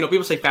it.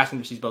 People say fasten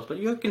your seatbelts, but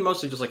you can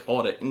mostly just like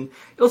hold it and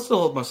it'll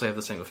still mostly have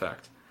the same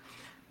effect.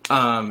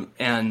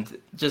 And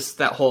just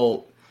that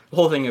whole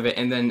thing of it,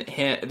 and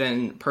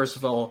then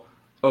Percival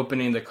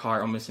opening the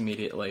car almost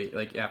immediately,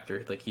 like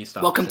after like he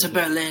stops. Welcome to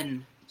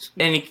Berlin.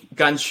 Any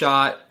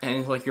gunshot,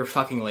 and like you're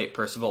fucking late,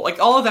 Percival. Like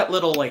all of that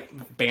little like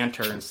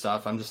banter and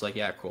stuff. I'm just like,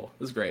 yeah, cool.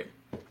 This is great.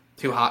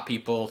 Two hot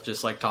people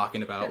just like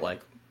talking about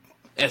like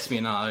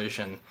espionage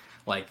and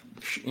like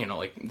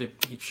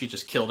she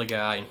just killed a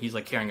guy and he's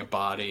like carrying a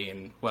body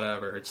and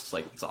whatever. It's just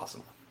like it's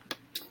awesome.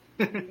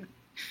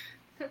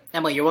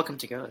 Emily, you're welcome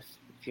to go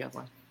if you have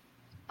one.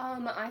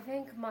 I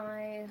think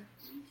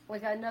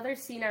another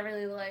scene I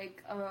really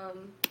like,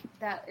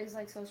 that is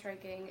like so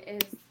striking is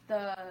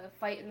the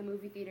fight in the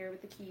movie theater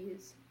with the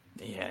keys.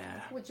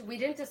 Yeah. Which we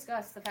didn't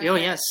discuss the fact. Oh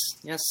yes.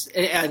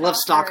 I love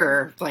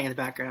Stalker playing in the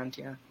background.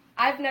 Yeah.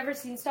 I've never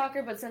seen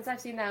Stalker, but since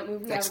I've seen that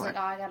movie, Excellent.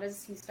 I was like, oh, I gotta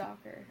see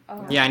Stalker.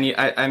 Yeah,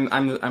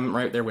 I'm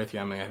right there with you.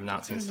 I mean, I have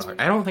not seen Stalker.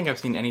 I don't think I've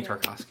seen any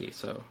Tarkovsky,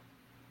 so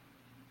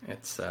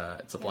it's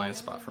a blind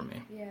spot for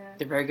me. Yeah.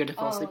 They're very good to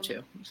fall asleep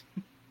too.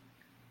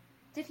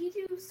 Did he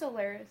do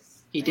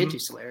Solaris? He did do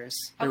Solaris.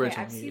 Okay,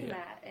 I've seen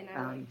that, and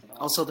I liked it all.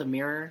 Also, The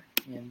Mirror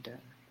and.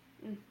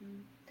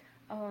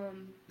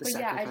 But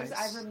yeah,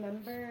 I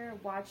remember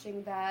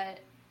watching that,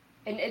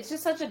 and it's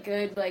just such a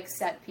good like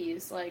set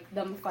piece, like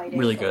them fighting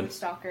really over good.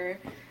 Stalker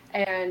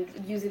and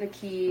using the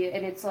key,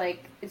 and it's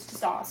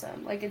just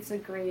awesome. Like it's a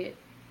great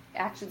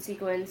action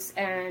sequence,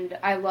 and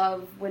I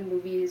love when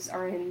movies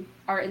are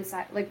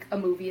inside, like a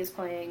movie is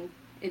playing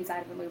inside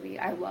of a movie.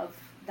 I love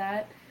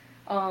that.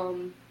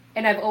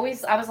 And I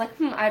was like,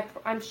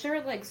 I'm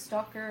sure like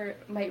Stalker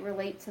might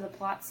relate to the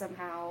plot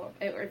somehow,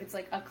 or if it's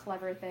like a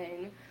clever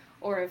thing,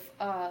 or if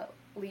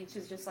Leach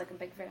is just like a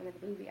big fan of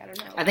the movie. I don't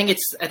know. I think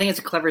it's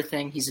a clever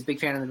thing. He's a big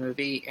fan of the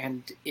movie,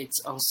 and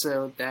it's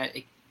also that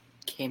it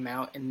came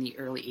out in the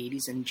early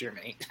 '80s in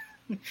Germany.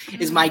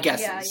 Is my guess.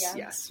 Yeah.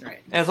 Yes, right.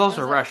 And it's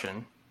also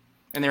Russian,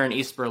 and they're in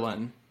East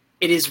Berlin.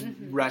 It is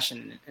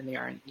Russian, and they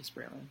are in East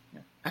Berlin.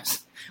 Yeah.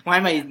 Why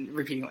am I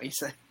repeating what you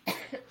said?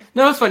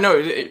 No, it's fine. No,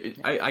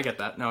 I get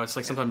that. No, it's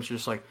like sometimes you're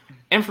just like,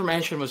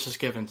 information was just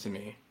given to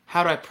me.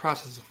 How do I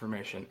process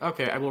information?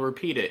 Okay, I will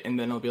repeat it, and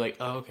then it'll be like,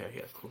 oh, okay,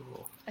 yeah,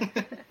 cool.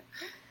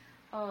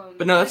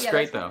 But no, that's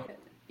great, though.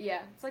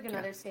 Yeah, it's like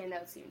another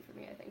standout scene for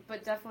me, I think.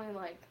 But definitely,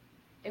 like,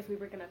 if we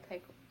were going to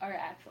pick our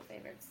actual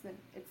favorites, then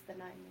it's the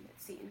 9-minute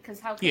scene. Because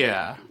how can it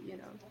be,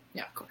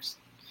 Yeah, of course.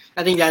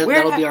 I think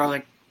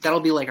that'll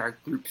be like our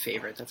group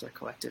favorite. That's our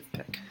collective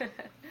pick.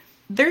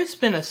 There's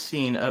been a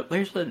scene,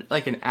 there's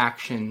like an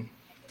action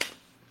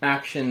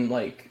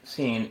like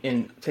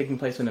scene taking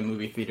place in a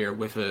movie theater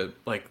with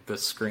the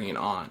screen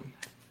on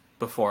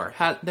before.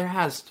 There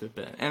has to have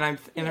been, and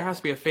there has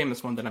to be a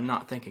famous one that I'm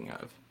not thinking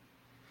of.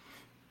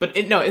 But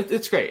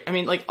it's great. I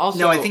mean, like also.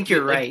 No, I think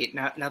you're right.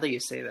 Now that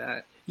you say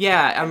that.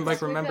 Yeah, I'm like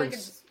remembering.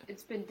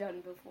 It's been done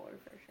before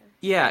for sure.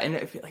 Yeah, and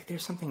I feel like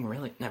there's something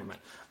really never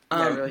mind.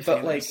 Really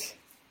but famous.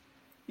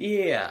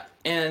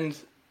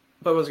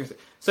 But what was I gonna say?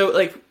 So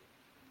like.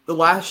 The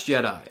Last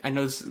Jedi. I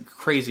know this is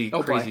crazy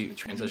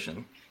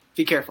transition.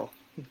 Be careful.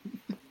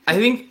 I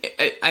think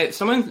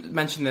someone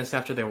mentioned this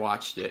after they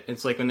watched it.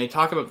 It's like when they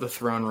talk about the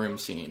throne room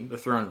scene, the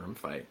throne room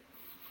fight.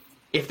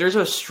 If there's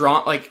a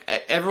strong, like,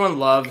 everyone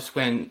loves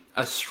when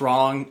a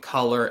strong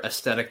color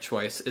aesthetic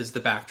choice is the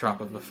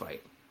backdrop of the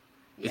fight.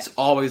 Yeah. It's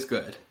always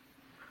good.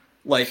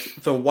 Like,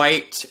 the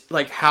white,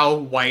 like, how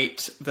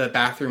white the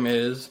bathroom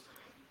is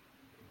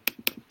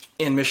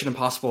in Mission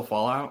Impossible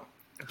Fallout.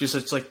 Just,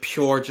 it's like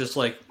pure, just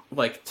like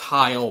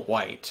tile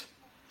white.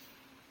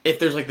 If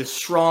there's like this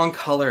strong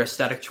color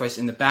aesthetic choice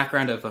in the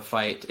background of a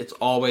fight, it's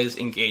always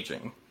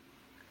engaging.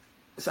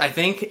 So I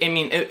think, I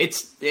mean,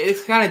 it's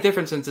kind of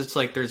different since it's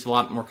like there's a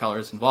lot more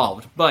colors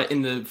involved. But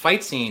in the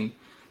fight scene,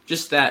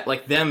 just that,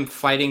 like, them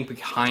fighting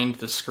behind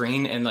the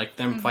screen and, like,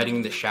 them fighting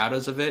in the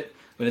shadows of it,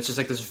 when it's just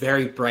like this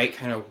very bright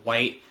kind of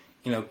white,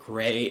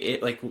 gray,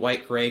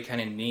 white gray kind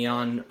of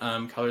neon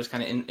colors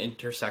kind of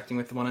intersecting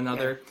with one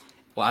another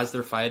as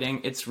they're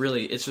fighting. It's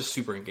just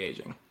super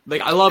engaging.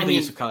 Like, I love the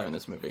use of color in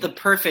this movie. The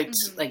perfect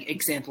like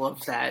example of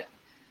that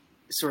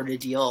sort of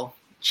deal.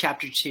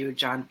 Chapter 2,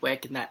 John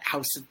Wick, and that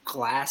house of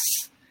glass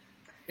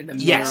in the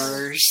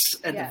mirrors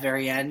at the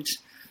very end.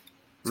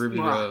 Ruby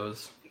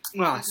Rose.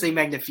 Well, c'est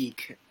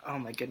magnifique. Oh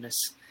my goodness.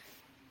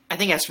 I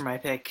think as for my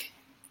pick,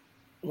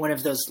 one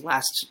of those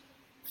last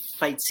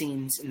fight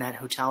scenes in that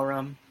hotel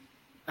room,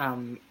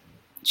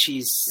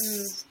 she's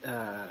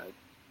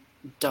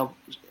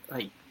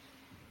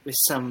with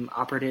some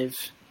operative,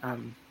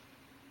 and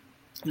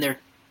they're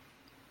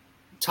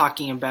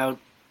talking about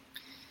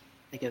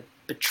like a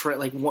betrayal,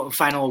 like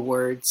final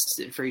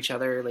words for each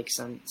other, like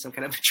some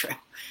kind of betrayal.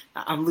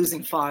 I'm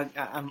losing fog.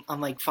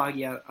 I'm like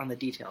foggy on the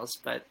details,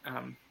 but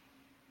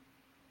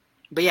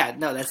yeah,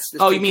 no, that's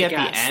you mean at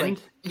the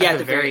end? Like, at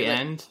the very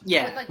end?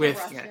 Yeah, with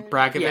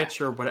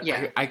Bragovich or whatever.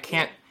 Yeah. I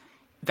can't.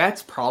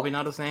 That's probably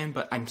not his name,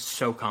 but I'm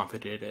so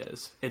confident it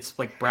is. It's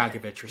like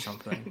Bragovich or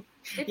something.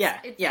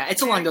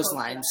 It's along those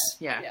lines.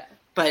 Yeah.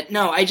 But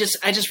no, I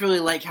just really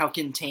like how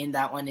contained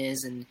that one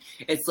is, and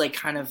it's like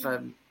kind of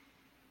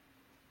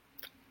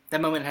that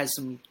moment has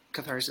some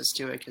catharsis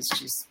to it because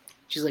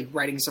she's like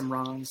righting some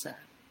wrongs.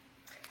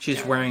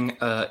 She's wearing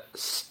a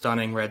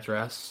stunning red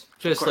dress.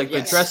 Just like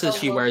the dresses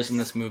she wears in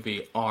this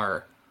movie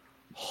are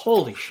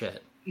holy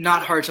shit.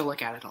 Not hard to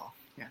look at all.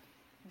 Yeah.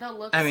 The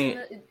looks. I mean,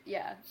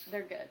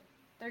 they're good.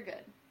 They're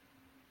good.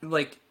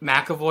 Like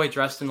McAvoy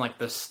dressed in like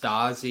the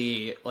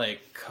Stasi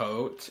like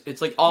coat.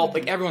 It's like all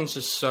like everyone's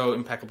just so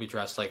impeccably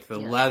dressed. Like the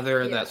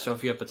leather that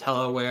Sofia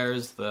Boutella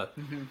wears. Oh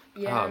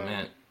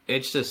man,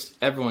 it's just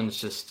everyone's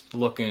just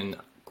looking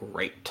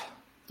great.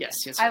 Yes.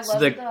 I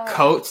love the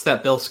coats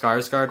that Bill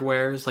Skarsgård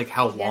wears. Like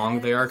how long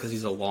they are because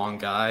he's a long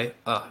guy.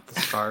 The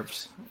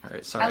scarves. All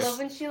right, sorry. I love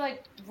when she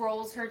like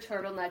rolls her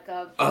turtleneck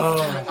up.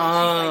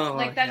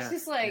 That's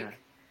just like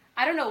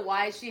I don't know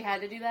why she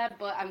had to do that,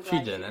 but I'm glad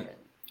she didn't. did.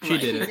 She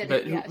did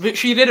it, but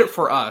she did it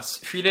for us.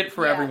 She did it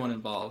for everyone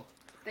involved.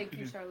 Thank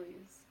you, Charlize.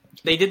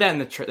 They did that in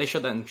the they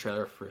showed that in the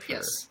trailer for sure.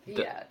 Yes. They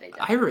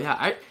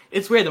did.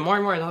 It's weird. The more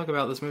and more I talk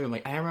about this movie, I'm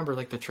like, I remember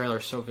like the trailer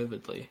so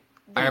vividly.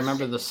 I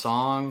remember the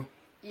song.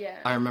 Yeah.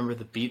 I remember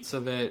the beats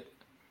of it.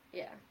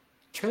 Yeah.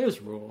 Trailers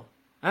rule.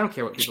 I don't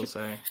care what people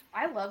say.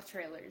 I love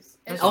trailers.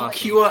 I'll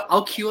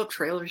queue up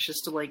trailers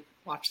just to like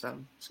watch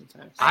them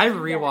sometimes. I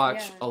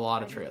rewatch a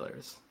lot of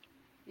trailers.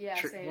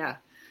 Yeah. Same.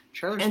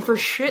 Trailers and for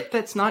shit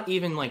that's not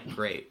even like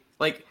great.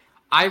 Like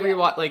I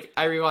rewatch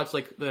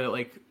like the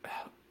like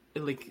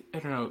I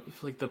don't know,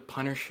 like the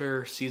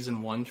Punisher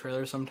season 1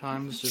 trailer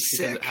sometimes just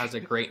because it has a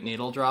great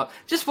needle drop.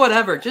 Just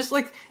whatever, just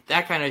like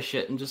that kind of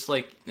shit, and just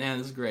like, man,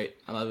 this is great.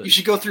 I love it. You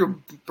should go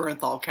through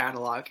Bernthal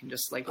catalog and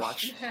just like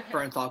watch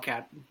Bernthal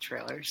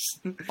trailers.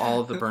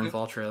 All of the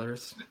Bernthal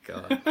trailers.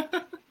 God.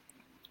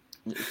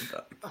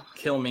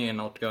 Kill me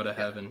and I'll go to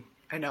heaven.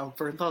 I know,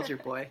 Bernthal's your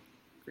boy,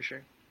 for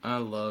sure.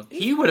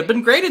 He would have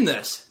been great in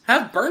this.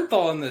 Have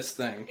Bernthal in this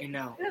thing. I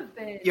know.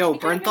 Yo,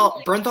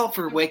 Bernthal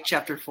for Wick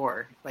Chapter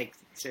 4. Like,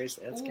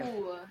 seriously, that's good.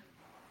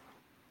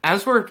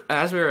 As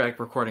we're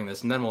like recording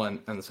this, and then we'll end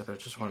this. I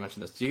just want to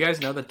mention this. Do you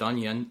guys know that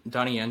Donnie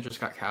Yen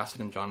just got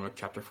casted in John Wick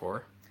Chapter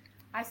 4?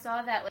 I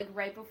saw that like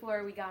right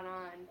before we got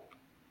on.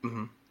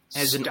 Mm-hmm.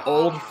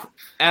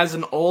 As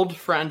an old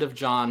friend of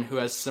John who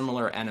has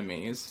similar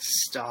enemies.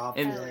 Stop.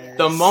 And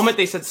the moment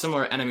they said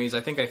similar enemies,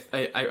 I think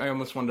I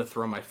almost wanted to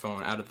throw my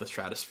phone out of the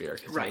stratosphere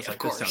because I was like,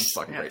 this sounds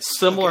fucking great.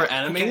 Similar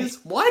enemies?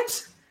 Okay.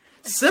 What?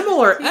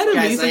 Similar enemies?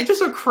 Guys, like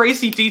just a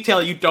crazy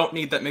detail you don't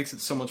need that makes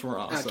it so much more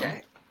awesome.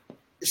 Okay.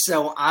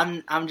 So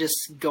I'm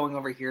just going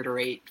over here to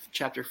rate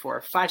Chapter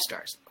 4 5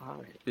 stars. All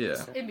right. Yeah.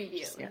 So,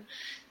 immediately. Yeah.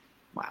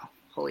 Wow.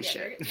 Holy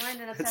shit.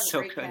 That's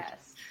so good.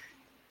 Cast.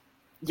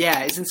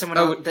 Yeah, isn't someone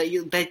else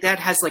that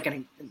has like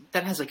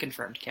a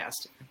confirmed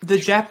cast? The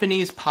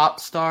Japanese pop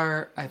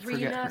star, I forget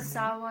Rina her name.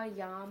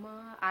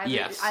 Sawayama.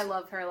 Yes, I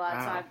love her a lot.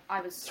 Wow. So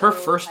I was. It's her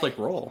first like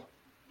role.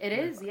 It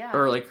is, yeah.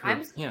 Or like,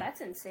 that's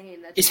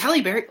insane. Is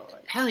Halle Berry?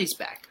 Halle's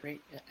back, right?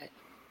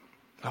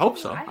 I hope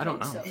so. I don't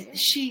know. So,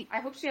 I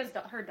hope she has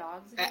her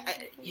dogs.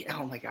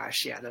 Oh my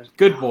gosh, yeah.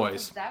 Good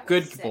boys.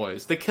 Good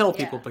boys. They kill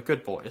people, but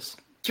good boys.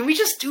 Can we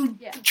just do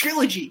Yeah. the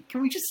trilogy?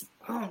 Can we just?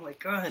 Oh my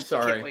god!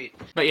 Sorry. Can't wait.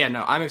 But yeah,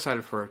 no, I'm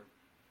excited for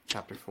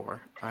Chapter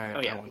 4.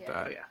 I yeah. want Yeah.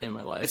 that Oh, yeah. in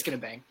my life. It's gonna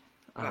bang.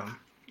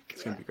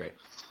 It's gonna be great.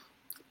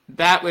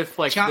 That with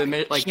like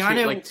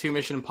Keanu- two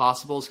Mission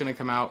Impossible is gonna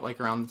come out like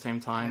around the same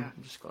time.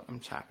 Yeah.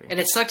 I'm happy. And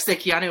it sucks that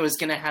Keanu is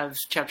gonna have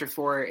Chapter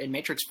 4 in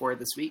Matrix 4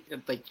 this week,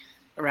 like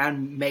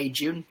around May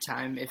June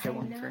time. If it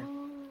weren't for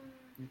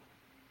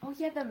Oh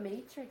yeah, The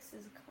Matrix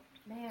is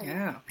man.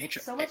 yeah,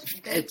 Matrix. So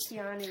much good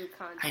Keanu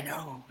content. I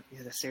know.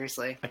 Yeah,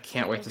 seriously. I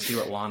can't wait to see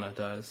what Lana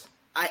does.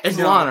 I It's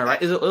no, Lana,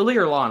 right? Is it Lily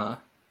or Lana?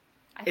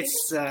 I think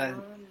It's,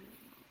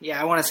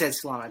 Yeah, I want to say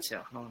it's Lana too.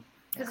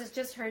 because it's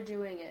just her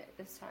doing it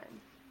this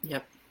time.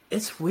 Yep.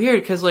 It's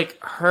weird because like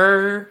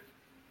her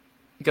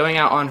going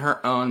out on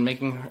her own,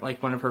 making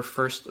like one of her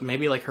first,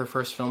 maybe like her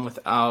first film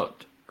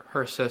without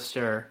her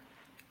sister,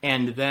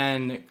 and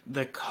then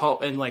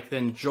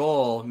then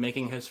Joel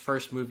making his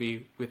first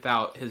movie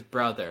without his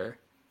brother.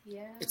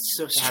 Yeah. It's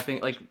so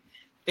Happening like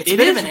It's It a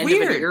bit is of an end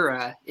weird. of an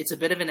era. It's a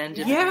bit of an end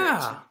of an Yeah.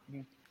 era.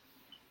 Yeah.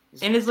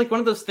 And it's like one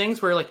of those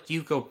things where like, do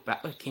you go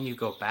back? Like, can you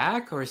go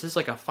back, or is this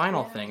like a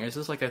final Yeah. thing? Or is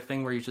this like a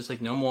thing where you just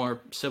like no more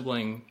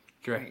sibling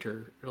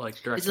director or like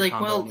director? It's like,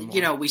 combo well, anymore?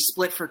 you know, we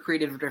split for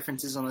creative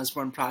differences on this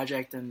one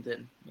project, and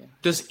then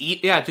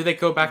do they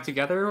go back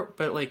together?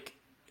 But like,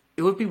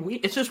 it would be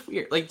weird. It's just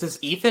weird. Like, does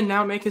Ethan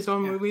now make his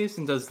own Yeah. movies,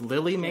 and does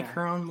Lily make Yeah.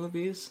 her own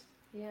movies?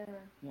 Yeah.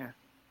 Yeah.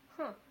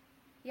 Huh.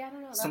 Yeah, I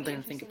don't know. That'd Something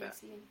be to think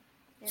interesting see.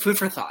 Yeah. food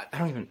for thought. I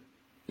don't even.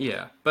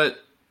 Yeah,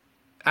 but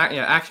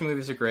action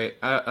movies are great.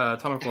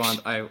 Atomic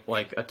Blonde, I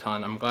like a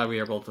ton. I'm glad we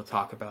were able to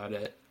talk about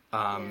it.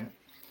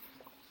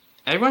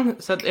 Everyone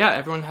said,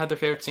 everyone had their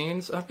favorite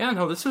scenes.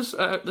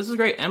 This is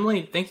great.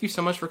 Emily, thank you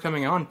so much for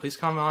coming on. Please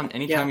come on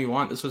anytime you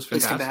want. This was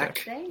Please come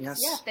fantastic. back. Thanks. Yes.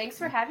 Yeah, thanks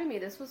for having me.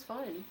 This was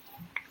fun.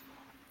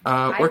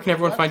 Where can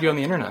everyone love find you on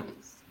the talking internet?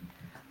 movies.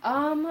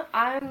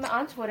 I'm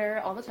on Twitter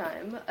all the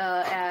time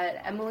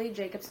at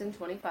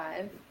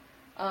EmilyJacobson25.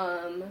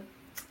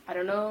 I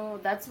don't know.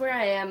 That's where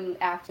I am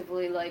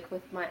actively, like,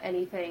 with my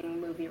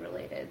anything movie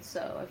related.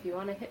 So if you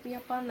want to hit me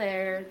up on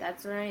there,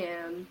 that's where I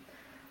am.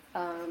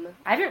 I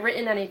haven't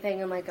written anything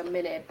in like a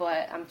minute,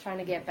 but I'm trying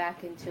to get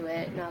back into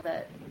it now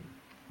that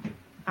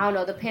I don't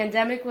know. The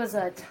pandemic was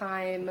a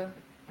time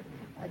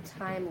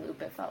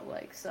loop. It felt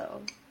like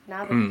so.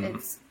 Now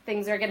that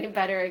things are getting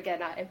better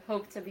again, I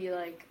hope to be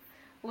like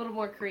a little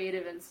more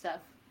creative and stuff.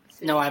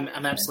 soon. No, I'm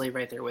absolutely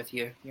right there with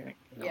you. You're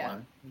Yeah.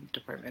 alone in the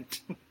department.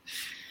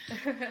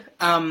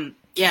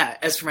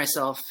 As for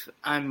myself,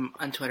 I'm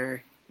on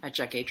Twitter at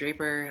Jack A.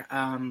 Draper.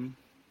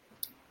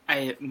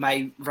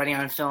 My running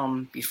on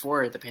film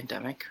before the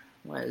pandemic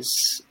was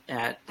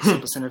at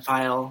Simple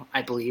Cinephile,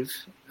 I believe.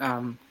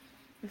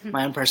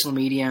 My own personal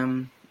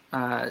medium,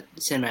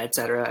 cinema,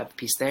 etc. I have a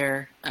piece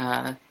there.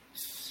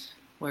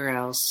 Where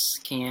else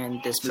can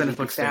this movie be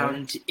Cineplex Daily.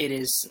 found? It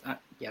is,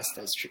 yes,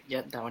 that's true.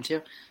 Yeah, that one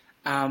too.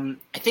 I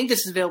think this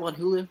is available on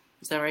Hulu.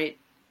 Is that right?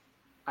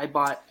 I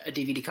bought a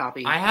DVD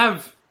copy. I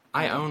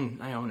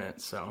own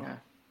it, so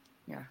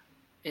Yeah.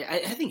 I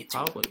think it's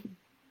Hulu. probably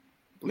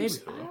maybe.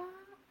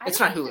 I It's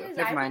don't not think it Hulu. is.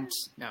 Never I mind.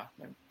 don't-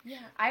 No. Yeah,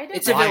 I don't.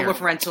 It's know. available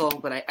for rental,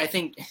 but I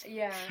think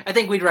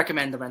we'd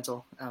recommend the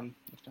rental.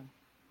 Next time.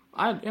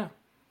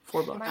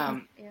 $4.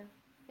 Might-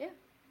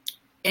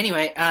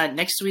 Anyway,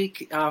 next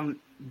week,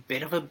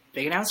 bit of a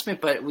big announcement,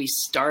 but we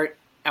start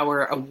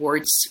our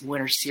awards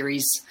winner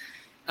series,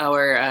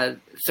 our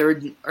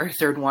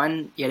third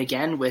one yet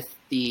again with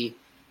the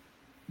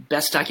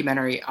best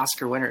documentary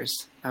Oscar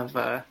winners of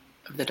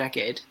the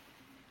decade.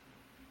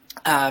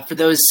 For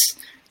those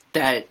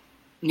that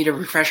need a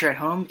refresher at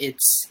home,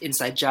 it's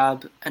Inside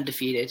Job,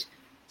 Undefeated,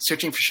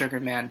 Searching for Sugar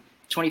Man,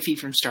 20 Feet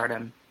from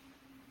Stardom,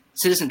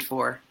 Citizen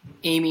 4,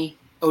 Amy,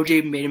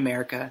 OJ Made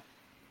America,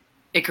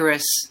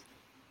 Icarus,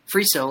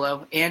 Free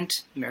Solo, and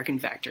American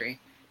Factory.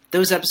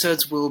 Those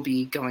episodes will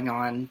be going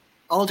on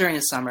all during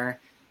the summer.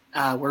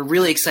 We're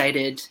really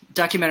excited.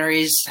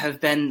 Documentaries have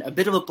been a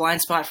bit of a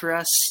blind spot for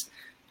us.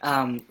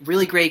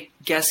 Really great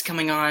guests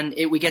coming on.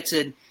 We get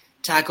to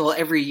tackle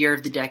every year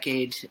of the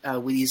decade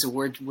with these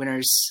award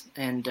winners.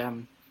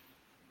 And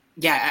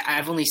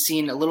I've only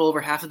seen a little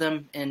over half of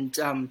them, and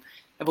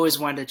I've always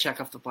wanted to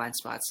check off the blind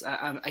spots.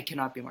 I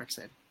cannot be more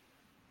excited.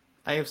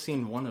 I have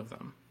seen one of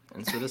them,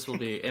 and so this will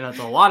be, and it's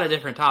a lot of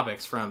different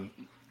topics from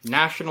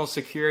national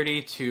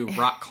security to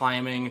rock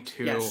climbing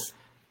to Yes.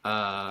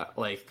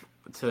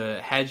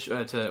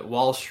 to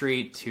Wall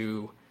Street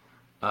to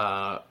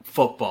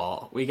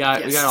football. We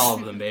got all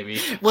of them, baby.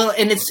 Well,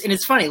 and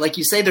it's funny, like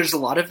you say, there's a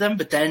lot of them,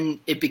 but then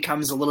it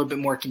becomes a little bit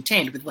more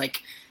contained. With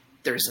like,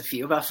 there's a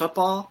few about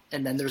football,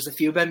 and then there's a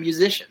few about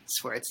musicians.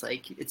 Where it's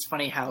like, it's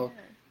funny how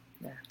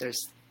there's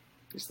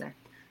there.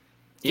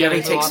 Yeah, any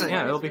there's a lot- takes on-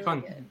 yeah, it'll be It's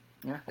fun. really good.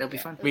 Yeah, it'll be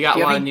fun. We got Do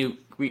a you lot have of any-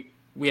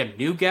 we have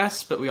new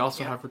guests, but we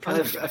also have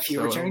returning a guests. few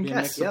so returning it'll be a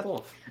mix guests, of yep.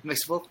 both.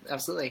 Mixed both,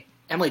 absolutely.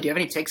 Emily, do you have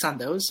any takes on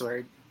those,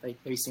 or like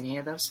have you seen any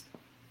of those?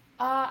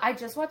 I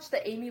just watched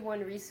the Amy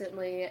one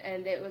recently,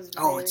 and it was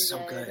Oh, really it's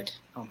so good.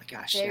 Oh my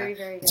gosh, Very, yeah.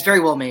 very It's good. very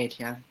well made,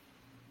 yeah.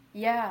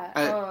 Yeah.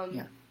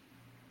 Yeah.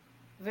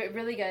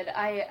 Really good.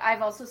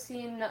 I've also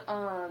seen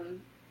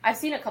I've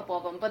seen a couple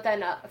of them, but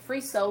then Free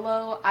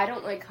Solo. I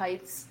don't like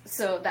heights,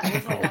 so that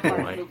was like a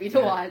hard movie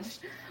to watch.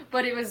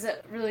 But it was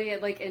really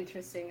like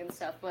interesting and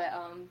stuff. But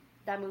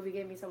that movie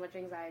gave me so much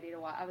anxiety to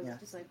watch. I was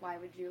just like, why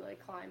would you like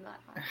climb that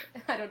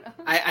high? I don't know.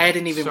 I had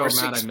an even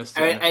worse. I missed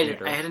it.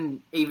 I had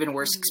an even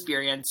worse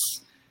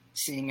experience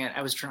seeing it.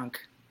 I was drunk.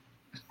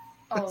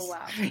 Oh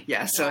wow.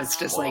 Yeah, so it's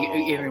just like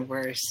even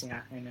worse.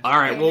 Yeah, I know. All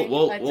right,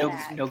 we'll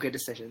no good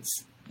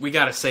decisions. We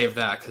gotta save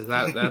that because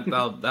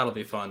that'll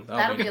be fun.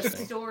 That'll be a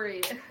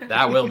story.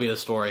 That will be a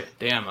story.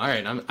 Damn. All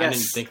right. I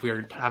didn't think we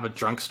would have a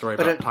drunk story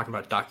about talking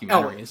about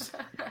documentaries.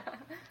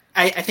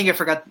 I think I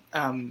forgot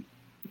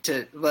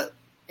to. But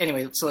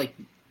anyway, so like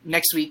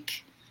next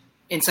week,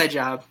 Inside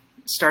Job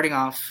starting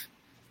off.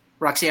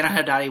 Roxana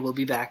Haddadi will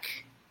be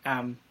back.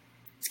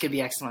 It's gonna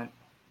be excellent.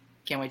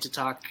 Can't wait to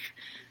talk.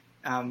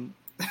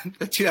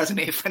 The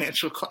 2008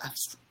 financial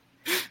collapse.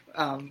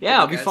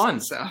 It'll be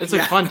fun. So, it's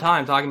a fun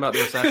time talking about the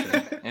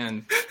recession,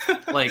 and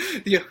like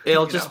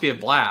it'll just be a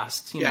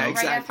blast. You know,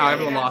 exactly. How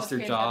everyone lost their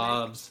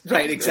jobs.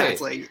 Right,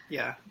 exactly. Great.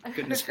 Yeah.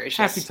 Goodness gracious.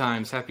 Happy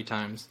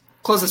times.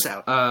 Close us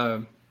out.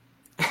 That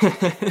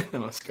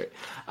was great.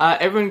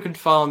 Everyone can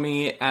follow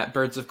me at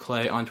Birds of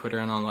Clay on Twitter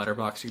and on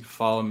Letterboxd. You can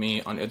follow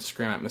me on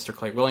Instagram at Mr.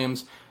 Clay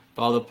Williams.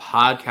 Follow the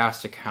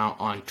podcast account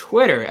on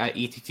Twitter at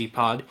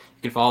ETTPod. You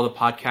can follow the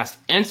podcast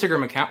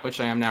Instagram account, which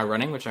I am now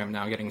running, which I am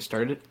now getting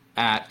started,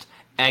 at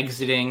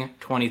Exiting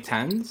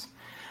 2010s.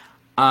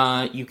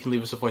 You can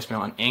leave us a voicemail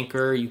on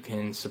Anchor. You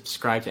can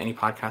subscribe to any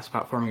podcast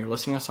platform you're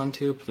listening to us on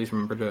to. Please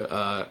remember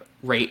to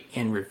rate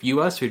and review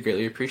us. We'd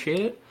greatly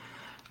appreciate it.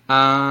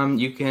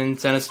 You can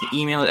send us an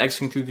email at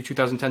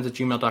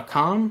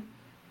exitingthroughthe2010s@gmail.com.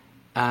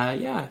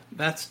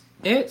 That's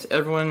it.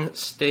 Everyone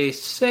stay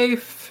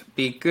safe.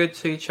 Be good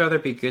to each other.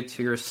 Be good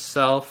to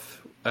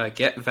yourself.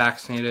 Get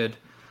vaccinated.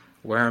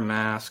 Wear a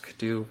mask.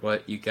 Do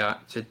what you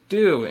got to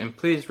do. And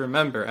please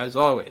remember, as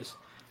always,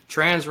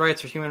 trans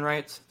rights are human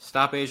rights.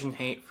 Stop Asian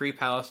hate. Free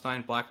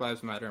Palestine. Black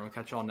Lives Matter. And we'll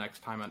catch you all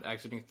next time on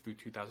Exiting Through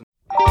 2000.